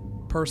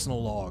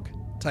personal log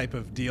type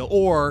of deal.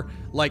 Or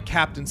like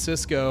Captain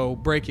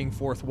Sisko breaking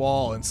fourth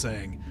wall and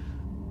saying,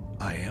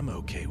 I am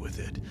okay with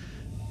it.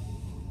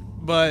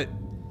 But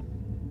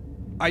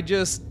I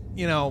just,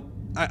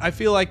 I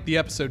feel like the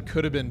episode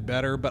could have been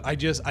better, but I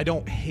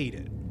don't hate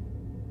it.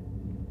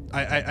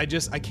 I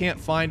can't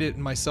find it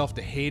in myself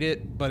to hate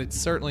it, but it's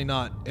certainly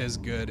not as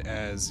good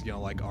as,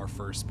 like our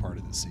first part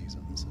of the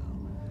season. So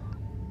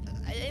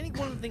I think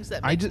one of the things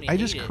that makes me I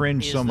just hate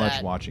cringe it so is much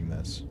that, watching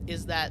this.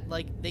 Is that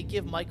like they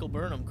give Michael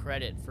Burnham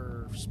credit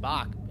for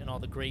Spock and all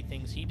the great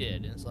things he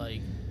did. And it's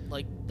like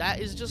that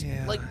is just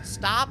like,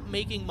 stop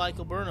making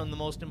Michael Burnham the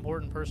most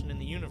important person in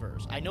the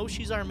universe. I know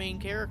she's our main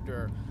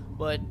character,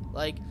 but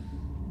like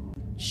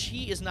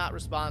she is not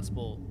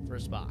responsible for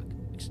Spock.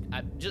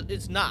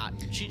 It's not.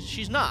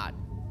 She's not.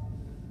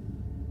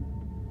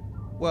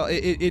 Well,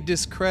 it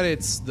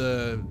discredits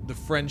the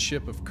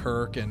friendship of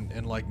Kirk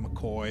and like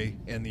McCoy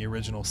in the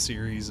original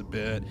series a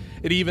bit.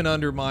 It even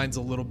undermines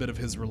a little bit of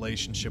his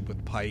relationship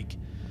with Pike,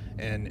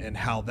 and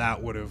how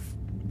that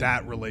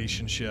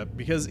relationship,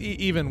 because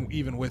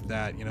even with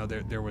that,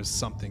 there was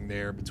something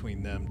there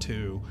between them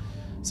too.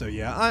 So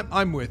yeah,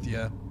 I'm with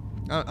you.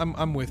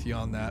 I'm with you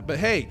on that. But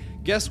hey,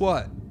 guess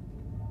what?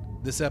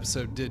 This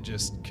episode did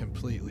just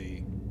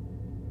completely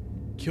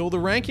kill the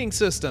ranking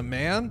system,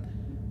 man.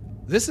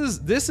 This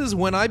is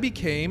when I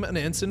became an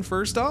ensign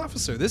first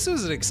officer. This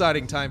is an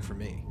exciting time for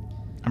me.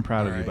 I'm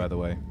proud of you, by the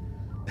way.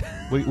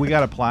 We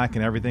got a plaque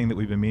and everything that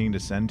we've been meaning to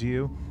send to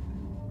you.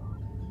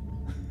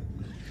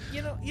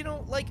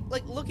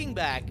 Like looking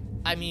back,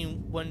 I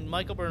mean, when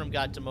Michael Burnham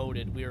got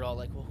demoted, we were all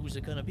like, well, who's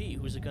it going to be?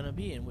 Who's it going to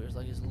be? And we was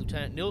like, is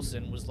Lieutenant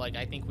Nilsson was like,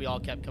 I think we all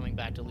kept coming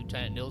back to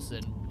Lieutenant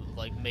Nilsson,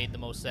 like, made the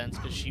most sense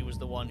because she was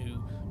the one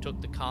who took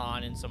the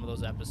con in some of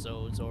those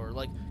episodes, or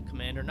like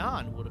Commander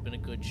Nan would have been a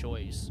good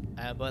choice.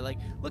 But like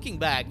looking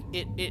back,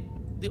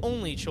 the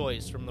only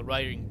choice from the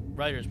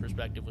writer's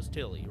perspective was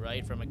Tilly,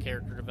 right? From a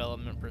character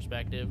development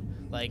perspective,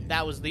 like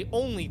that was the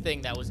only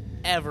thing that was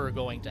ever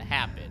going to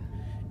happen.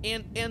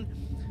 And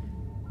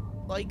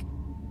like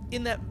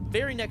in that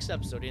very next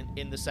episode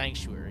in the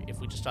Sanctuary, if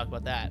we just talk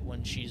about that,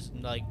 when she's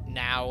like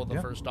now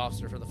the first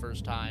officer for the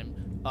first time,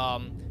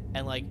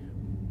 and like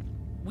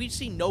we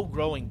see no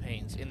growing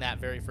pains in that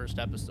very first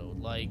episode.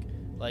 Like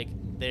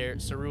they're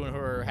Saru and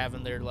her are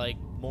having their like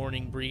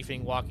morning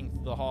briefing, walking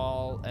through the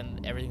hall,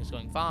 and everything's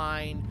going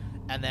fine.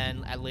 And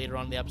then later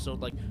on in the episode,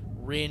 like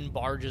Rin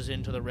barges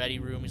into the ready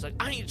room. He's like,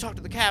 I need to talk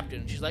to the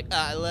captain. And she's like,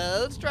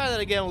 let's try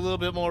that again with a little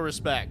bit more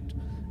respect.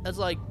 That's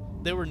like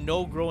there were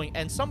no growing,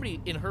 and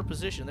somebody in her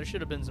position, there should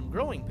have been some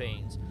growing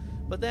pains.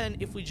 But then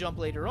if we jump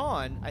later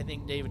on, I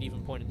think David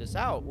even pointed this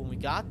out when we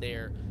got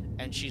there,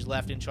 and she's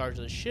left in charge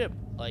of the ship.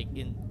 Like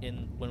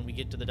in when we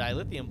get to the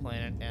dilithium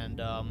planet and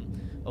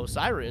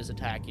Osira is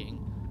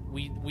attacking,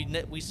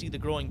 we see the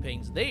growing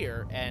pains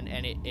there, and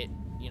it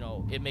you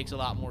know, it makes a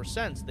lot more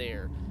sense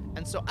there.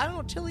 And so I don't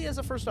know, Tilly as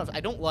a first officer,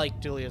 I don't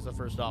like Tilly as a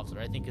first officer.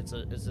 I think it's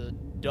a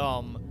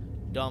dumb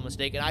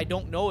mistake, and I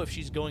don't know if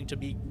she's going to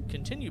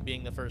continue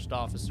being the first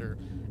officer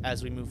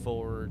as we move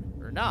forward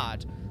or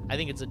not. I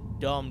think it's a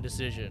dumb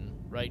decision,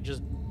 right?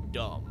 Just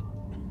dumb.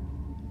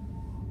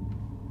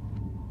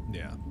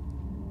 Yeah.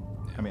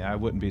 I mean, I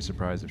wouldn't be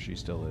surprised if she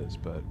still is,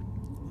 but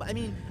I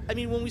mean,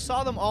 when we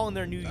saw them all in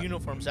their new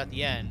uniforms at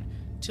the end,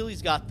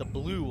 Tilly's got the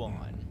blue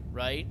on,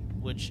 right?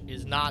 Which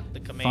is not the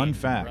command. Fun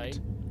fact. Right?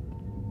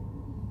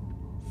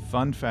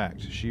 Fun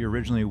fact. She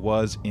originally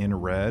was in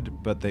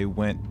red, but they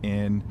went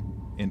in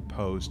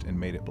post and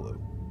made it blue.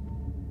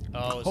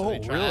 Oh, so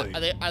really?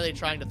 Are they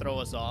trying to throw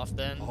us off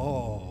then?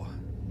 Oh.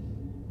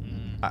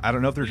 I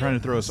don't know if they're trying to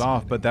throw us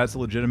off, but that's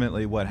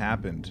legitimately what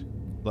happened.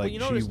 Like,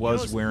 she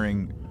was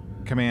wearing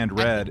command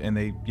red, and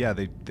they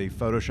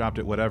photoshopped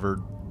it whatever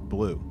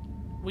blue.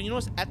 Well, you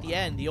notice at the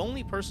end, the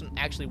only person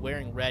actually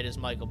wearing red is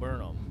Michael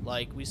Burnham.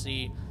 Like, we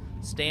see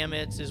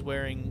Stamets is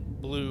wearing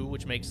blue,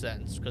 which makes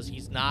sense because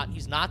he's not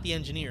the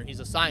engineer. He's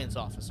a science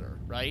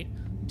officer, right?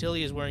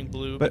 Tilly is wearing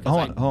blue. But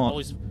hold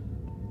on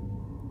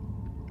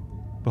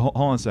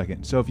a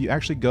second. So if you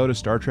actually go to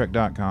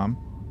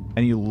StarTrek.com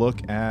and you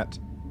look at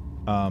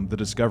the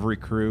Discovery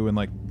crew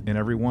and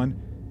everyone,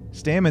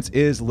 Stamets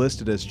is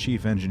listed as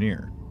chief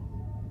engineer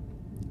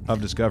of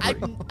Discovery.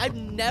 I've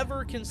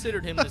never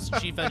considered him as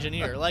chief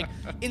engineer. Like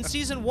in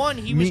season 1,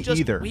 he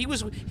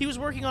was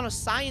working on a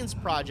science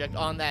project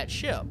on that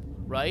ship,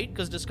 right?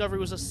 Because Discovery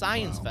was a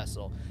science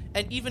vessel.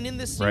 And even in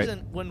this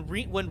season, when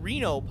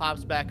Reno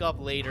pops back up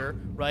later,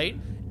 right?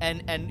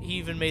 And he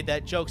even made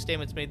that joke.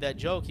 Stamets made that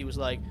joke. He was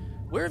like,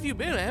 "Where have you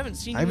been? I haven't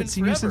seen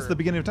you since the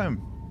beginning of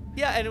time."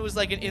 Yeah, and it was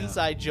like an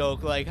inside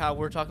joke, like how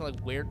we're talking like,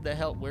 where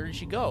did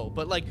she go?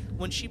 But like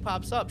when she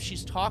pops up,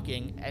 she's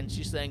talking and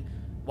she's saying,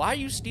 why are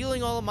you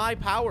stealing all of my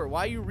power?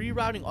 Why are you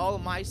rerouting all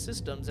of my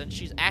systems? And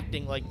she's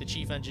acting like the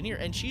chief engineer,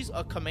 and she's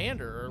a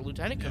commander or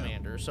lieutenant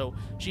commander, so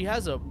she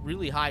has a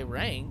really high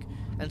rank.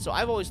 And so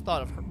I've always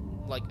thought of her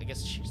like, I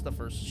guess she's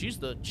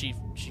the chief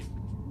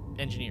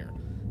engineer.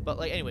 But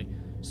like anyway,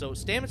 so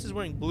Stamets is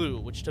wearing blue,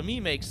 which to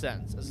me makes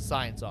sense as a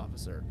science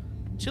officer.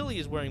 Tilly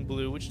is wearing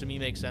blue, which to me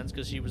makes sense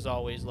because she was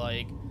always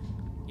like,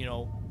 you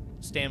know,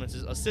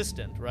 Stamets'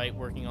 assistant, right,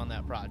 working on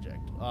that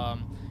project.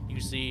 You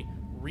see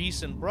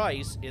Reese and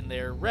Bryce in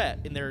their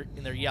red, in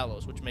their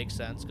yellows, which makes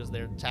sense because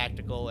they're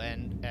tactical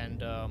and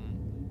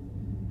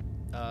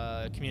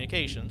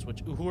communications.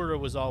 Which Uhura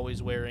was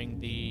always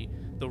wearing the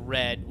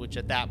red, which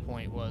at that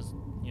point was,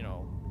 you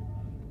know,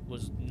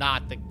 was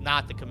not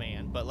the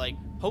command. But like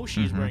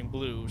Hoshi is wearing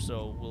blue,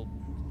 so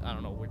I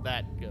don't know where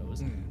that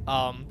goes.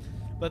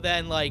 But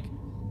then like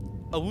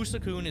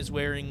Owusu-kun is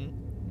wearing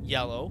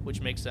yellow,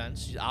 which makes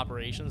sense. She's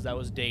operations, that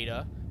was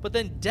Data. But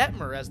then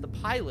Detmer, as the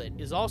pilot,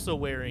 is also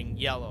wearing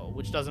yellow,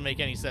 which doesn't make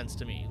any sense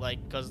to me.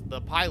 Like, because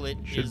the pilot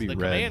is the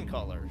command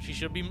color. She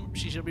should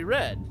be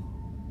red.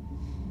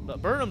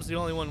 But Burnham's the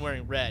only one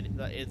wearing red.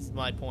 It's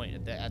my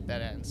point at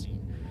that end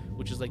scene,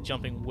 which is like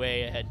jumping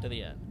way ahead to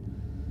the end.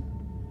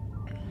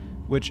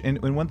 Which, and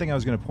one thing I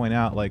was going to point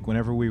out, like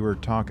whenever we were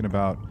talking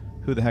about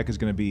who the heck is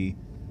going to be,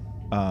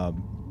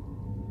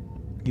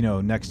 you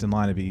know, next in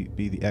line to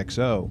be the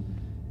XO.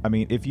 I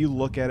mean, if you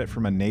look at it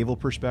from a naval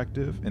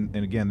perspective, and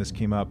again, this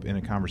came up in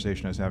a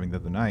conversation I was having the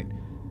other night,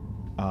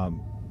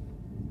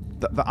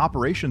 the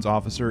operations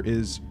officer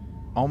is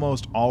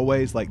almost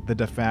always like the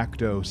de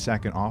facto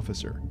second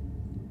officer.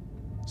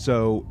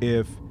 So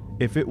if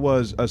it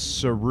was a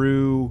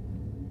Saru,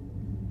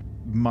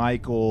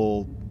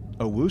 Michael,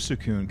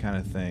 Owusu-kun kind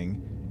of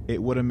thing, it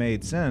would have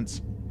made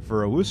sense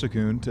for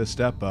Owusu-kun to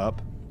step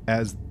up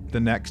as the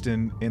next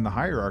in the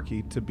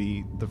hierarchy to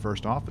be the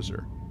first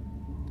officer.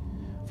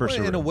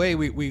 Well, in a way,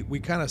 we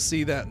kind of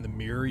see that in the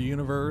mirror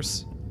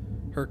universe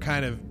her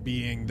kind of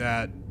being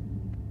that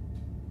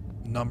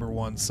number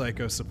one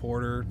psycho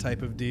supporter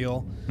type of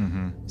deal.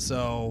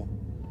 So,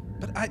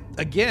 but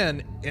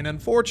again, and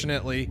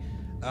unfortunately,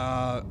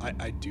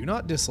 I do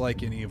not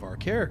dislike any of our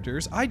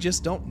characters. I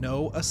just don't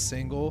know a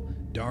single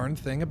darn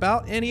thing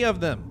about any of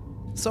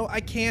them. So I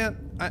can't,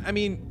 I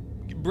mean,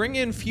 bring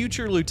in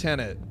future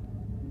lieutenant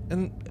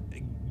and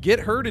get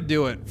her to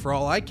do it for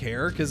all I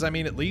care. Because, I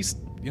mean, at least,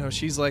 you know,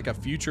 she's like a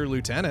future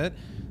lieutenant.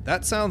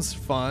 That sounds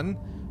fun.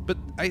 But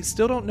I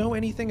still don't know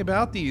anything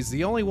about these.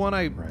 The only one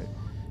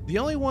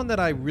that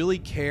I really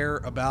care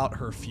about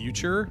her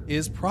future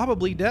is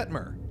probably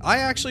Detmer. I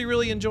actually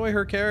really enjoy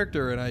her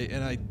character, and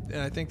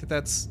I think that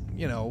that's,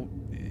 you know,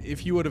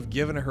 if you would have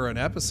given her an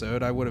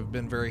episode, I would have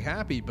been very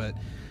happy. But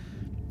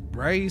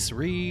Bryce,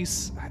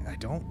 Reese, I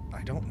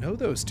don't know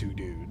those two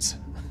dudes.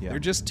 Yeah. They're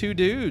just two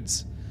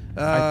dudes.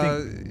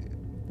 I think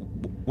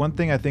one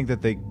thing I think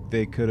that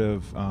they could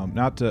have,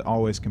 not to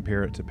always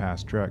compare it to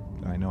past Trek,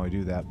 I know I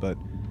do that, but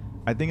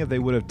I think if they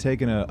would have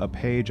taken a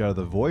page out of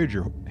the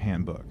Voyager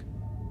handbook,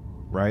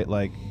 right?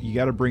 Like, you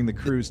got to bring the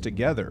crews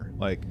together,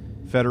 like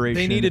Federation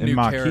they need a and new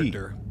Maquis,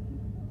 character,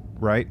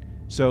 right?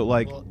 So,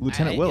 like,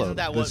 Lieutenant Willow,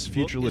 this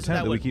future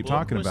lieutenant that we keep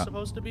talking about,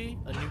 supposed to be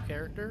a new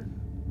character.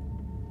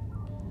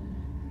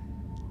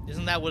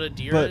 Isn't that what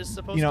Adira is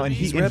supposed to be? And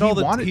he wanted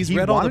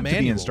to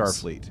be in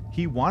Starfleet.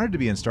 He wanted to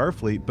be in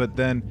Starfleet, but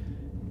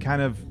then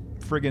kind of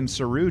friggin'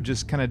 Saru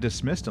just kind of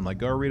dismissed him, like,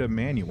 go read a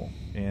manual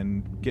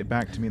and get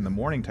back to me in the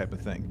morning type of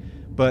thing.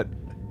 But,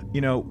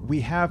 you know, we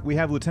have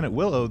Lieutenant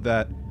Willow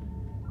that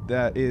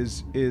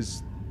is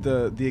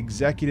the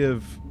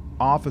executive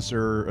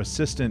officer,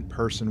 assistant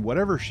person,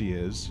 whatever she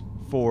is,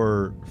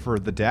 for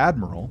the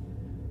Dadmiral,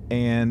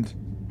 and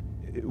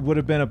it would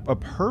have been a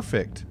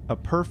perfect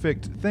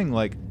thing.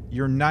 Like,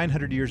 you're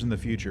 900 years in the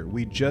future.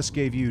 We just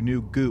gave you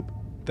new goop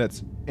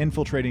that's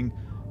infiltrating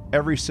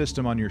every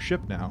system on your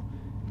ship now.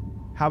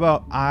 How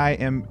about I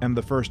am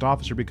the first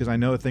officer because I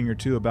know a thing or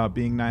two about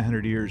being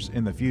 900 years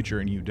in the future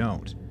and you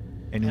don't.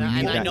 And we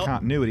need that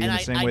continuity in the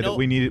same way that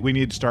we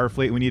need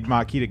Starfleet, we need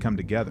Maquis to come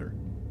together.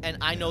 And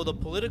I know the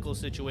political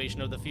situation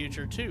of the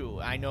future too.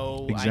 I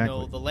know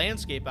the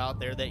landscape out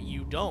there that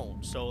you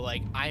don't. So,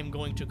 like, I'm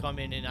going to come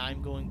in and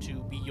I'm going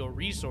to be your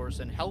resource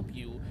and help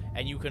you,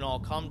 and you can all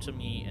come to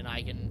me, and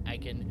I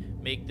can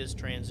make this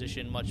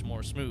transition much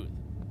more smooth.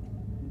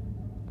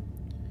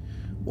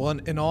 Well,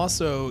 and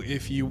also,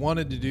 if you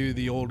wanted to do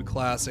the old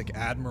classic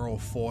Admiral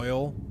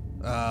Foyle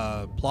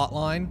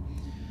plotline,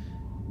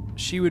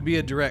 she would be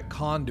a direct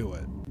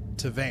conduit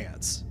to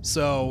Vance.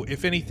 So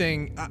if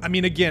anything, I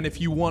mean, again,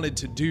 if you wanted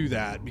to do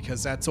that,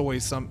 because that's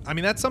always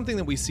that's something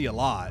that we see a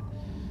lot,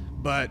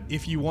 but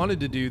if you wanted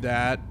to do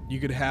that, you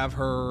could have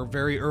her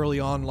very early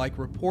on, like,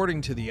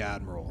 reporting to the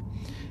Admiral,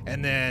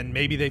 and then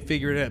maybe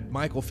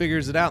Michael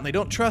figures it out and they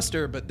don't trust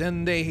her, but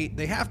then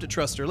they have to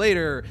trust her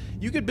later.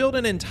 You could build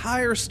an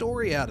entire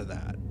story out of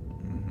that.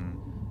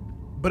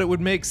 But it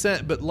would make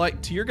sense. But,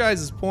 like, to your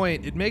guys'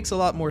 point, it makes a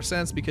lot more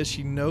sense because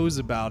she knows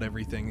about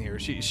everything here.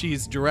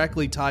 She's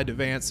directly tied to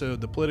Vance, so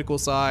the political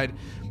side,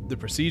 the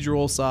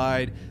procedural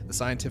side, the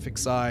scientific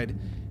side.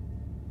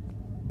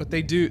 But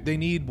they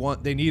need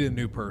a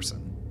new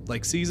person.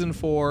 Like, season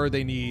 4,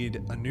 they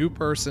need a new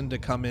person to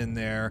come in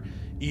there,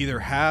 either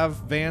have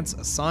Vance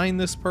assign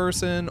this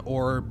person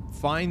or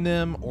find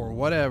them or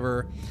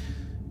whatever.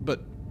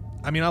 But,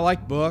 I mean, I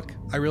like Book.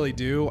 I really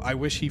do. I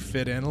wish he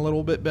fit in a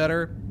little bit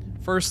better.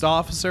 First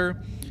officer,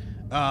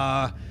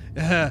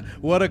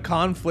 what a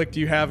conflict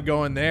you have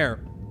going there.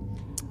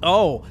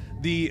 Oh,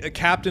 the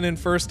captain and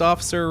first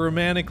officer are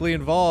romantically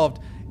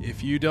involved.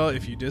 If you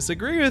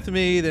disagree with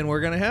me, then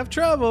we're gonna have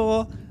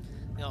trouble.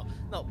 No.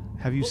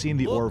 Have you seen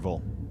the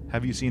Orville?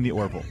 Have you seen the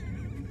Orville?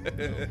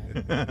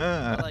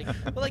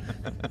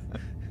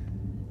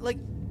 like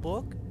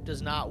Book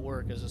does not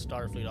work as a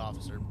Starfleet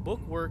officer.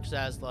 Book works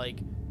as, like,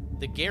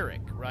 the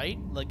Garrick, right?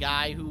 The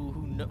guy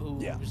who's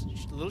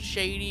a little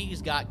shady.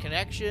 He's got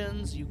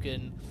connections. You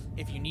can,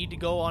 if you need to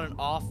go on an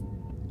off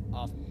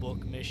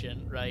book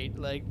mission, right?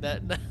 Like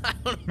that. I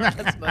don't know.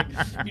 That's like,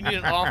 you need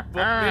an off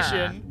book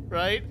mission,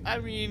 right? I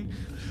mean,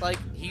 like,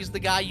 he's the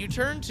guy you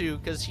turn to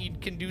because he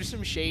can do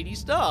some shady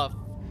stuff.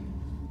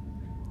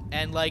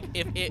 And, like,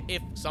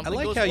 if something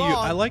goes wrong,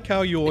 I like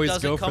how you always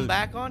it doesn't come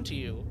back onto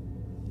you.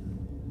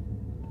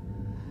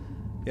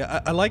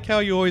 Yeah, I like how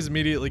you always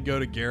immediately go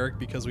to Garrick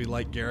because we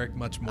like Garrick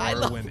much more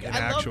when in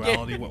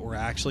actuality what we're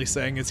actually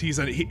saying is he's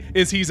a Neelix.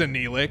 Is he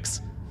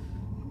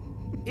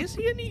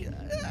a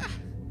Neelix?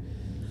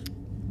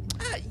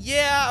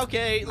 Yeah,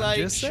 okay,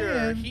 like,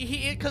 sure.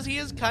 Because he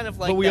is kind of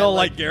like. But we all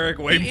like Garrick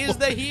way more.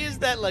 He is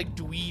that, like,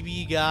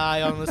 dweeby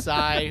guy on the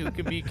side who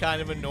can be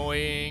kind of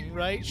annoying,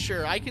 right?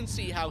 Sure, I can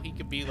see how he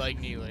could be like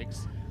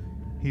Neelix.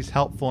 He's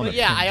helpful. But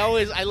yeah,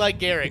 I like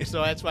Garrick,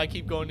 so that's why I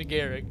keep going to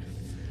Garrick.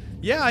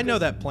 Yeah, I know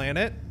that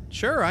planet.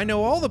 Sure, I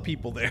know all the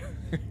people there.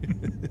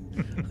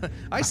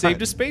 I saved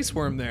a space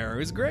worm there. It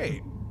was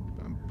great.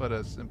 But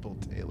a simple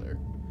tailor.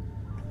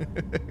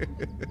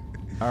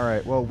 All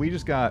right. Well, we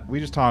just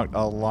talked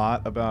a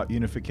lot about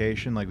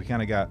unification. Like, we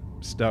kind of got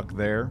stuck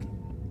there.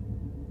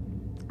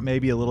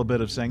 maybe a little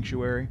bit of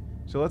Sanctuary.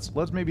 So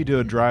let's maybe do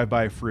a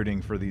drive-by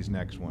fruiting for these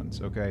next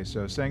ones. Okay,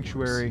 so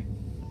Sanctuary,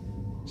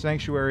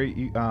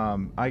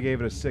 I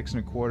gave it a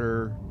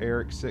 6.25.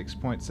 Eric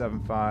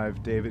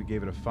 6.75. David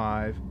gave it a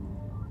 5.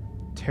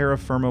 Terra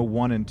Firma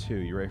 1 and 2.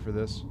 You ready for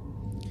this?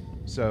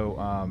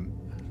 So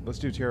let's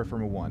do Terra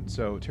Firma 1.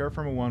 So Terra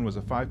Firma 1 was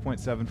a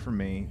 5.7 from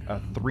me, a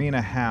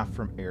 3.5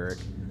 from Eric,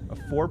 a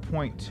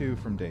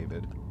 4.2 from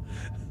David.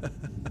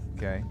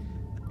 Okay,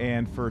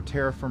 and for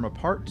Terra Firma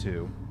Part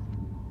 2,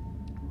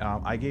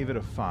 I gave it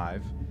a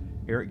 5,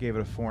 Eric gave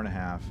it a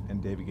 4.5,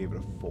 and David gave it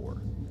a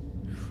 4.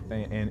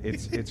 And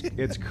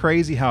it's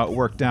crazy how it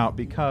worked out,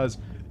 because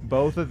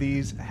both of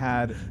these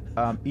had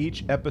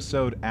each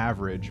episode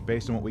average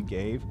based on what we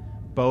gave.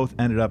 Both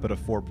ended up at a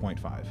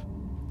 4.5.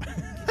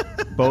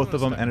 Both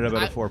of them ended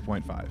up at a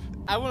 4.5.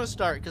 I want to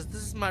start because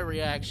this is my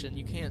reaction.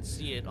 You can't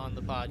see it on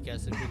the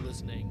podcast if you're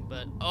listening,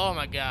 but oh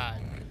my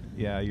god.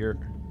 Yeah, you're.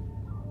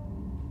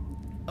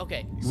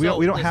 Okay. We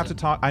don't have to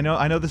talk. I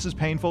know this is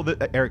painful.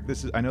 Eric,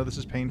 I know this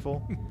is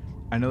painful.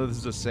 I know this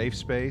is a safe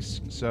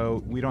space,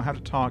 so we don't have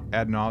to talk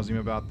ad nauseum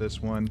about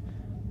this one.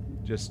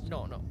 Just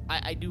no.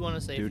 I do want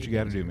to say do what you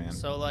got to do, man.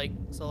 So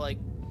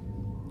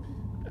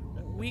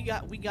we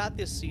got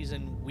this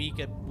season week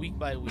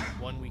by week,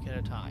 1 week at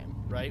a time,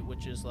 right?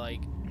 Which is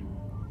like,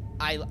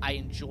 I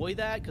enjoy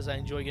that because I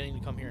enjoy getting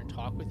to come here and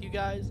talk with you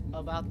guys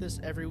about this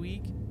every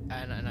week,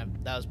 and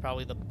that was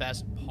probably the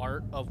best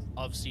part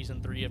of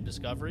season 3 of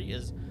Discovery,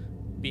 is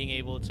being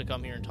able to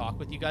come here and talk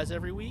with you guys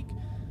every week.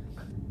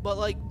 But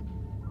like,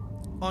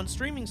 on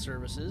streaming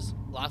services,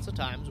 lots of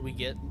times we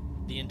get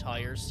the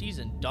entire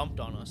season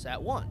dumped on us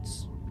at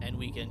once, and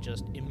we can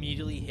just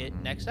immediately hit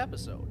next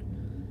episode.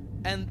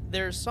 And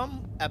there's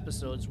some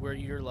episodes where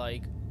you're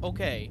like,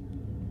 okay,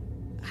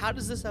 how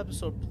does this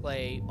episode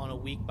play on a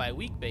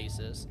week-by-week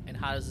basis, and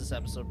how does this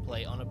episode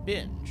play on a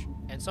binge?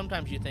 And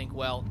sometimes you think,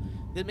 well,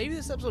 that maybe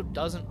this episode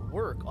doesn't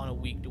work on a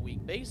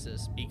week-to-week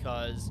basis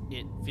because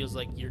it feels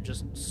like you're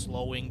just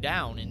slowing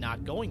down and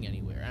not going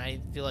anywhere. And I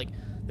feel like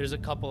there's a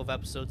couple of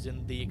episodes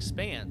in The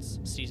Expanse,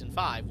 Season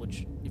 5,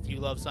 which, if you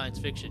love science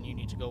fiction, you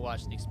need to go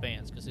watch The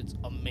Expanse because it's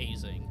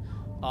amazing.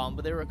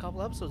 But there were a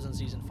couple episodes in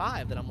Season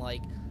 5 that I'm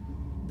like,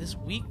 this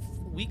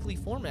weekly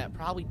format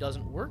probably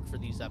doesn't work for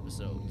these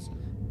episodes.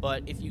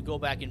 But if you go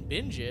back and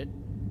binge it,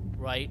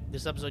 right,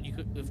 this episode, you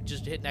could if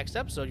just hit next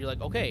episode, you're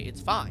like, okay,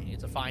 it's fine.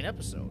 It's a fine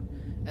episode.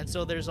 And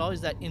so there's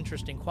always that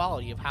interesting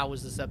quality of how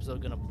is this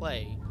episode going to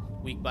play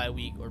week by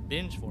week or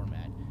binge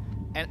format.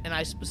 And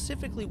I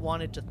specifically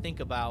wanted to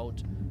think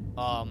about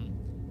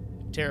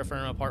Terra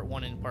Firma Part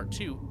 1 and Part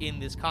 2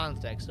 in this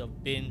context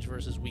of binge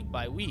versus week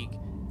by week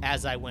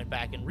as I went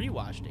back and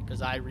rewatched it.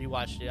 Because I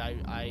rewatched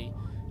it,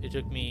 it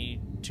took me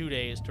 2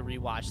 days to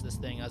rewatch this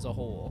thing as a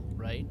whole,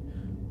 right?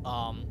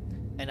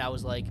 And I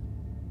was like,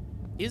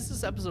 is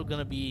this episode going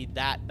to be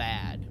that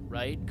bad,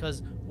 right?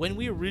 Because when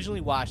we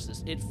originally watched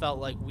this, it felt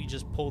like we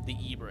just pulled the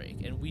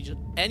e-brake, and we just,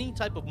 any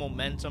type of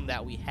momentum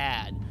that we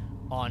had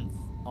on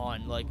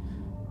like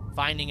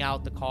finding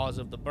out the cause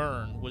of the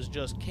burn was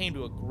just came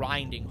to a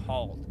grinding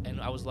halt. And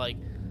I was like,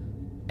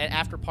 and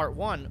after Part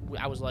 1,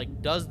 I was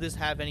like, does this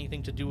have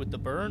anything to do with the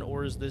burn,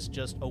 or is this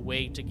just a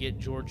way to get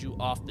Georgiou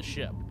off the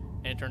ship?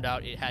 And it turned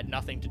out it had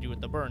nothing to do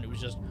with the burn. It was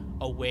just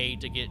a way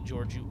to get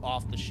Georgiou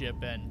off the ship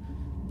and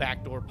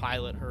backdoor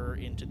pilot her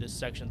into this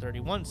Section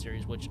 31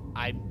 series, which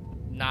I'm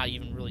not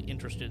even really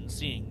interested in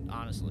seeing,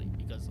 honestly,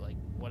 because, like,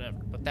 whatever.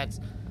 But that's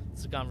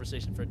a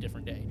conversation for a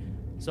different day.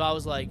 So I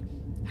was like,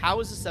 how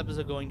is this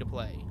episode going to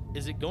play?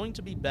 Is it going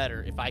to be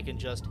better if I can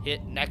just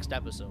hit next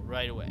episode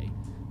right away?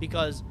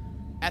 Because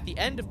at the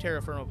end of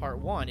Terra Firma Part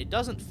 1, it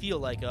doesn't feel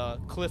like a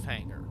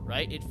cliffhanger,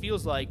 right? It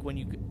feels like when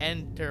you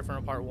end Terra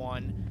Firma Part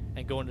 1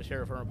 and go into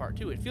Terra Firma Part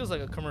 2, it feels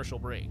like a commercial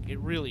break. It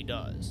really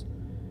does.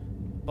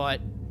 But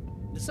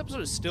this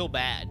episode is still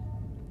bad.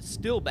 It's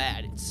still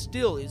bad. It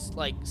still is,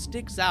 like,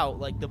 sticks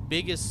out like the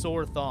biggest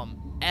sore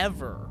thumb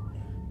ever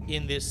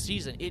in this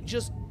season. It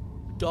just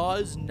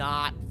does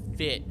not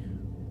fit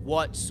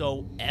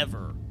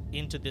whatsoever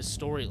into this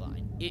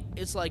storyline.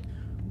 It's like,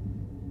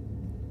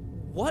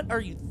 what are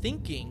you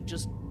thinking?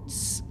 Just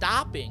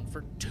stopping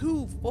for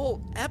 2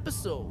 full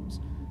episodes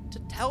to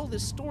tell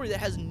this story that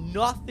has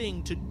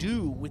nothing to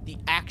do with the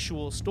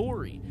actual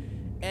story.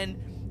 And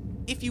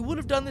if you would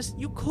have done this,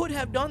 you could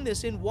have done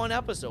this in 1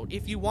 episode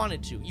if you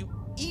wanted to. You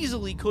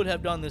easily could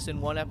have done this in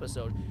 1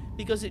 episode,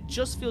 because it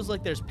just feels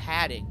like there's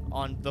padding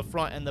on the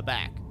front and the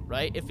back,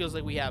 right? It feels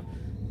like we have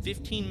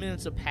 15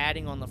 minutes of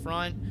padding on the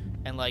front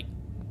and like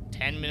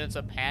 10 minutes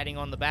of padding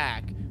on the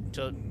back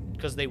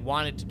because they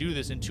wanted to do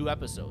this in 2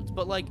 episodes.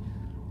 But like,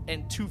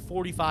 in 2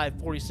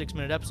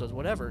 46-minute episodes,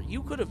 whatever,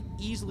 you could have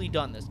easily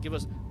done this. Give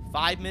us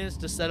 5 minutes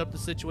to set up the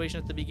situation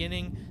at the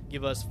beginning,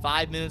 give us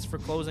 5 minutes for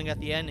closing at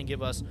the end, and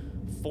give us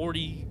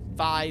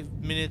 45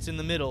 minutes in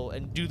the middle,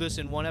 and do this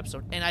in 1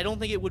 episode. And I don't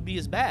think it would be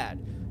as bad.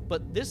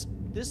 But this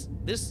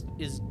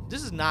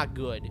is not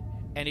good,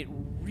 and it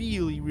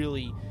really,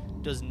 really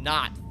does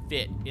not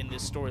fit in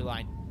this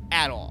storyline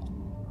at all.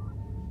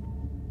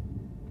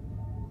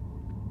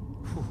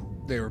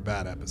 They were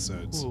bad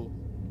episodes. Ooh.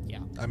 Yeah.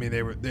 I mean,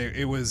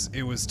 it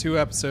was 2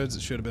 episodes.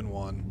 It should have been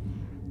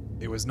 1.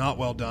 It was not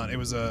well done. It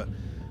was a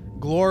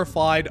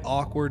glorified,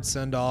 awkward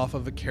send off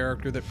of a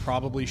character that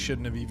probably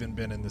shouldn't have even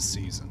been in this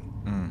season.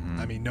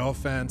 I mean, no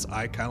offense.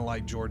 I kind of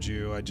like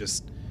Georgiou. I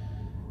just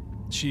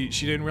she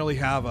didn't really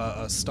have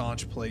a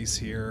staunch place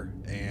here,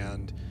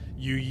 and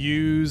you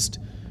used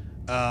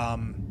the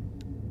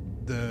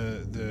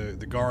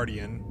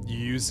Guardian. You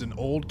used an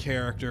old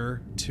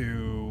character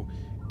to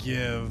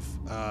give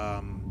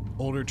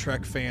older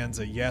Trek fans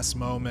a yes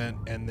moment,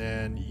 and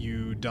then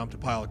you dumped a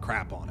pile of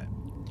crap on it.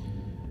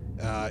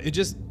 It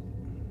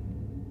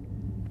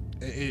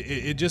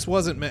just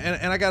wasn't.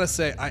 And I gotta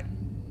say,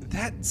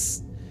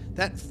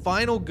 that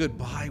final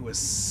goodbye was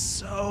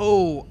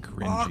so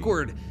Cringy.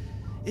 awkward.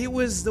 It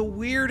was the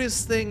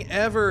weirdest thing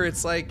ever.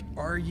 It's like,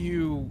 are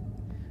you?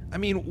 I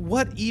mean,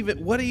 what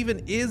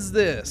even is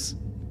this?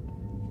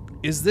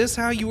 Is this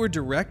how you were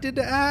directed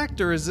to act,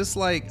 or is this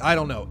like, I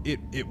don't know?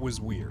 It was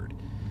weird,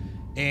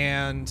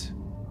 and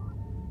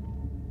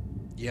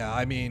yeah,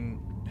 I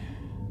mean,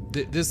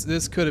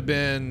 this could have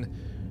been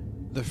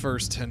the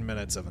first 10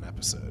 minutes of an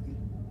episode.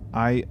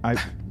 I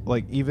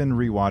like, even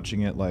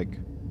rewatching it, like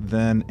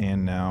then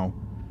and now,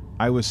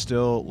 I was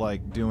still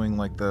like doing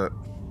like the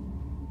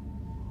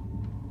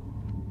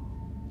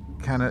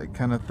kind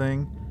of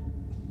thing,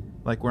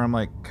 like where I'm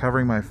like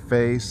covering my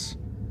face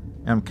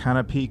and I'm kind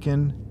of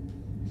peeking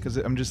because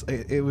I'm just,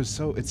 it's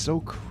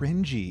so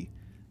cringy.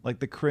 Like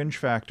the cringe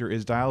factor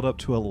is dialed up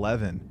to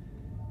 11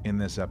 in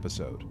this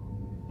episode,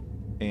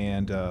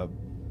 and I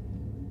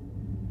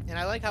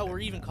like how we're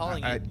even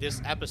calling it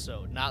this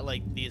episode, not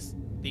like these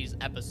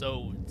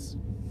episodes.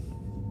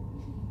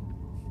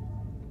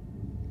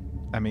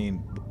 I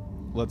mean,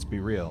 let's be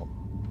real.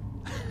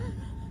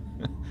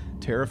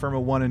 Terra Firma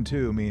 1 and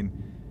 2, I mean,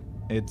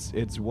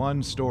 it's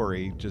one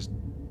story just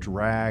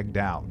dragged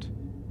out.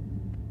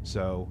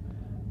 So,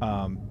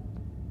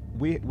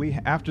 we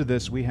after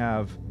this we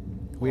have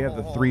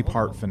the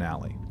 3-part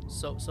finale.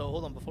 So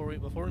hold on before we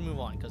move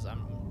on, because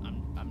I'm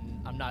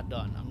not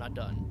done. I'm not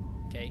done.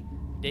 Okay,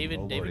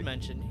 David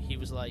mentioned he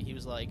was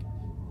like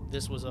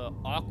this was a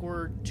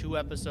awkward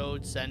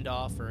 2-episode send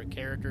off for a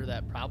character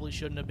that probably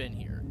shouldn't have been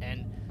here,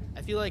 and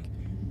I feel like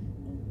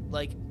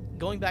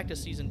going back to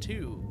season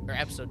 2 or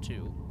episode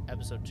 2,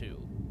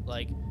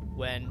 like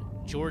when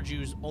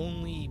Georgiou's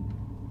only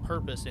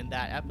purpose in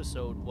that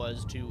episode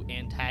was to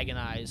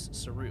antagonize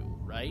Saru,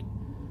 right?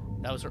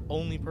 That was her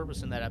only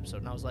purpose in that episode,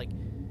 and I was like,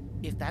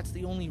 if that's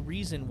the only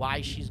reason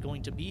why she's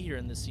going to be here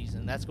in this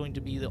season, that's going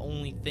to be the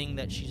only thing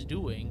that she's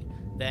doing,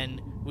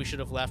 then we should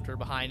have left her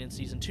behind in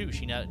season 2.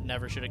 She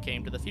never should have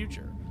came to the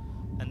future.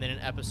 And then in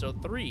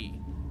episode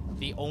 3,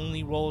 the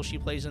only role she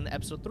plays in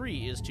episode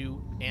 3 is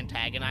to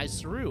antagonize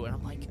Saru, and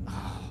I'm like,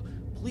 oh,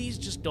 please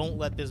just don't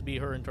let this be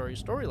her entire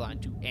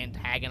storyline, to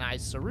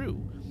antagonize Saru.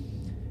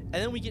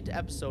 And then we get to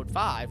episode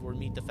 5, where we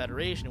meet the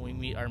Federation, and we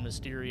meet our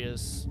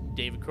mysterious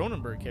David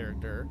Cronenberg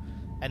character,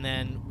 and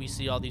then we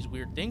see all these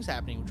weird things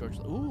happening with George.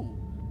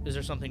 Ooh, is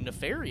there something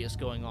nefarious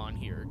going on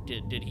here?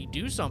 Did he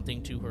do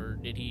something to her?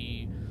 Did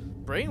he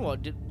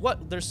brainwash?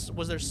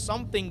 Was there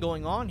something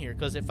going on here?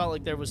 Because it felt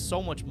like there was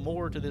so much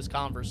more to this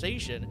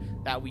conversation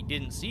that we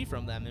didn't see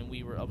from them, and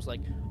I was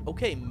like,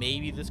 okay,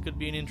 maybe this could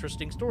be an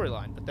interesting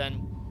storyline. But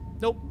then,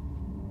 nope,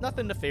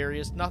 nothing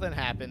nefarious, nothing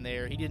happened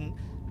there. He didn't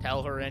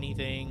tell her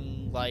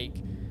anything like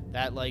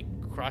that, like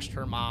crushed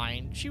her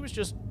mind. She was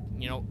just,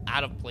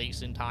 out of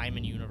place in time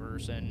and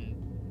universe, and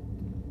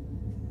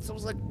so I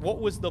was like, what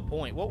was the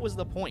point?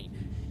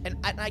 And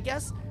I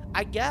guess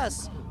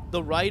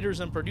the writers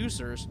and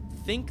producers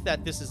think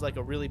that this is like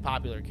a really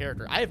popular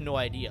character. I have no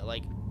idea.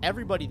 Like,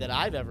 everybody that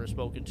I've ever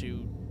spoken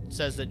to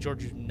says that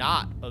Georgiou's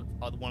not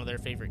one of their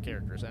favorite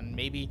characters, and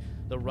maybe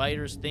the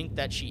writers think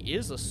that she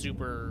is a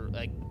super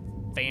like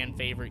fan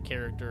favorite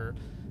character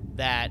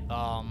that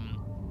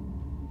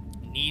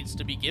needs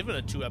to be given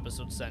a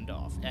 2-episode send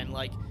off. And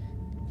like,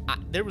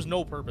 there was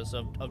no purpose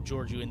of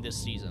Georgiou in this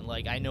season.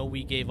 Like, I know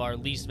we gave our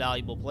least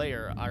valuable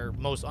player our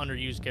most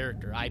underused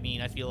character. I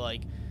mean, I feel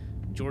like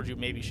Georgiou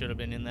maybe should have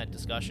been in that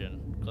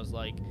discussion, because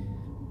like,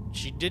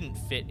 she didn't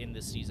fit in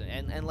this season.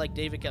 And like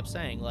David kept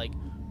saying, like,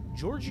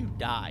 Georgiou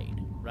died,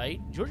 right?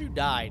 Georgiou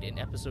died in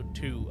episode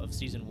 2 of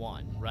season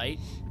 1, right?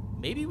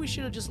 Maybe we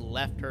should have just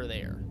left her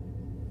there.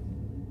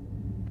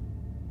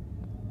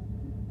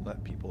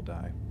 Let people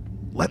die.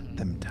 Let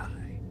them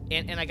die.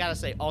 And I gotta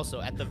say, also,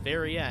 at the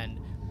very end,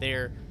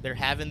 they're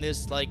having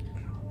this like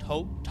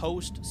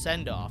toast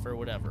send off or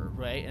whatever,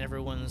 right? And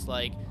everyone's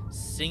like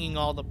singing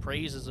all the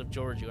praises of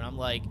Georgiou, and I'm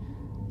like,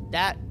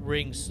 that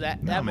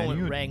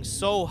moment rang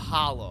so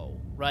hollow,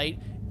 right?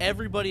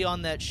 Everybody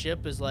on that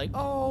ship is like,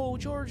 oh,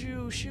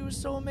 Georgiou, she was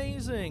so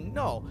amazing.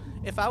 No,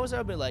 if I was there,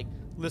 I'd be like,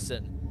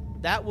 listen,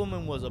 that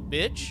woman was a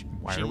bitch.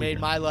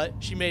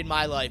 She made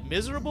my life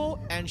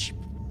miserable, and she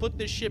put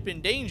this ship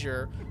in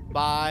danger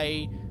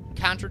by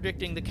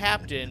contradicting the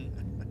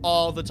captain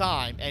all the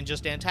time and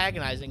just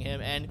antagonizing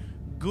him. And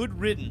good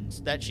riddance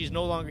that she's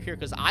no longer here,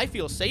 because I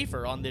feel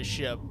safer on this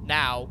ship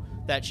now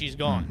that she's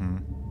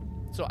gone.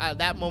 So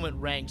that moment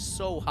rang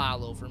so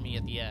hollow for me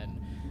at the end.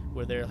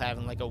 where they're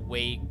having like a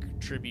wake,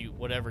 tribute,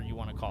 whatever you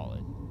want to call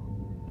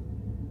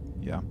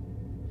it. Yeah.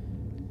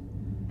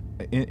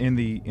 In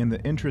the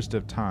interest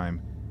of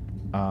time,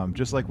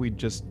 just like we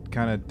just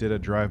kind of did a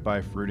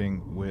drive-by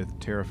fruiting with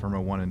Terra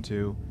Firma 1 and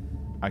 2,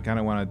 I kind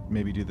of want to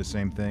maybe do the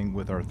same thing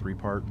with our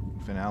 3-part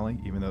finale,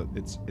 even though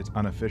it's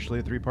unofficially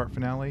a 3-part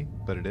finale,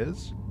 but it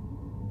is.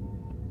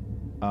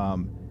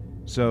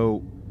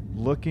 So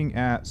looking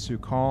at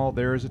Sukal,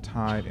 There Is a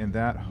Tide, and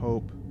That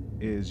Hope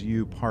Is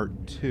You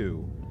Part 2.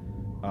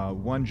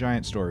 One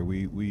giant story.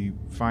 We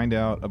find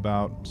out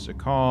about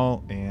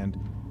Sukal and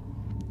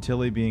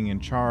Tilly being in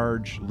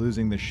charge,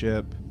 losing the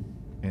ship,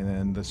 and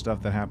then the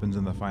stuff that happens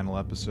in the final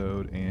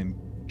episode, and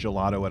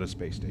gelato at a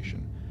space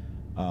station.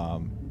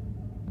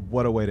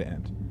 What a way to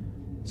end.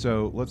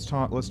 So let's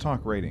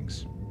talk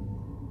ratings.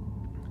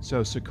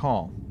 So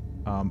Sukal,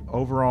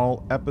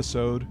 overall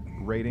episode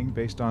rating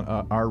based on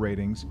our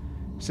ratings,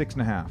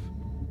 6.5.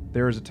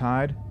 There Is a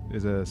Tide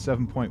is a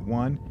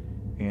 7.1,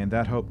 and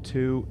That Hope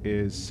 2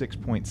 is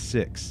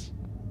 6.6.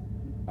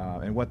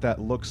 And what that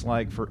looks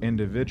like for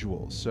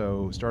individuals.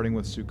 So starting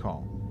with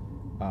Sukal.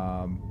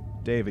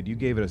 David, you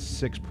gave it a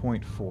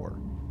 6.4.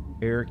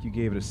 Eric, you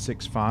gave it a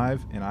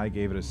 6.5, and I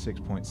gave it a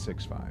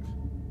 6.65.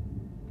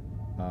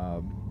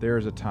 There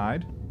Is a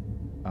Tide.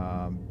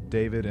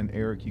 David and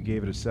Eric, you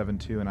gave it a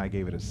 7.2, and I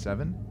gave it a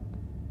 7.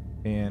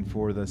 And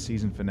for the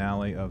season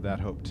finale of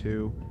That Hope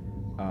 2,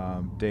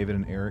 David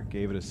and Eric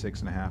gave it a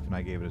 6.5, and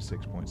I gave it a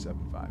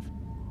 6.75.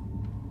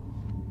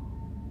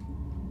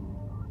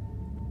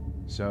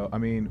 So I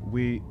mean,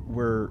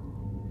 we're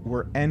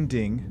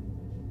ending.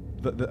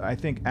 I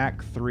think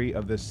Act 3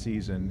 of this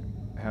season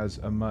has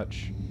a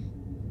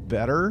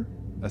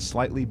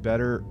slightly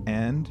better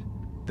end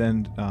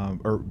than,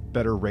 or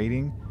better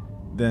rating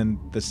than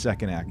the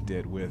second act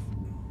did with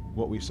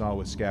what we saw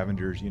with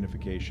Scavengers,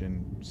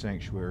 Unification,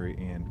 Sanctuary,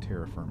 and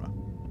Terra Firma.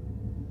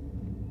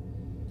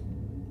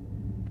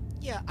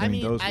 Yeah, I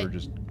mean those were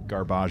just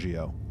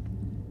garbaggio.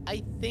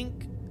 I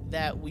think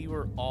that we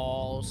were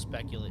all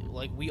speculating,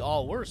 like we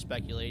all were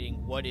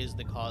speculating, what is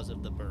the cause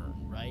of the burn,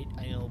 right?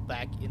 I know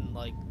back in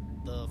like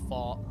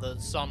the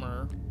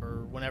summer,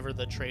 or whenever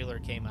the trailer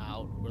came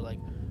out, we're like,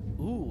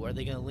 ooh, are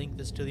they going to link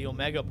this to the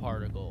Omega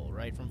particle,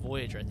 right, from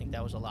Voyager? I think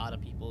that was a lot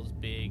of people's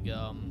big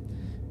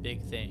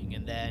thing.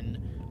 And then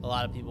a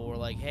lot of people were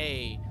like,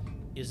 hey,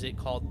 is it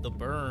called the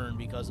burn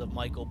because of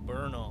Michael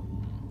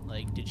Burnham?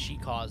 Like, did she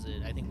cause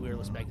it? I think we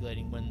were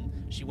speculating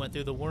when she went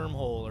through the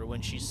wormhole, or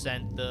when she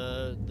sent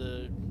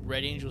the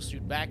Red Angel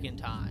suit back in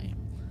time.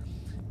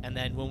 And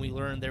then when we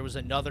learned there was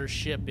another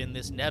ship in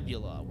this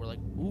nebula, we're like,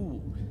 ooh,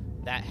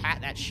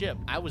 that ship.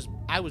 I was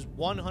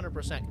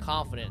 100%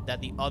 confident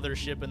that the other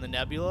ship in the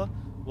nebula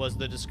was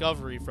the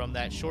Discovery from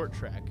that short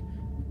trek,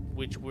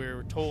 which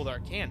we're told are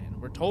canon.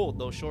 We're told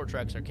those short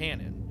treks are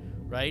canon,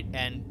 right?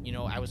 And,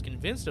 I was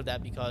convinced of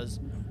that because,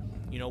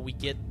 we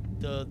get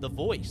the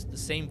voice, the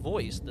same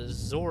voice, the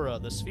Zora,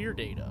 the sphere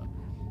data.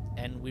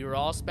 And we were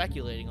all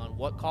speculating on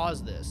what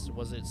caused this.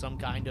 Was it some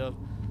kind of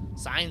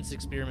science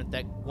experiment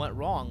that went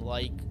wrong,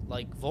 like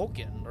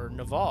Vulcan or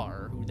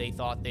Navarre, who they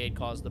thought they had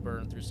caused the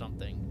burn through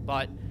something?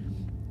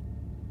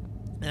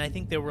 And I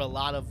think there were a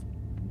lot of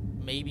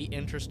maybe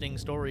interesting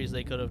stories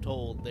they could have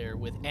told there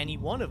with any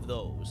one of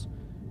those.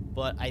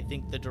 But I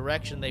think the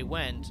direction they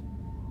went,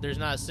 there's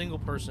not a single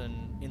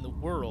person in the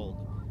world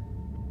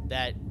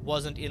that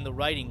wasn't in the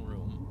writing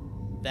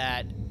room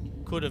that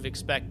could have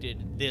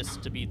expected this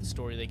to be the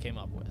story they came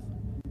up with,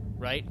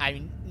 right? I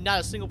mean,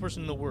 not a single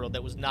person in the world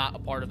that was not a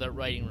part of that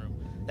writing room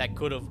that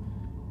could have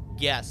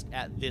guessed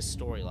at this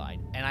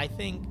storyline. And I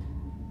think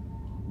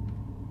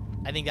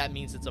that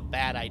means it's a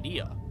bad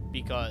idea,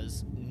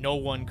 because no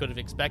one could have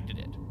expected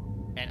it.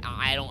 And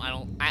I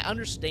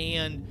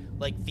understand,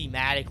 like,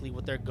 thematically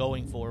what they're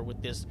going for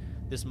with this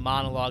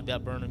monologue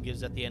that Burnham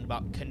gives at the end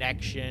about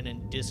connection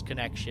and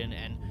disconnection,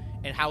 and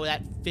how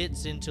that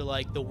fits into,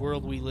 like, the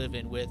world we live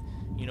in with,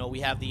 we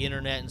have the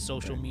internet and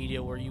social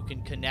media where you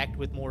can connect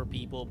with more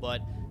people,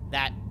 but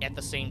that at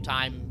the same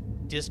time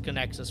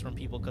disconnects us from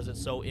people because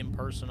it's so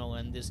impersonal,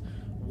 and this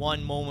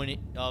one moment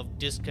of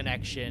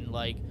disconnection,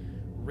 like,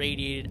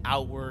 radiated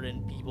outward,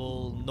 and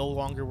people no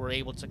longer were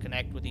able to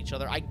connect with each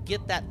other. I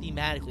get that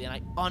thematically, and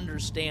I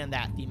understand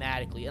that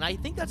thematically, and I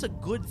think that's a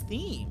good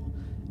theme,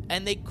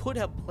 and they could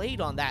have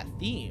played on that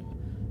theme,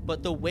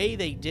 but the way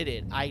they did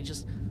it,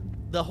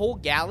 the whole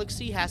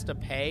galaxy has to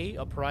pay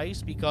a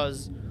price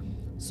because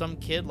some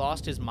kid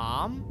lost his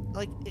mom.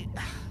 Like,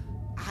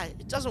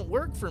 it doesn't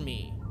work for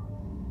me.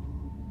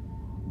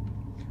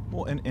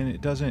 Well, and it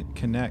doesn't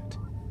connect.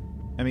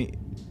 I mean,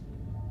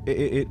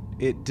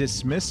 it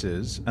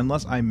dismisses,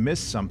 unless I miss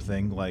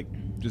something, like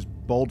just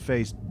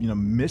bold-faced,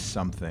 miss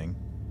something.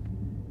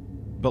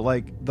 But,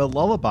 like, the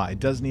lullaby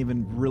doesn't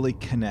even really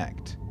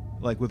connect,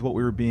 like, with what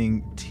we were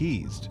being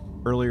teased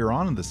earlier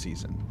on in the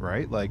season,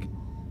 right? Like,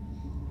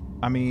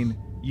 I mean,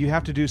 you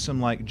have to do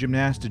some, like,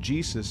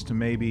 gymnastigesis to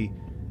maybe,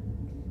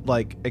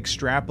 like,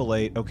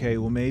 extrapolate, okay,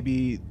 well,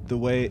 maybe the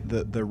way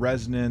the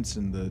resonance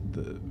and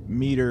the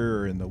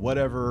meter and the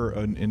whatever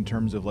in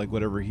terms of, like,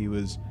 whatever he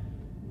was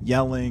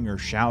yelling or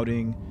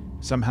shouting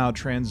somehow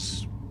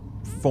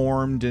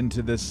transformed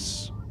into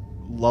this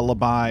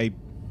lullaby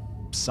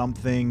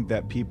something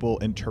that people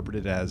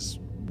interpreted as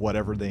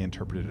whatever they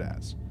interpreted it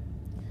as.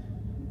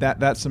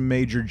 That's some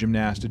major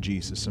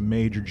gymnastigesis, some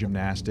major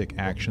gymnastic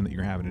action that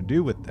you're having to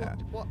do with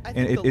that. Well, I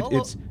and think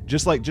it's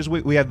just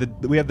we have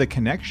the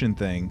connection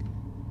thing,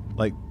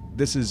 like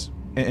this is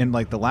and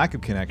like the lack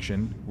of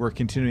connection, we're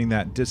continuing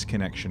that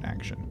disconnection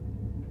action.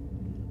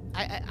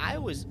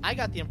 I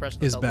got the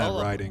impression Is that bad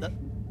writing.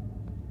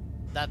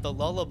 that the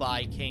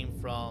lullaby came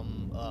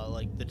from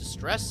like the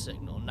distress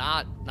signal,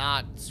 not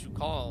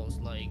Sukal's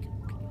like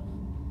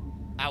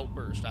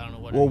outburst. I don't know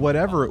what. Well,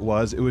 whatever it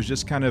was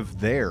just kind of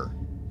there.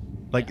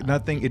 Like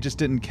nothing, it just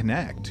didn't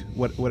connect.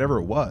 Whatever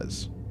it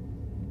was.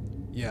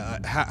 Yeah,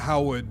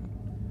 how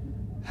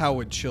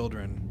would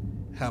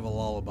children have a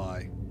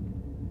lullaby,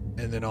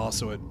 and then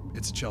also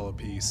it's a cello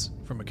piece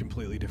from a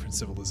completely different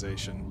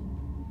civilization?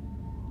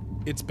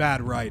 It's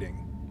bad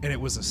writing, and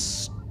it was a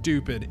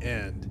stupid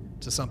end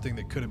to something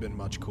that could have been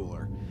much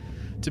cooler.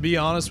 To be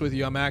honest with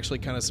you, I'm actually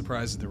kind of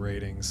surprised at the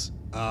ratings.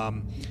 I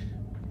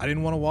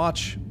didn't want to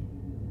watch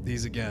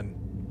these again.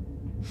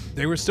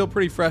 They were still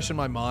pretty fresh in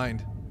my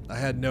mind. I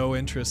had no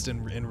interest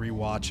in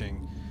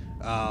rewatching.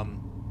 I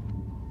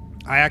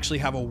actually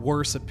have a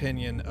worse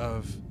opinion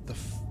of the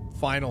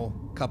final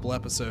couple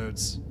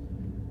episodes.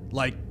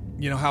 Like,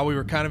 you know, how we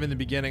were kind of in the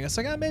beginning. It's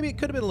like, maybe it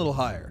could have been a little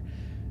higher.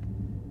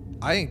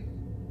 I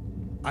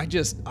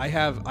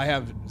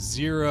have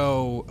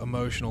zero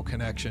emotional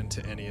connection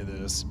to any of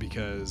this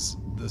because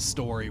the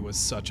story was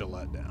such a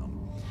letdown.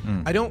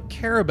 I don't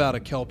care about a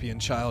Kelpian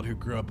child who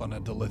grew up on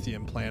a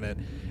dilithium planet.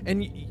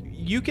 And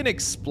you can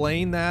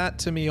explain that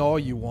to me all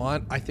you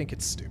want. I think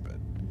it's stupid.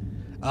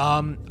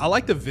 I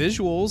like the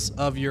visuals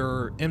of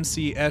your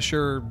MC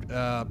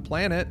Escher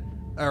planet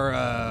or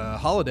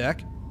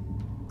holodeck.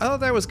 I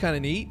thought that was kind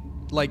of neat.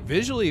 Like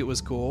visually, it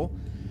was cool.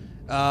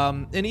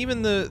 And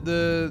even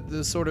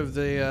the sort of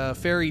the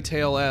fairy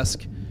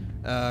tale-esque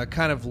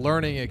kind of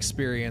learning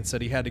experience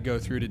that he had to go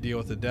through to deal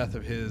with the death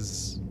of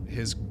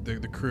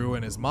the crew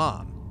and his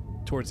mom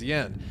towards the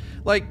end.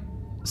 Like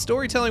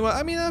storytelling,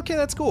 I mean, okay,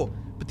 that's cool.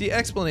 But the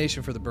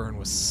explanation for the burn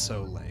was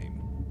so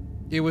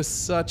lame. It was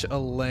such a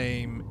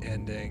lame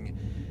ending.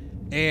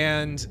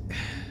 And,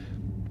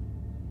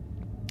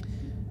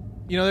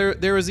 you know,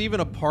 there was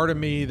even a part of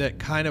me that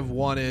kind of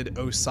wanted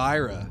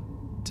Osira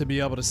to be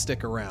able to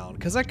stick around.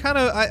 Because I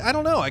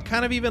don't know, I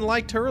kind of even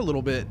liked her a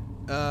little bit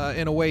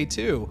in a way,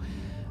 too.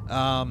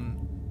 And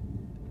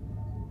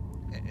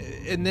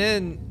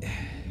then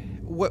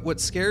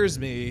what scares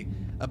me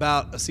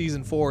about a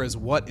season 4 is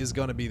what is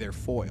going to be their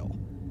foil.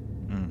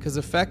 Because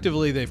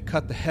effectively they've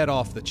cut the head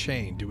off the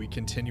chain. Do we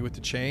continue with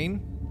the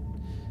chain?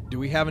 Do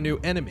we have a new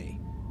enemy?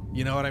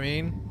 You know what I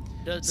mean?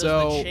 Does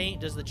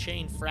the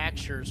chain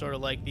fracture sort of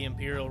like the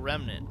Imperial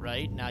Remnant,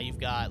 right? Now you've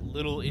got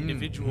little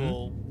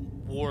individual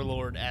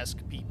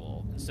warlord-esque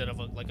people instead of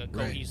a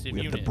cohesive We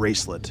unit. have the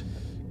bracelet.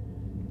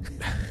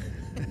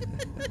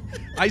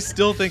 I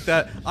still think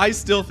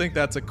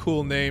that's a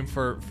cool name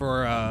for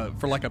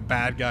like a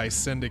bad guy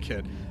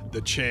syndicate.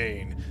 The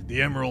Chain,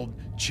 the Emerald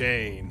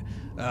Chain.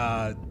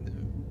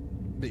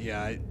 But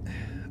yeah,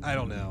 I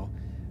don't know.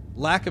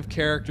 Lack of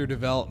character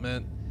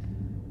development,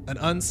 an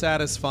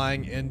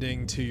unsatisfying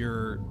ending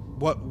to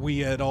what we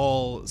had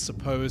all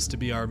supposed to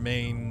be our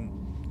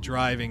main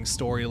driving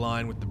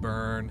storyline with the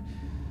burn,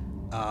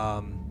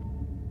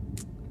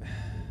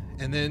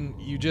 and then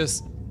you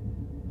just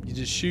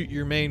shoot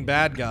your main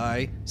bad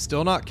guy.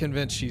 Still not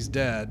convinced she's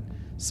dead.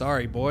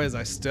 Sorry, boys,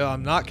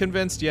 I'm not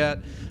convinced yet.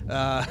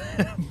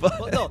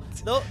 But no,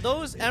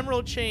 those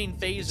Emerald Chain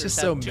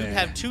phasers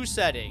have two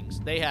settings.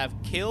 They have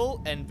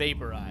kill and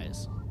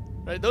vaporize.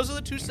 Right? Those are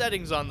the two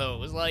settings on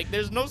those. Like,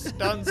 there's no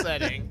stun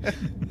setting.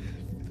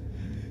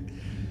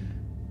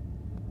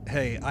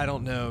 Hey, I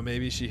don't know.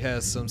 Maybe she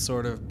has some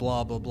sort of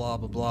blah blah blah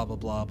blah blah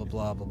blah blah blah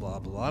blah blah blah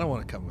blah. I don't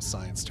want to come with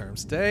science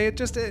terms today.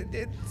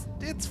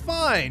 It's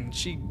fine.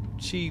 She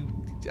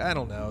I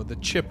don't know. The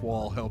chip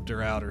wall helped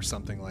her out or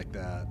something like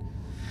that.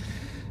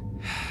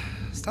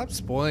 Stop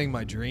spoiling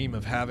my dream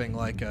of having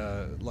like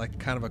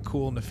kind of a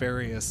cool,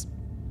 nefarious,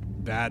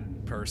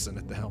 bad person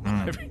at the helm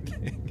of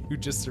everything who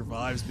just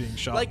survives being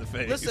shot in the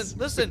face.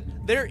 Listen.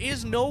 There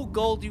is no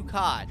Gul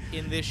Dukat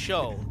in this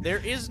show. There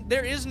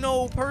is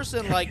no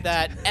person like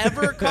that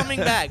ever coming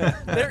back.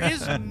 There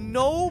is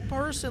no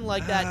person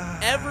like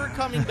that ever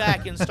coming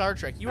back in Star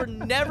Trek. You are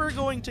never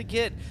going to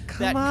get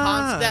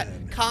that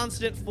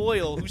constant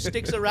foil who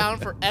sticks around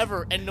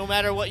forever, and no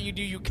matter what you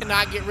do, you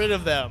cannot get rid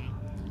of them.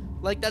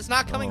 Like, that's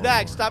not coming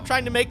back. Stop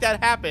trying to make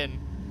that happen.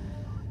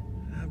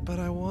 But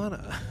I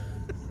wanna.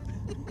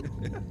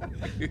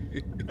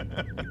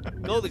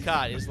 Gul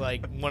Dukat is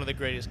like one of the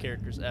greatest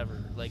characters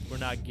ever. Like, we're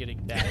not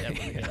getting that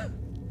ever again.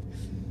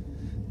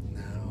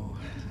 No,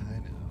 I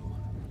know.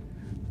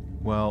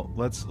 Well,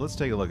 let's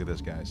take a look at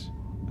this, guys.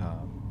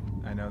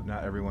 I know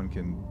not everyone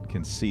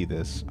can see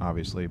this,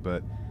 obviously,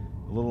 but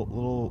a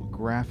little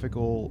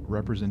graphical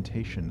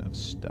representation of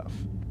stuff.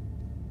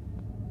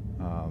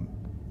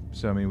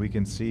 So I mean, we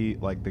can see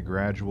like the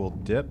gradual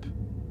dip,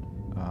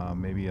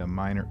 maybe a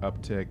minor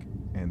uptick,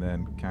 and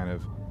then kind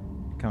of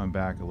coming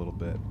back a little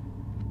bit.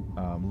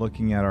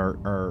 Looking at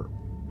our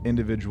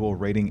individual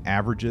rating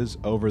averages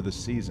over the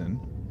season,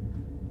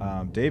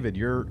 David,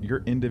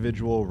 your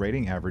individual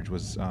rating average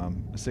was a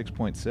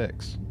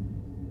 6.6.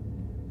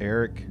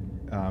 Eric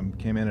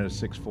came in at a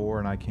 6.4,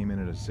 and I came in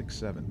at a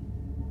 6.7.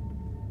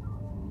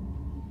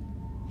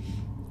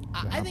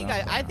 I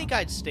think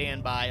I'd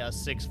stand by a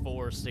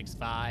 6.4,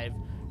 6.5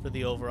 for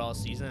the overall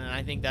season, and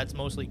I think that's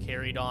mostly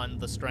carried on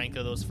the strength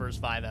of those first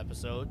 5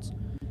 episodes.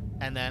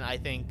 And then I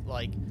think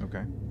like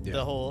Okay. Yeah.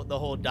 the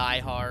whole Die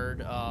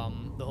Hard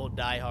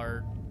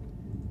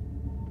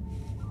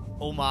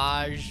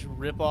homage,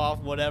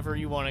 ripoff, whatever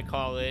you want to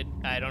call it.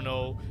 I don't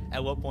know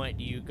at what point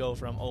do you go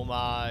from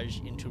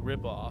homage into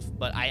ripoff,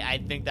 but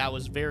I think that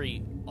was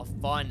a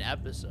fun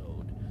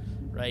episode,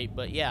 right?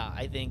 But yeah,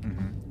 I think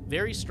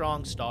very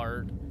strong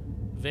start,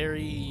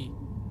 very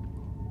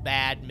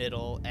bad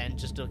middle, and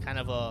just a kind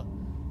of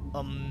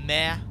a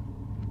meh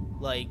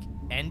like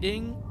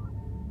ending,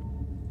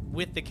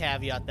 with the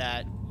caveat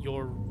that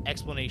your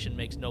explanation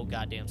makes no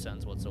goddamn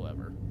sense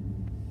whatsoever.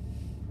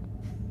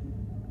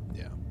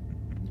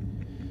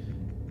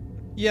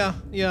 Yeah.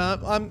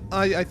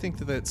 I think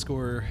that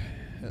score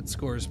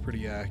is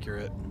pretty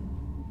accurate.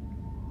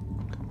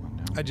 Come on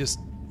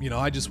now.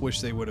 I just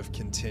wish they would have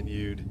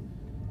continued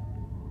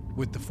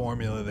with the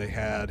formula they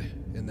had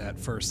in that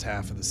first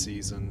half of the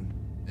season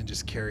and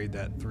just carried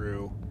that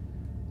through.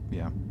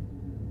 Yeah.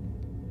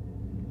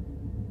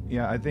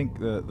 Yeah, I think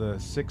the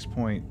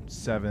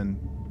 6.7.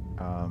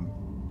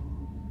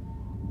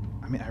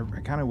 I mean, I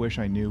kind of wish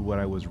I knew what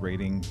I was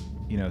rating,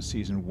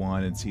 season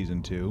 1 and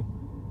season 2,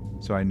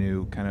 so I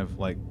knew kind of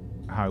like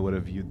how I would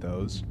have viewed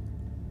those.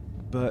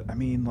 But I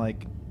mean,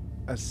 like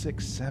a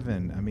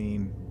 6.7. I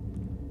mean,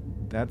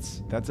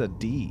 that's a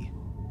D.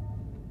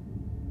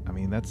 I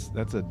mean, that's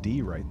a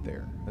D right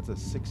there. That's a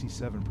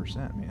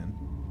 67%, man.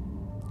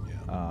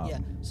 Yeah.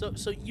 So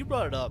you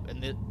brought it up,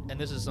 and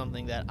this is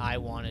something that I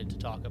wanted to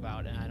talk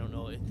about, and I don't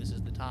know if this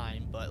is the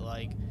time, but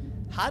like,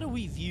 how do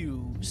we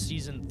view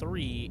season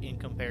 3 in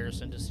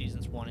comparison to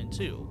seasons 1 and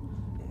 2?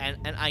 And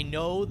I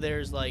know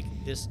there's like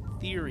this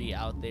theory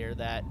out there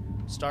that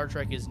Star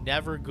Trek is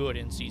never good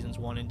in seasons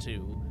 1 and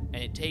 2,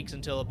 and it takes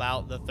until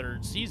about the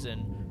 3rd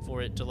season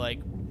for it to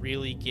like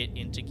really get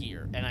into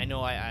gear. And I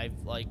know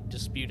I've like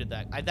disputed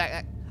that.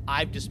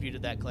 I've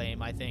disputed that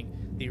claim. I think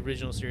the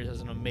original series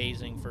has an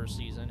amazing first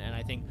season, and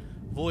I think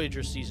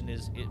Voyager's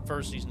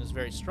first season is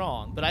very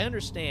strong. But I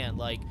understand,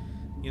 like,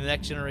 the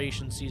Next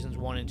Generation seasons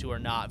 1 and 2 are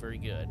not very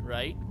good,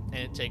 right? And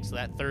it takes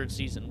that 3rd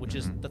season, which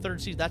is the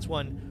 3rd season. That's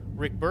when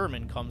Rick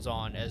Berman comes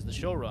on as the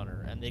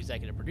showrunner and the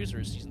executive producer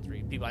of season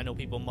 3. I know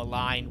people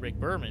malign Rick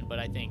Berman, but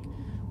I think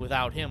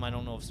without him, I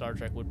don't know if Star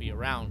Trek would be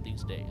around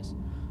these days.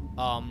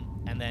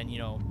 And then,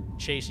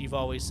 Chase, you've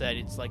always said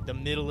it's like the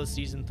middle of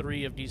season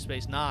 3 of Deep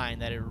Space Nine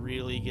that it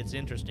really gets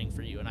interesting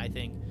for you. And I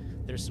think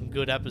there's some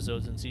good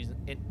episodes in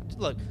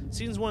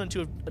seasons 1 and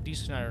 2 of Deep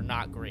Space Nine are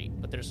not great,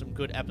 but there's some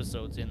good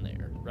episodes in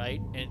there, right?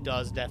 And it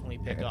does definitely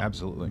pick up.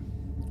 Absolutely.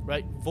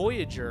 Right?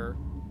 Voyager,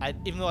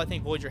 even though I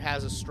think Voyager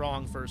has a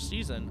strong first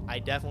season, I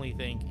definitely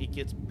think it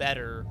gets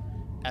better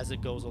as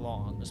it goes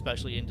along,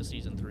 especially into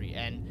season 3.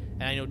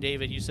 And I know,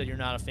 David, you said you're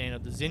not a fan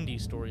of the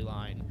Xindi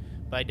storyline,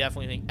 but I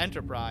definitely think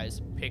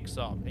Enterprise picks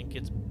up and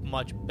gets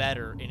much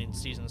better in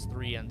seasons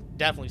 3, and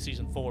definitely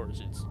season 4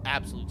 is its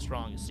absolute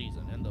strongest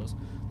season. And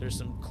there's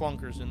some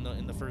clunkers in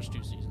the first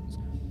 2 seasons.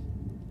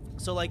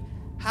 So like,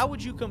 how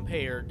would you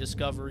compare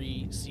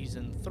Discovery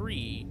season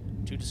 3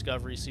 to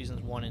Discovery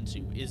seasons 1 and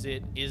 2? Is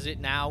it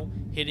now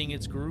hitting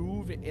its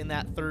groove in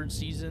that 3rd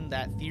season?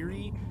 That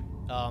theory?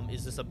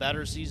 Is this a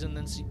better season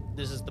than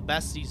this is the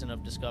best season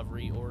of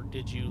Discovery, or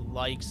did you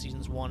like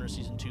seasons 1 or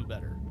season 2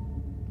 better?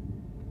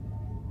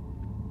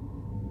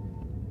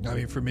 I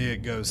mean, for me,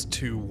 it goes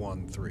 2,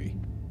 1, 3.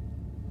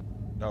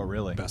 Oh,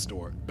 really? Best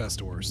or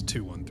worst,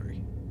 2, 1,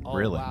 3. Oh,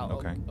 Really? wow.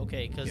 Okay.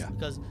 Okay, because Yeah.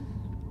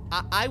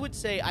 I would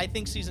say I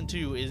think season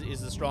 2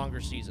 is the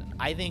stronger season.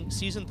 I think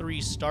season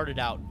 3 started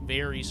out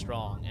very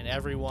strong, and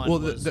everyone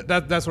was...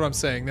 that's what I'm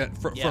saying. That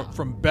Yeah.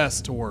 from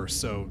best to worst.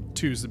 So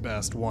 2's the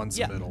best, 1's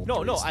the middle.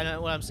 No. 3's I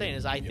know what I'm saying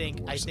is I the think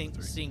worst of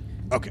the 3. seeing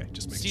Okay,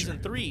 just making season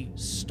sure. 3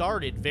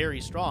 started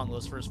very strong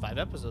those first 5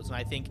 episodes, and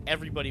I think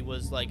everybody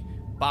was like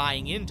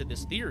buying into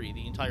this theory.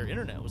 The entire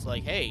internet was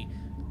like, hey,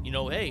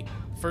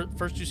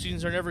 first 2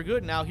 seasons are never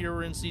good. Now here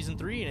we're in season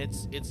 3, and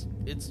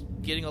it's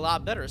getting a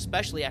lot better,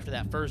 especially after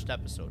that first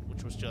episode,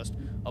 which was just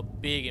a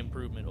big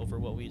improvement over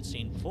what we had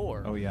seen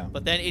before. Oh, yeah.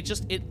 But then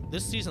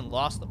this season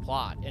lost the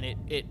plot, and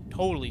it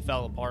totally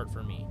fell apart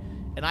for me.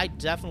 And I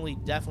definitely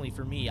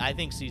for me, I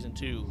think season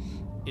 2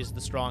 is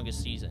the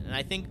strongest season, and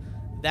I think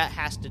that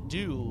has to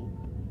do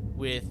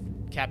with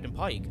Captain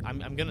Pike.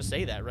 I'm gonna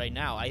say that right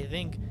now. I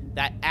think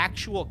that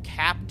actual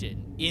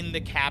captain in the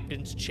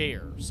captain's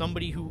chair,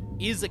 somebody who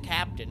is a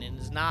captain and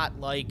is not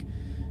like,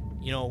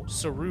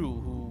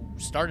 Saru, who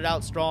started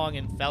out strong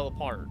and fell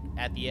apart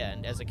at the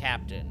end as a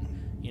captain,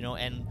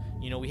 and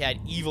we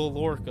had evil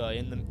Lorca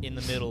in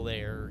the middle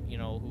there,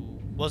 who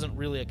wasn't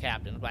really a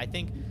captain. But I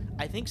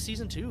think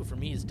season 2 for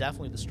me is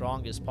definitely the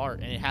strongest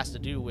part, and it has to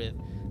do with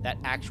that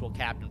actual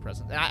captain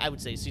presence. And I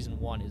would say season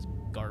 1 is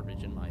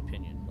garbage in my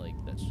opinion. Like,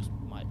 that's just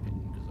my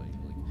opinion, because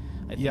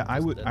I think I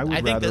would rather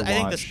I think the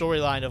watch.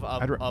 storyline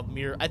of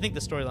Mir, I think the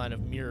storyline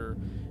of Mir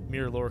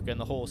Lorca and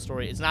the whole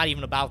story, it's not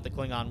even about the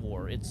Klingon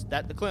War. It's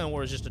that the Klingon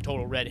War is just a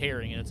total red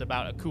herring, and it's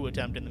about a coup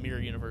attempt in the Mirror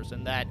universe,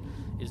 and that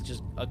is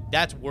just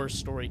that's worse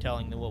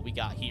storytelling than what we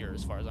got here,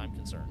 as far as I'm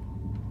concerned.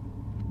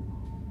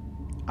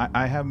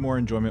 I have more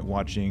enjoyment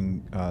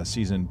watching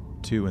season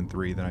 2 and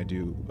 3 than I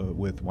do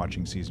with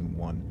watching season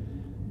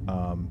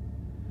 1.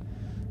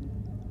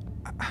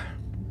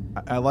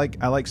 I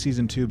like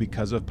season 2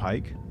 because of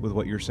Pike, with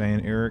what you're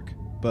saying, Eric.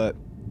 But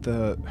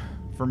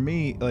for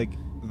me, like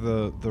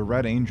the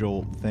Red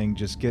Angel thing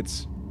just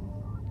gets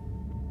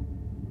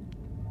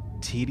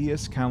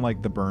tedious, kind of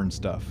like the Burn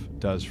stuff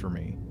does for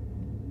me.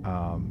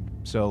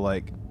 So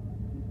like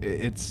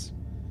it's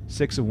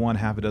 6 of one,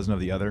 half a dozen of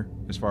the other,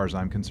 as far as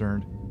I'm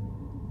concerned.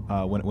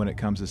 When it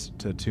comes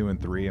to 2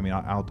 and 3, I mean,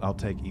 I'll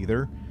take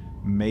either,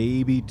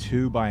 maybe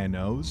 2 by a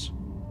nose,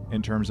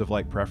 in terms of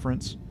like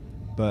preference,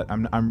 but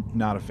I'm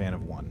not a fan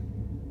of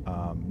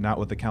 1. Not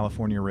with the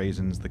California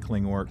Raisins, the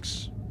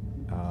Klingorks.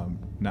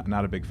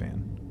 Not a big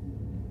fan.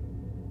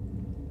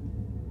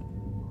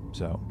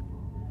 So,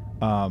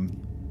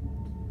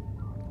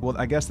 well,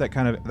 I guess that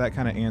kind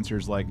of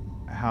answers like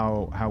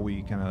how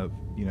we kind of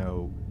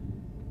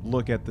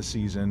look at the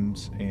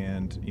seasons,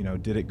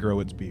 and did it grow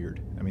its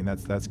beard? I mean,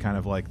 that's kind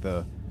of like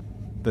the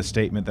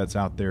statement that's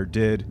out there.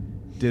 Did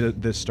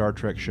this Star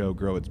Trek show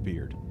grow its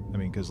beard? I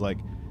mean, because like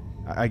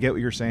I get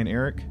what you're saying,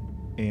 Eric,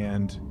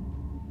 and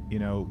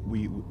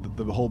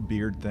the whole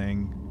beard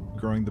thing,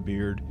 growing the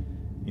beard,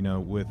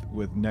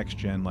 with Next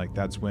Gen, like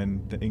that's when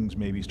things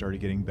maybe started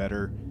getting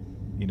better.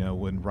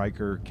 When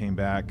Riker came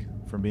back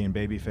from being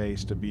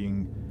babyface to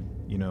being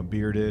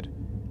bearded,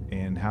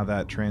 and how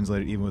that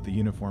translated even with the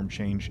uniform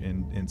change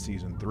in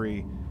season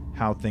 3,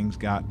 how things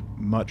got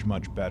much,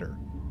 much better.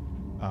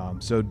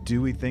 So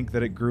do we think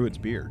that it grew its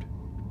beard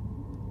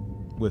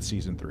with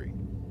season 3,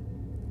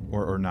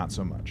 or not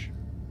so much?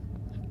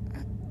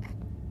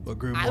 Well, it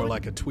grew more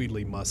like a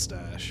Tweedly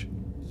mustache.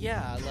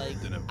 Yeah, like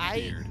than a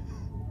beard.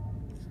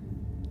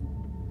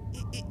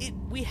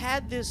 We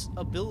had this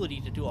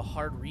ability to do a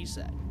hard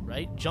reset,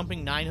 right?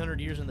 Jumping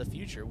 900 years in the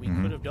future, we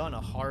could have done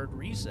a hard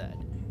reset,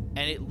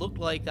 and it looked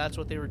like that's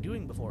what they were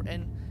doing before.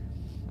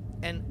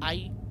 And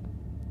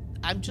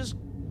I'm just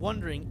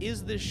wondering,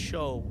 is this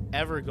show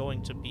ever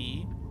going to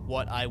be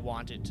what I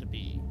want it to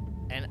be?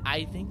 And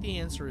I think the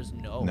answer is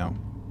no. No.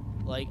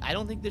 Like, I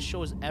don't think this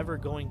show is ever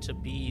going to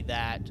be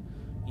that,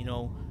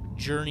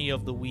 journey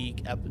of the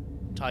week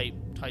type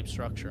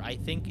structure. I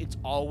think it's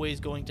always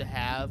going to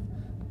have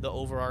the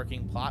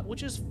overarching plot,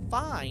 which is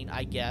fine,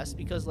 I guess,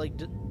 because like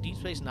Deep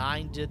Space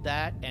Nine did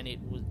that, and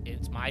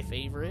it's my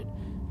favorite.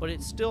 But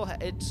it still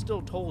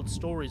told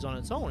stories on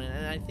its own,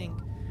 and I think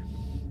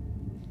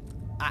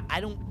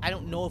I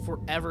don't know if we're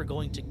ever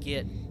going to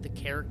get the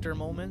character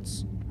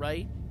moments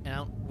right,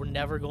 and we're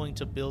never going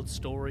to build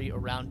story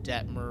around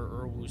Detmer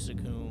or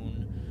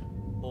Wusakun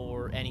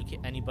or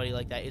anybody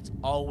like that. It's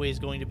always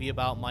going to be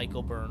about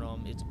Michael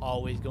Burnham. It's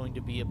always going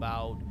to be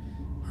about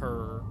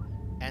her,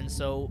 and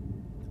so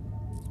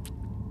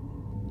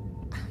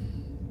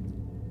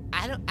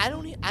I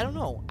don't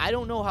know. I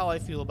don't know how I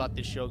feel about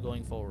this show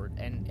going forward,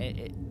 and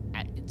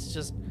it's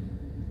just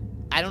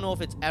I don't know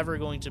if it's ever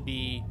going to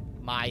be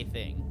my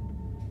thing.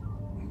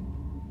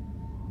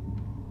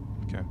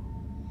 Okay.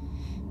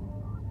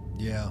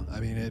 Yeah, I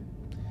mean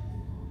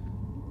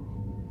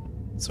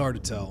it's hard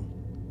to tell.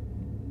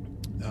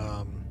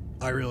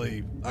 I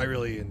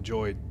really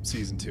enjoyed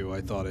season 2. I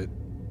thought it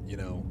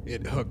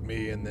hooked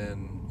me, and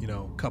then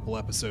a couple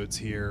episodes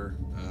here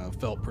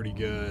felt pretty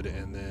good,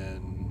 and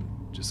then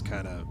just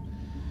kind of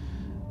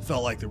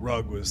felt like the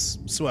rug was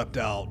swept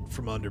out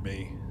from under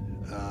me.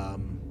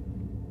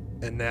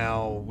 And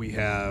now we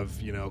have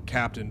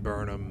Captain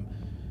Burnham,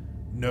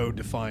 no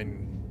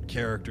defined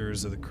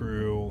characters of the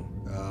crew.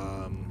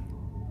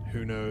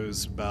 Who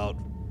knows about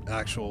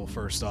actual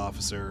first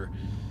officer?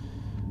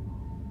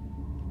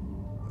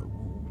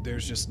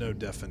 There's just no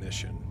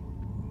definition,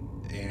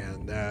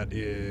 and that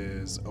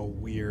is a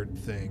weird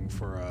thing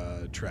for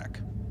a Trek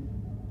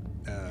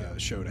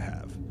show to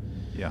have.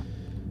 Yeah.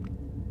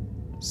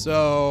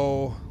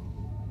 So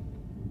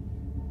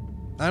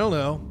I don't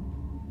know.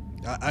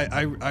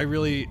 I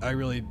really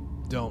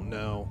don't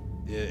know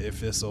if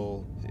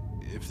this'll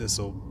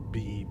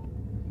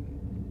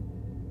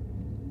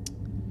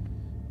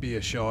be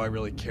a show I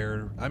really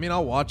care. I mean,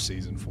 I'll watch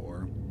season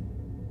 4,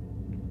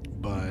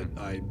 but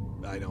I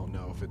don't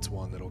know if it's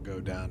one that'll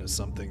go down as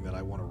something that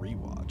I want to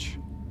rewatch.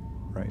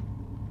 Right.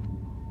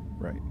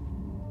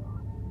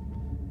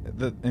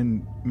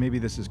 And maybe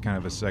this is kind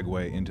of a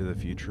segue into the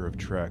future of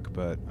Trek,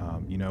 but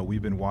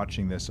we've been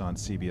watching this on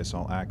CBS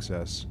All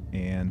Access,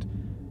 and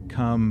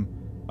come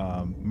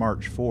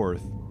March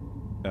 4th,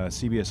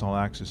 CBS All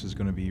Access is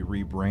going to be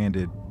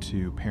rebranded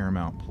to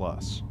Paramount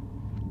Plus,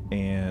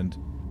 and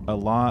a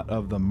lot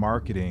of the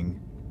marketing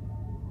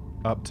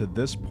up to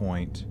this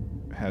point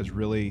has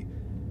really,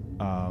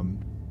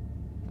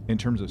 in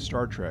terms of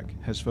Star Trek,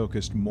 has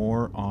focused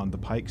more on the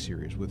Pike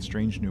series with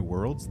Strange New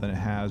Worlds than it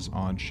has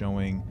on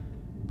showing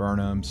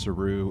Burnham,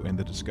 Saru, and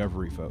the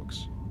Discovery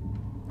folks,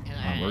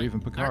 or even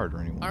Picard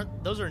or anyone.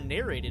 Those are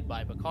narrated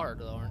by Picard,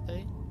 though, aren't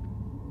they?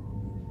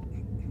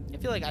 I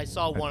feel like I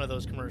saw one of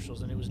those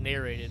commercials and it was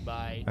narrated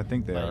by. I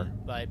think they are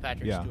by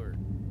Patrick Yeah. Stewart.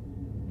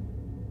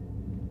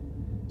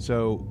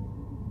 So,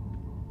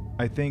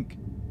 I think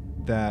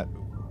that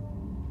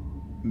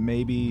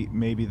maybe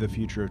the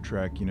future of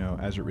Trek,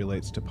 as it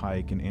relates to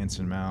Pike and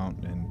Anson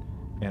Mount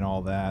and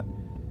all that,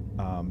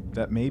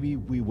 that maybe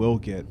we will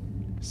get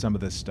some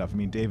of this stuff. I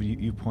mean, David,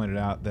 you pointed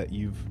out that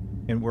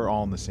and we're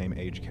all in the same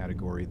age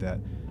category, that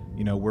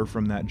we're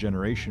from that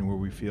generation where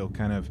we feel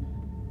kind of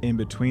in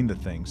between the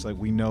things. Like,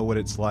 we know what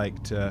it's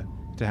like to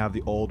have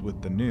the old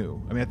with the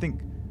new. I mean, I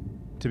think,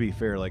 to be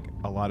fair, like,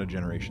 a lot of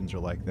generations are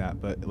like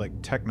that, but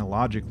like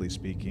technologically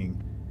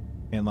speaking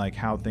and like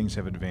how things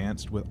have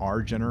advanced with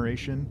our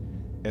generation,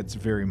 it's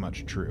very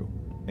much true.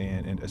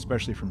 And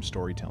especially from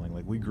storytelling,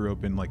 like, we grew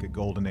up in like a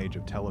golden age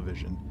of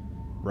television,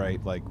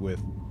 right? Like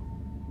with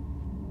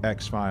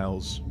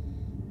X-Files,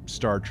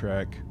 Star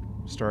Trek,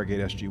 Stargate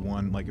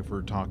SG-1, like if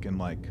we're talking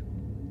like,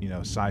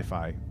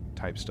 sci-fi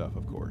type stuff,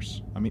 of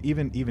course. I mean,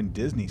 even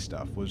Disney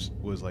stuff was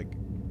like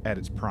at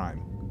its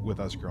prime with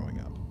us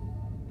growing up.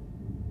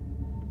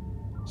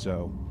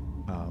 So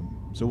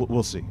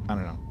we'll see. I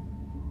don't know,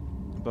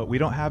 but we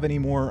don't have any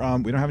more.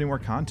 We don't have any more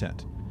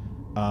content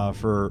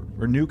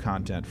or new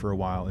content for a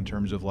while in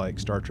terms of like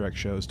Star Trek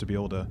shows to be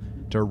able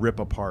to rip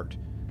apart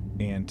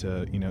and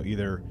to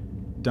either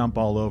dump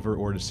all over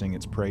or to sing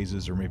its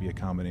praises, or maybe a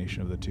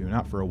combination of the two.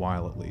 Not for a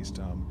while, at least.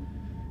 I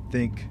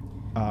think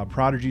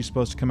Prodigy's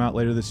supposed to come out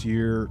later this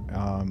year.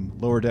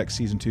 Lower Decks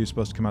Season 2 is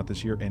supposed to come out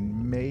this year,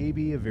 and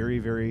maybe a very,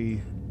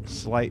 very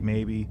slight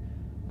maybe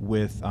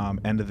with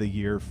end of the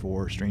year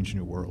for Strange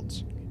New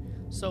Worlds.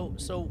 So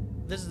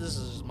this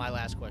is my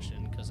last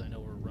question, because I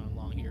know we're running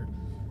long here.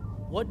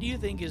 What do you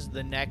think is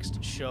the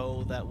next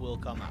show that will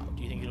come out?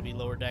 Do you think it'll be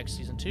Lower Decks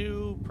Season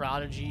 2,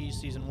 Prodigy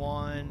Season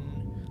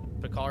 1,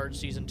 Picard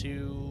Season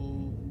 2?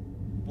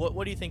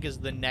 What do you think is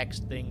the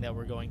next thing that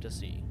we're going to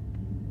see?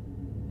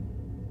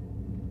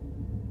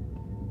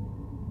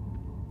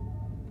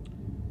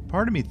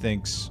 Part of me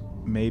thinks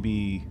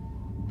maybe,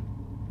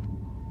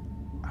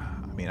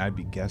 I mean, I'd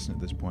be guessing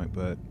at this point,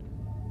 but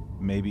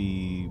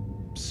maybe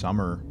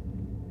summer,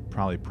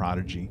 probably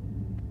Prodigy.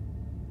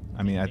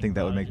 I mean, I think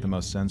that would make the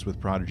most sense with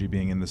Prodigy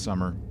being in the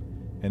summer,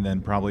 and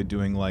then probably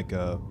doing like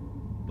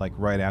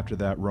right after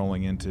that,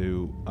 rolling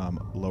into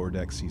Lower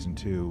Decks Season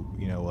 2,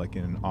 like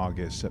in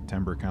August,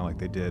 September, kind of like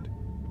they did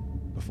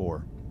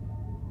before.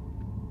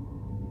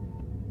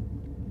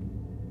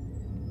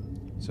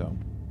 So.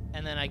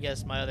 And then I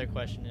guess my other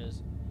question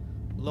is,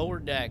 Lower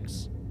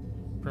Decks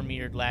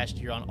premiered last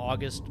year on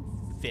August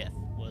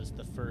 5th was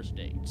the first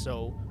date.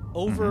 So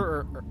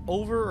over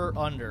or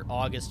under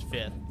August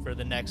 5th for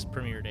the next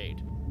premiere date.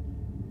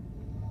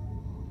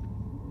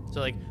 So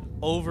like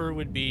over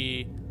would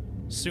be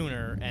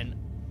sooner and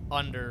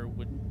under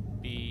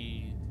would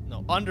be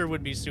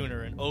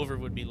sooner and over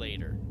would be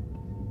later.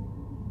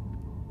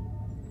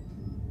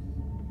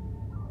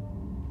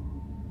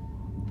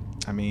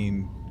 I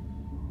mean,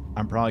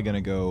 I'm probably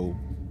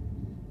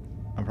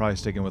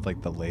sticking with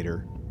like the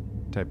later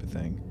type of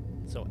thing.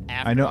 So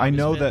after I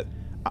know 5th? that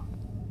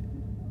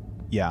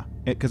yeah,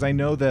 because I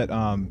know that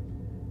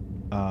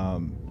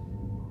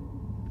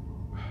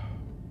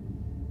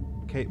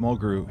Kate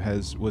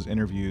Mulgrew was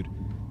interviewed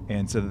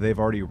and said that they've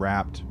already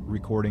wrapped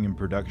recording and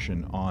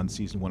production on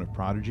season 1 of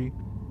Prodigy.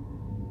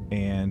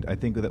 And I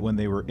think that when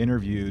they were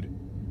interviewed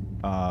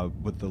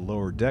with the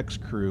Lower Decks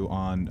crew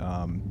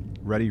on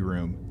Ready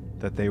Room,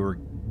 that they were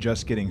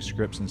just getting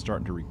scripts and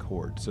starting to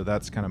record. So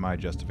that's kind of my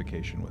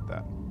justification with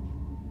that.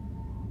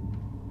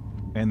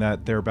 And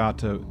that they're about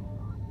to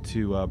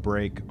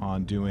break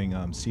on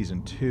doing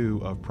season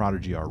 2 of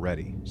Prodigy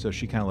already. So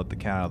she kind of let the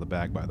cat out of the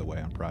bag, by the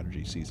way, on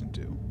Prodigy season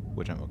 2,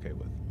 which I'm okay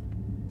with.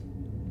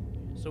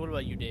 So what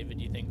about you, David?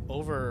 Do you think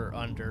over or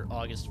under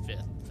August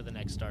 5th for the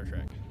next Star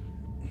Trek?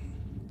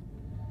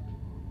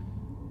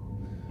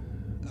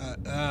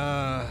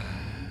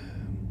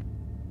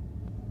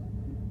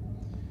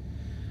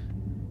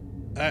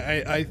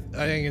 I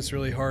think it's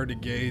really hard to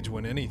gauge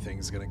when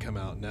anything's going to come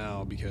out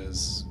now,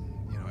 because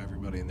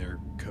everybody in their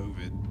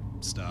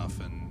COVID stuff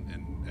and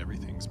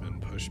everything's been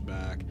pushed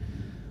back.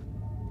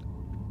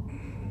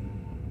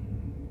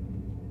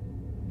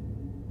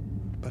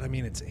 But I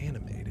mean, it's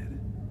animated.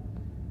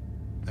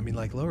 I mean,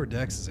 like Lower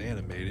Decks is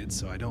animated,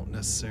 so I don't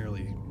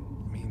necessarily.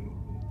 I mean,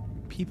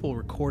 people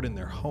record in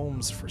their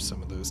homes for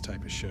some of those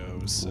type of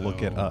shows. So.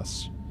 Look at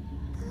us.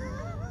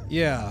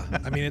 Yeah,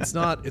 I mean, it's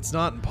not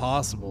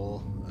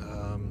impossible.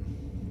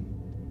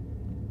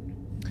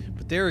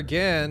 But there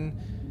again,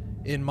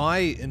 in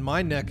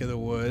my neck of the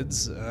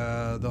woods,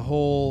 the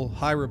whole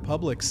High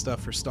Republic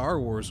stuff for Star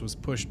Wars was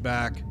pushed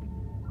back,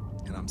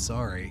 and I'm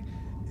sorry,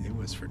 it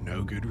was for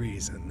no good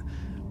reason.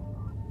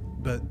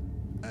 But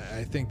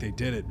I think they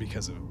did it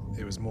because of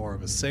it was more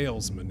of a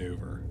sales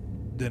maneuver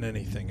than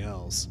anything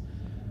else.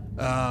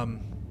 I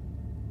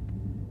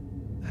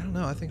don't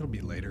know. I think it'll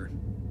be later.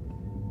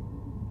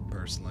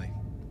 Personally.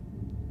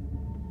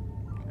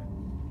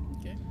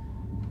 Okay.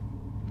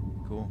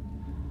 Cool.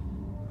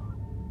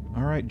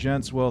 All right,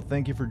 gents. Well,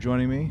 thank you for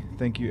joining me.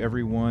 Thank you,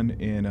 everyone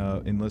in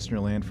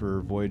Listenerland,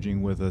 for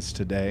voyaging with us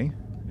today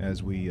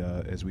as we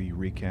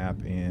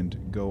recap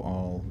and go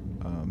all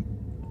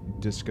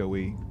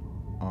disco-y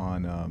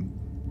on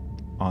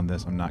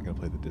this. I'm not going to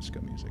play the disco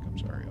music. I'm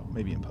sorry, y'all.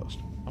 Maybe in post.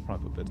 I'll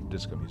probably put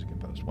disco music in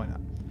post. Why not?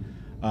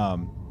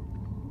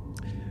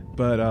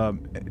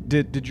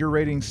 Did your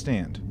ratings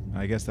stand?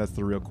 I guess that's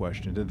the real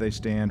question. Did they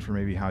stand for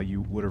maybe how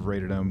you would have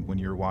rated them when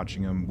you were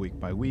watching them week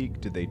by week?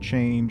 Did they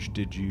change?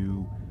 Did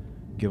you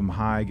give them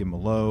high, give them a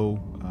low?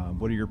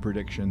 What are your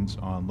predictions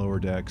on Lower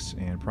Decks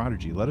and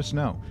Prodigy? Let us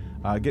know.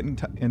 Get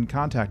in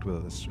contact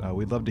with us.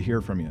 We'd love to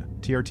hear from you.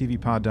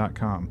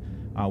 trtvpod.com.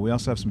 We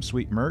also have some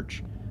sweet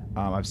merch.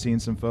 I've seen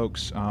some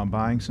folks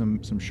buying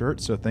some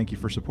shirts, so thank you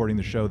for supporting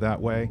the show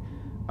that way.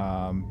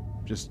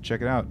 Just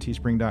check it out,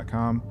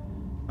 teespring.com.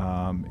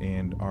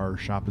 And our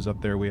shop is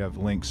up there. We have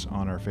links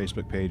on our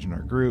Facebook page and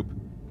our group,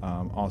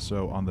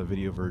 also on the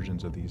video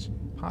versions of these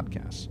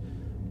podcasts.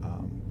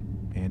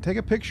 And take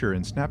a picture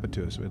and snap it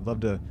to us. We'd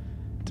love to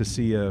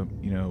see you,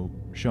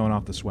 showing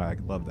off the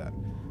swag. Love that.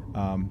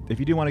 If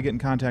you do want to get in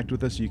contact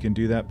with us, you can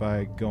do that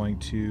by going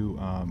to,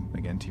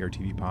 again,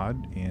 TRTV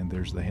Pod, and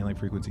there's the Hailing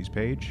Frequencies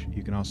page.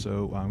 You can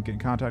also get in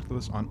contact with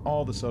us on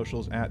all the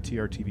socials at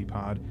TRTV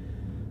Pod.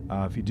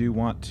 If you do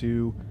want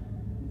to,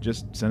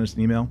 just send us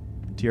an email,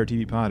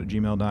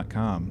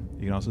 trtvpod@gmail.com.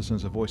 You can also send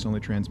us a voice-only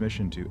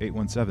transmission to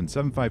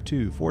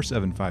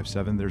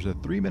 817-752-4757. There's a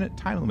 3-minute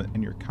time limit,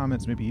 and your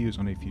comments may be used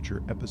on a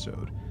future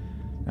episode.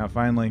 Now,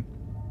 finally,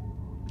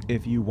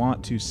 if you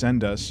want to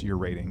send us your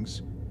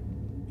ratings,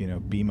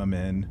 beam them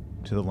in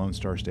to the Lone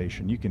Star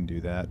Station, you can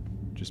do that.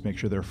 Just make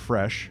sure they're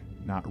fresh,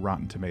 not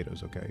Rotten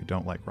Tomatoes, okay?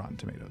 Don't like Rotten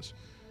Tomatoes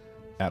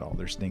at all.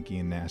 They're stinky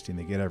and nasty, and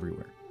they get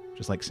everywhere,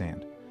 just like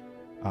sand.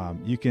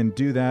 You can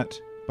do that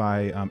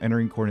by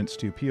entering coordinates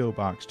to P.O.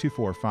 Box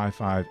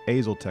 2455,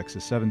 Azle,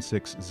 Texas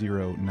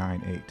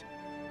 76098.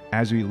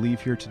 As we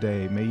leave here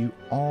today, may you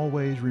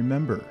always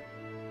remember...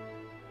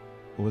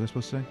 What was I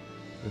supposed to say?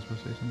 Was I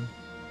supposed to say something?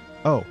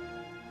 Oh,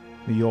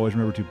 may you always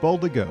remember to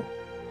boldly go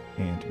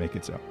and make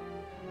it so.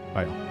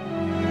 Bye,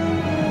 y'all.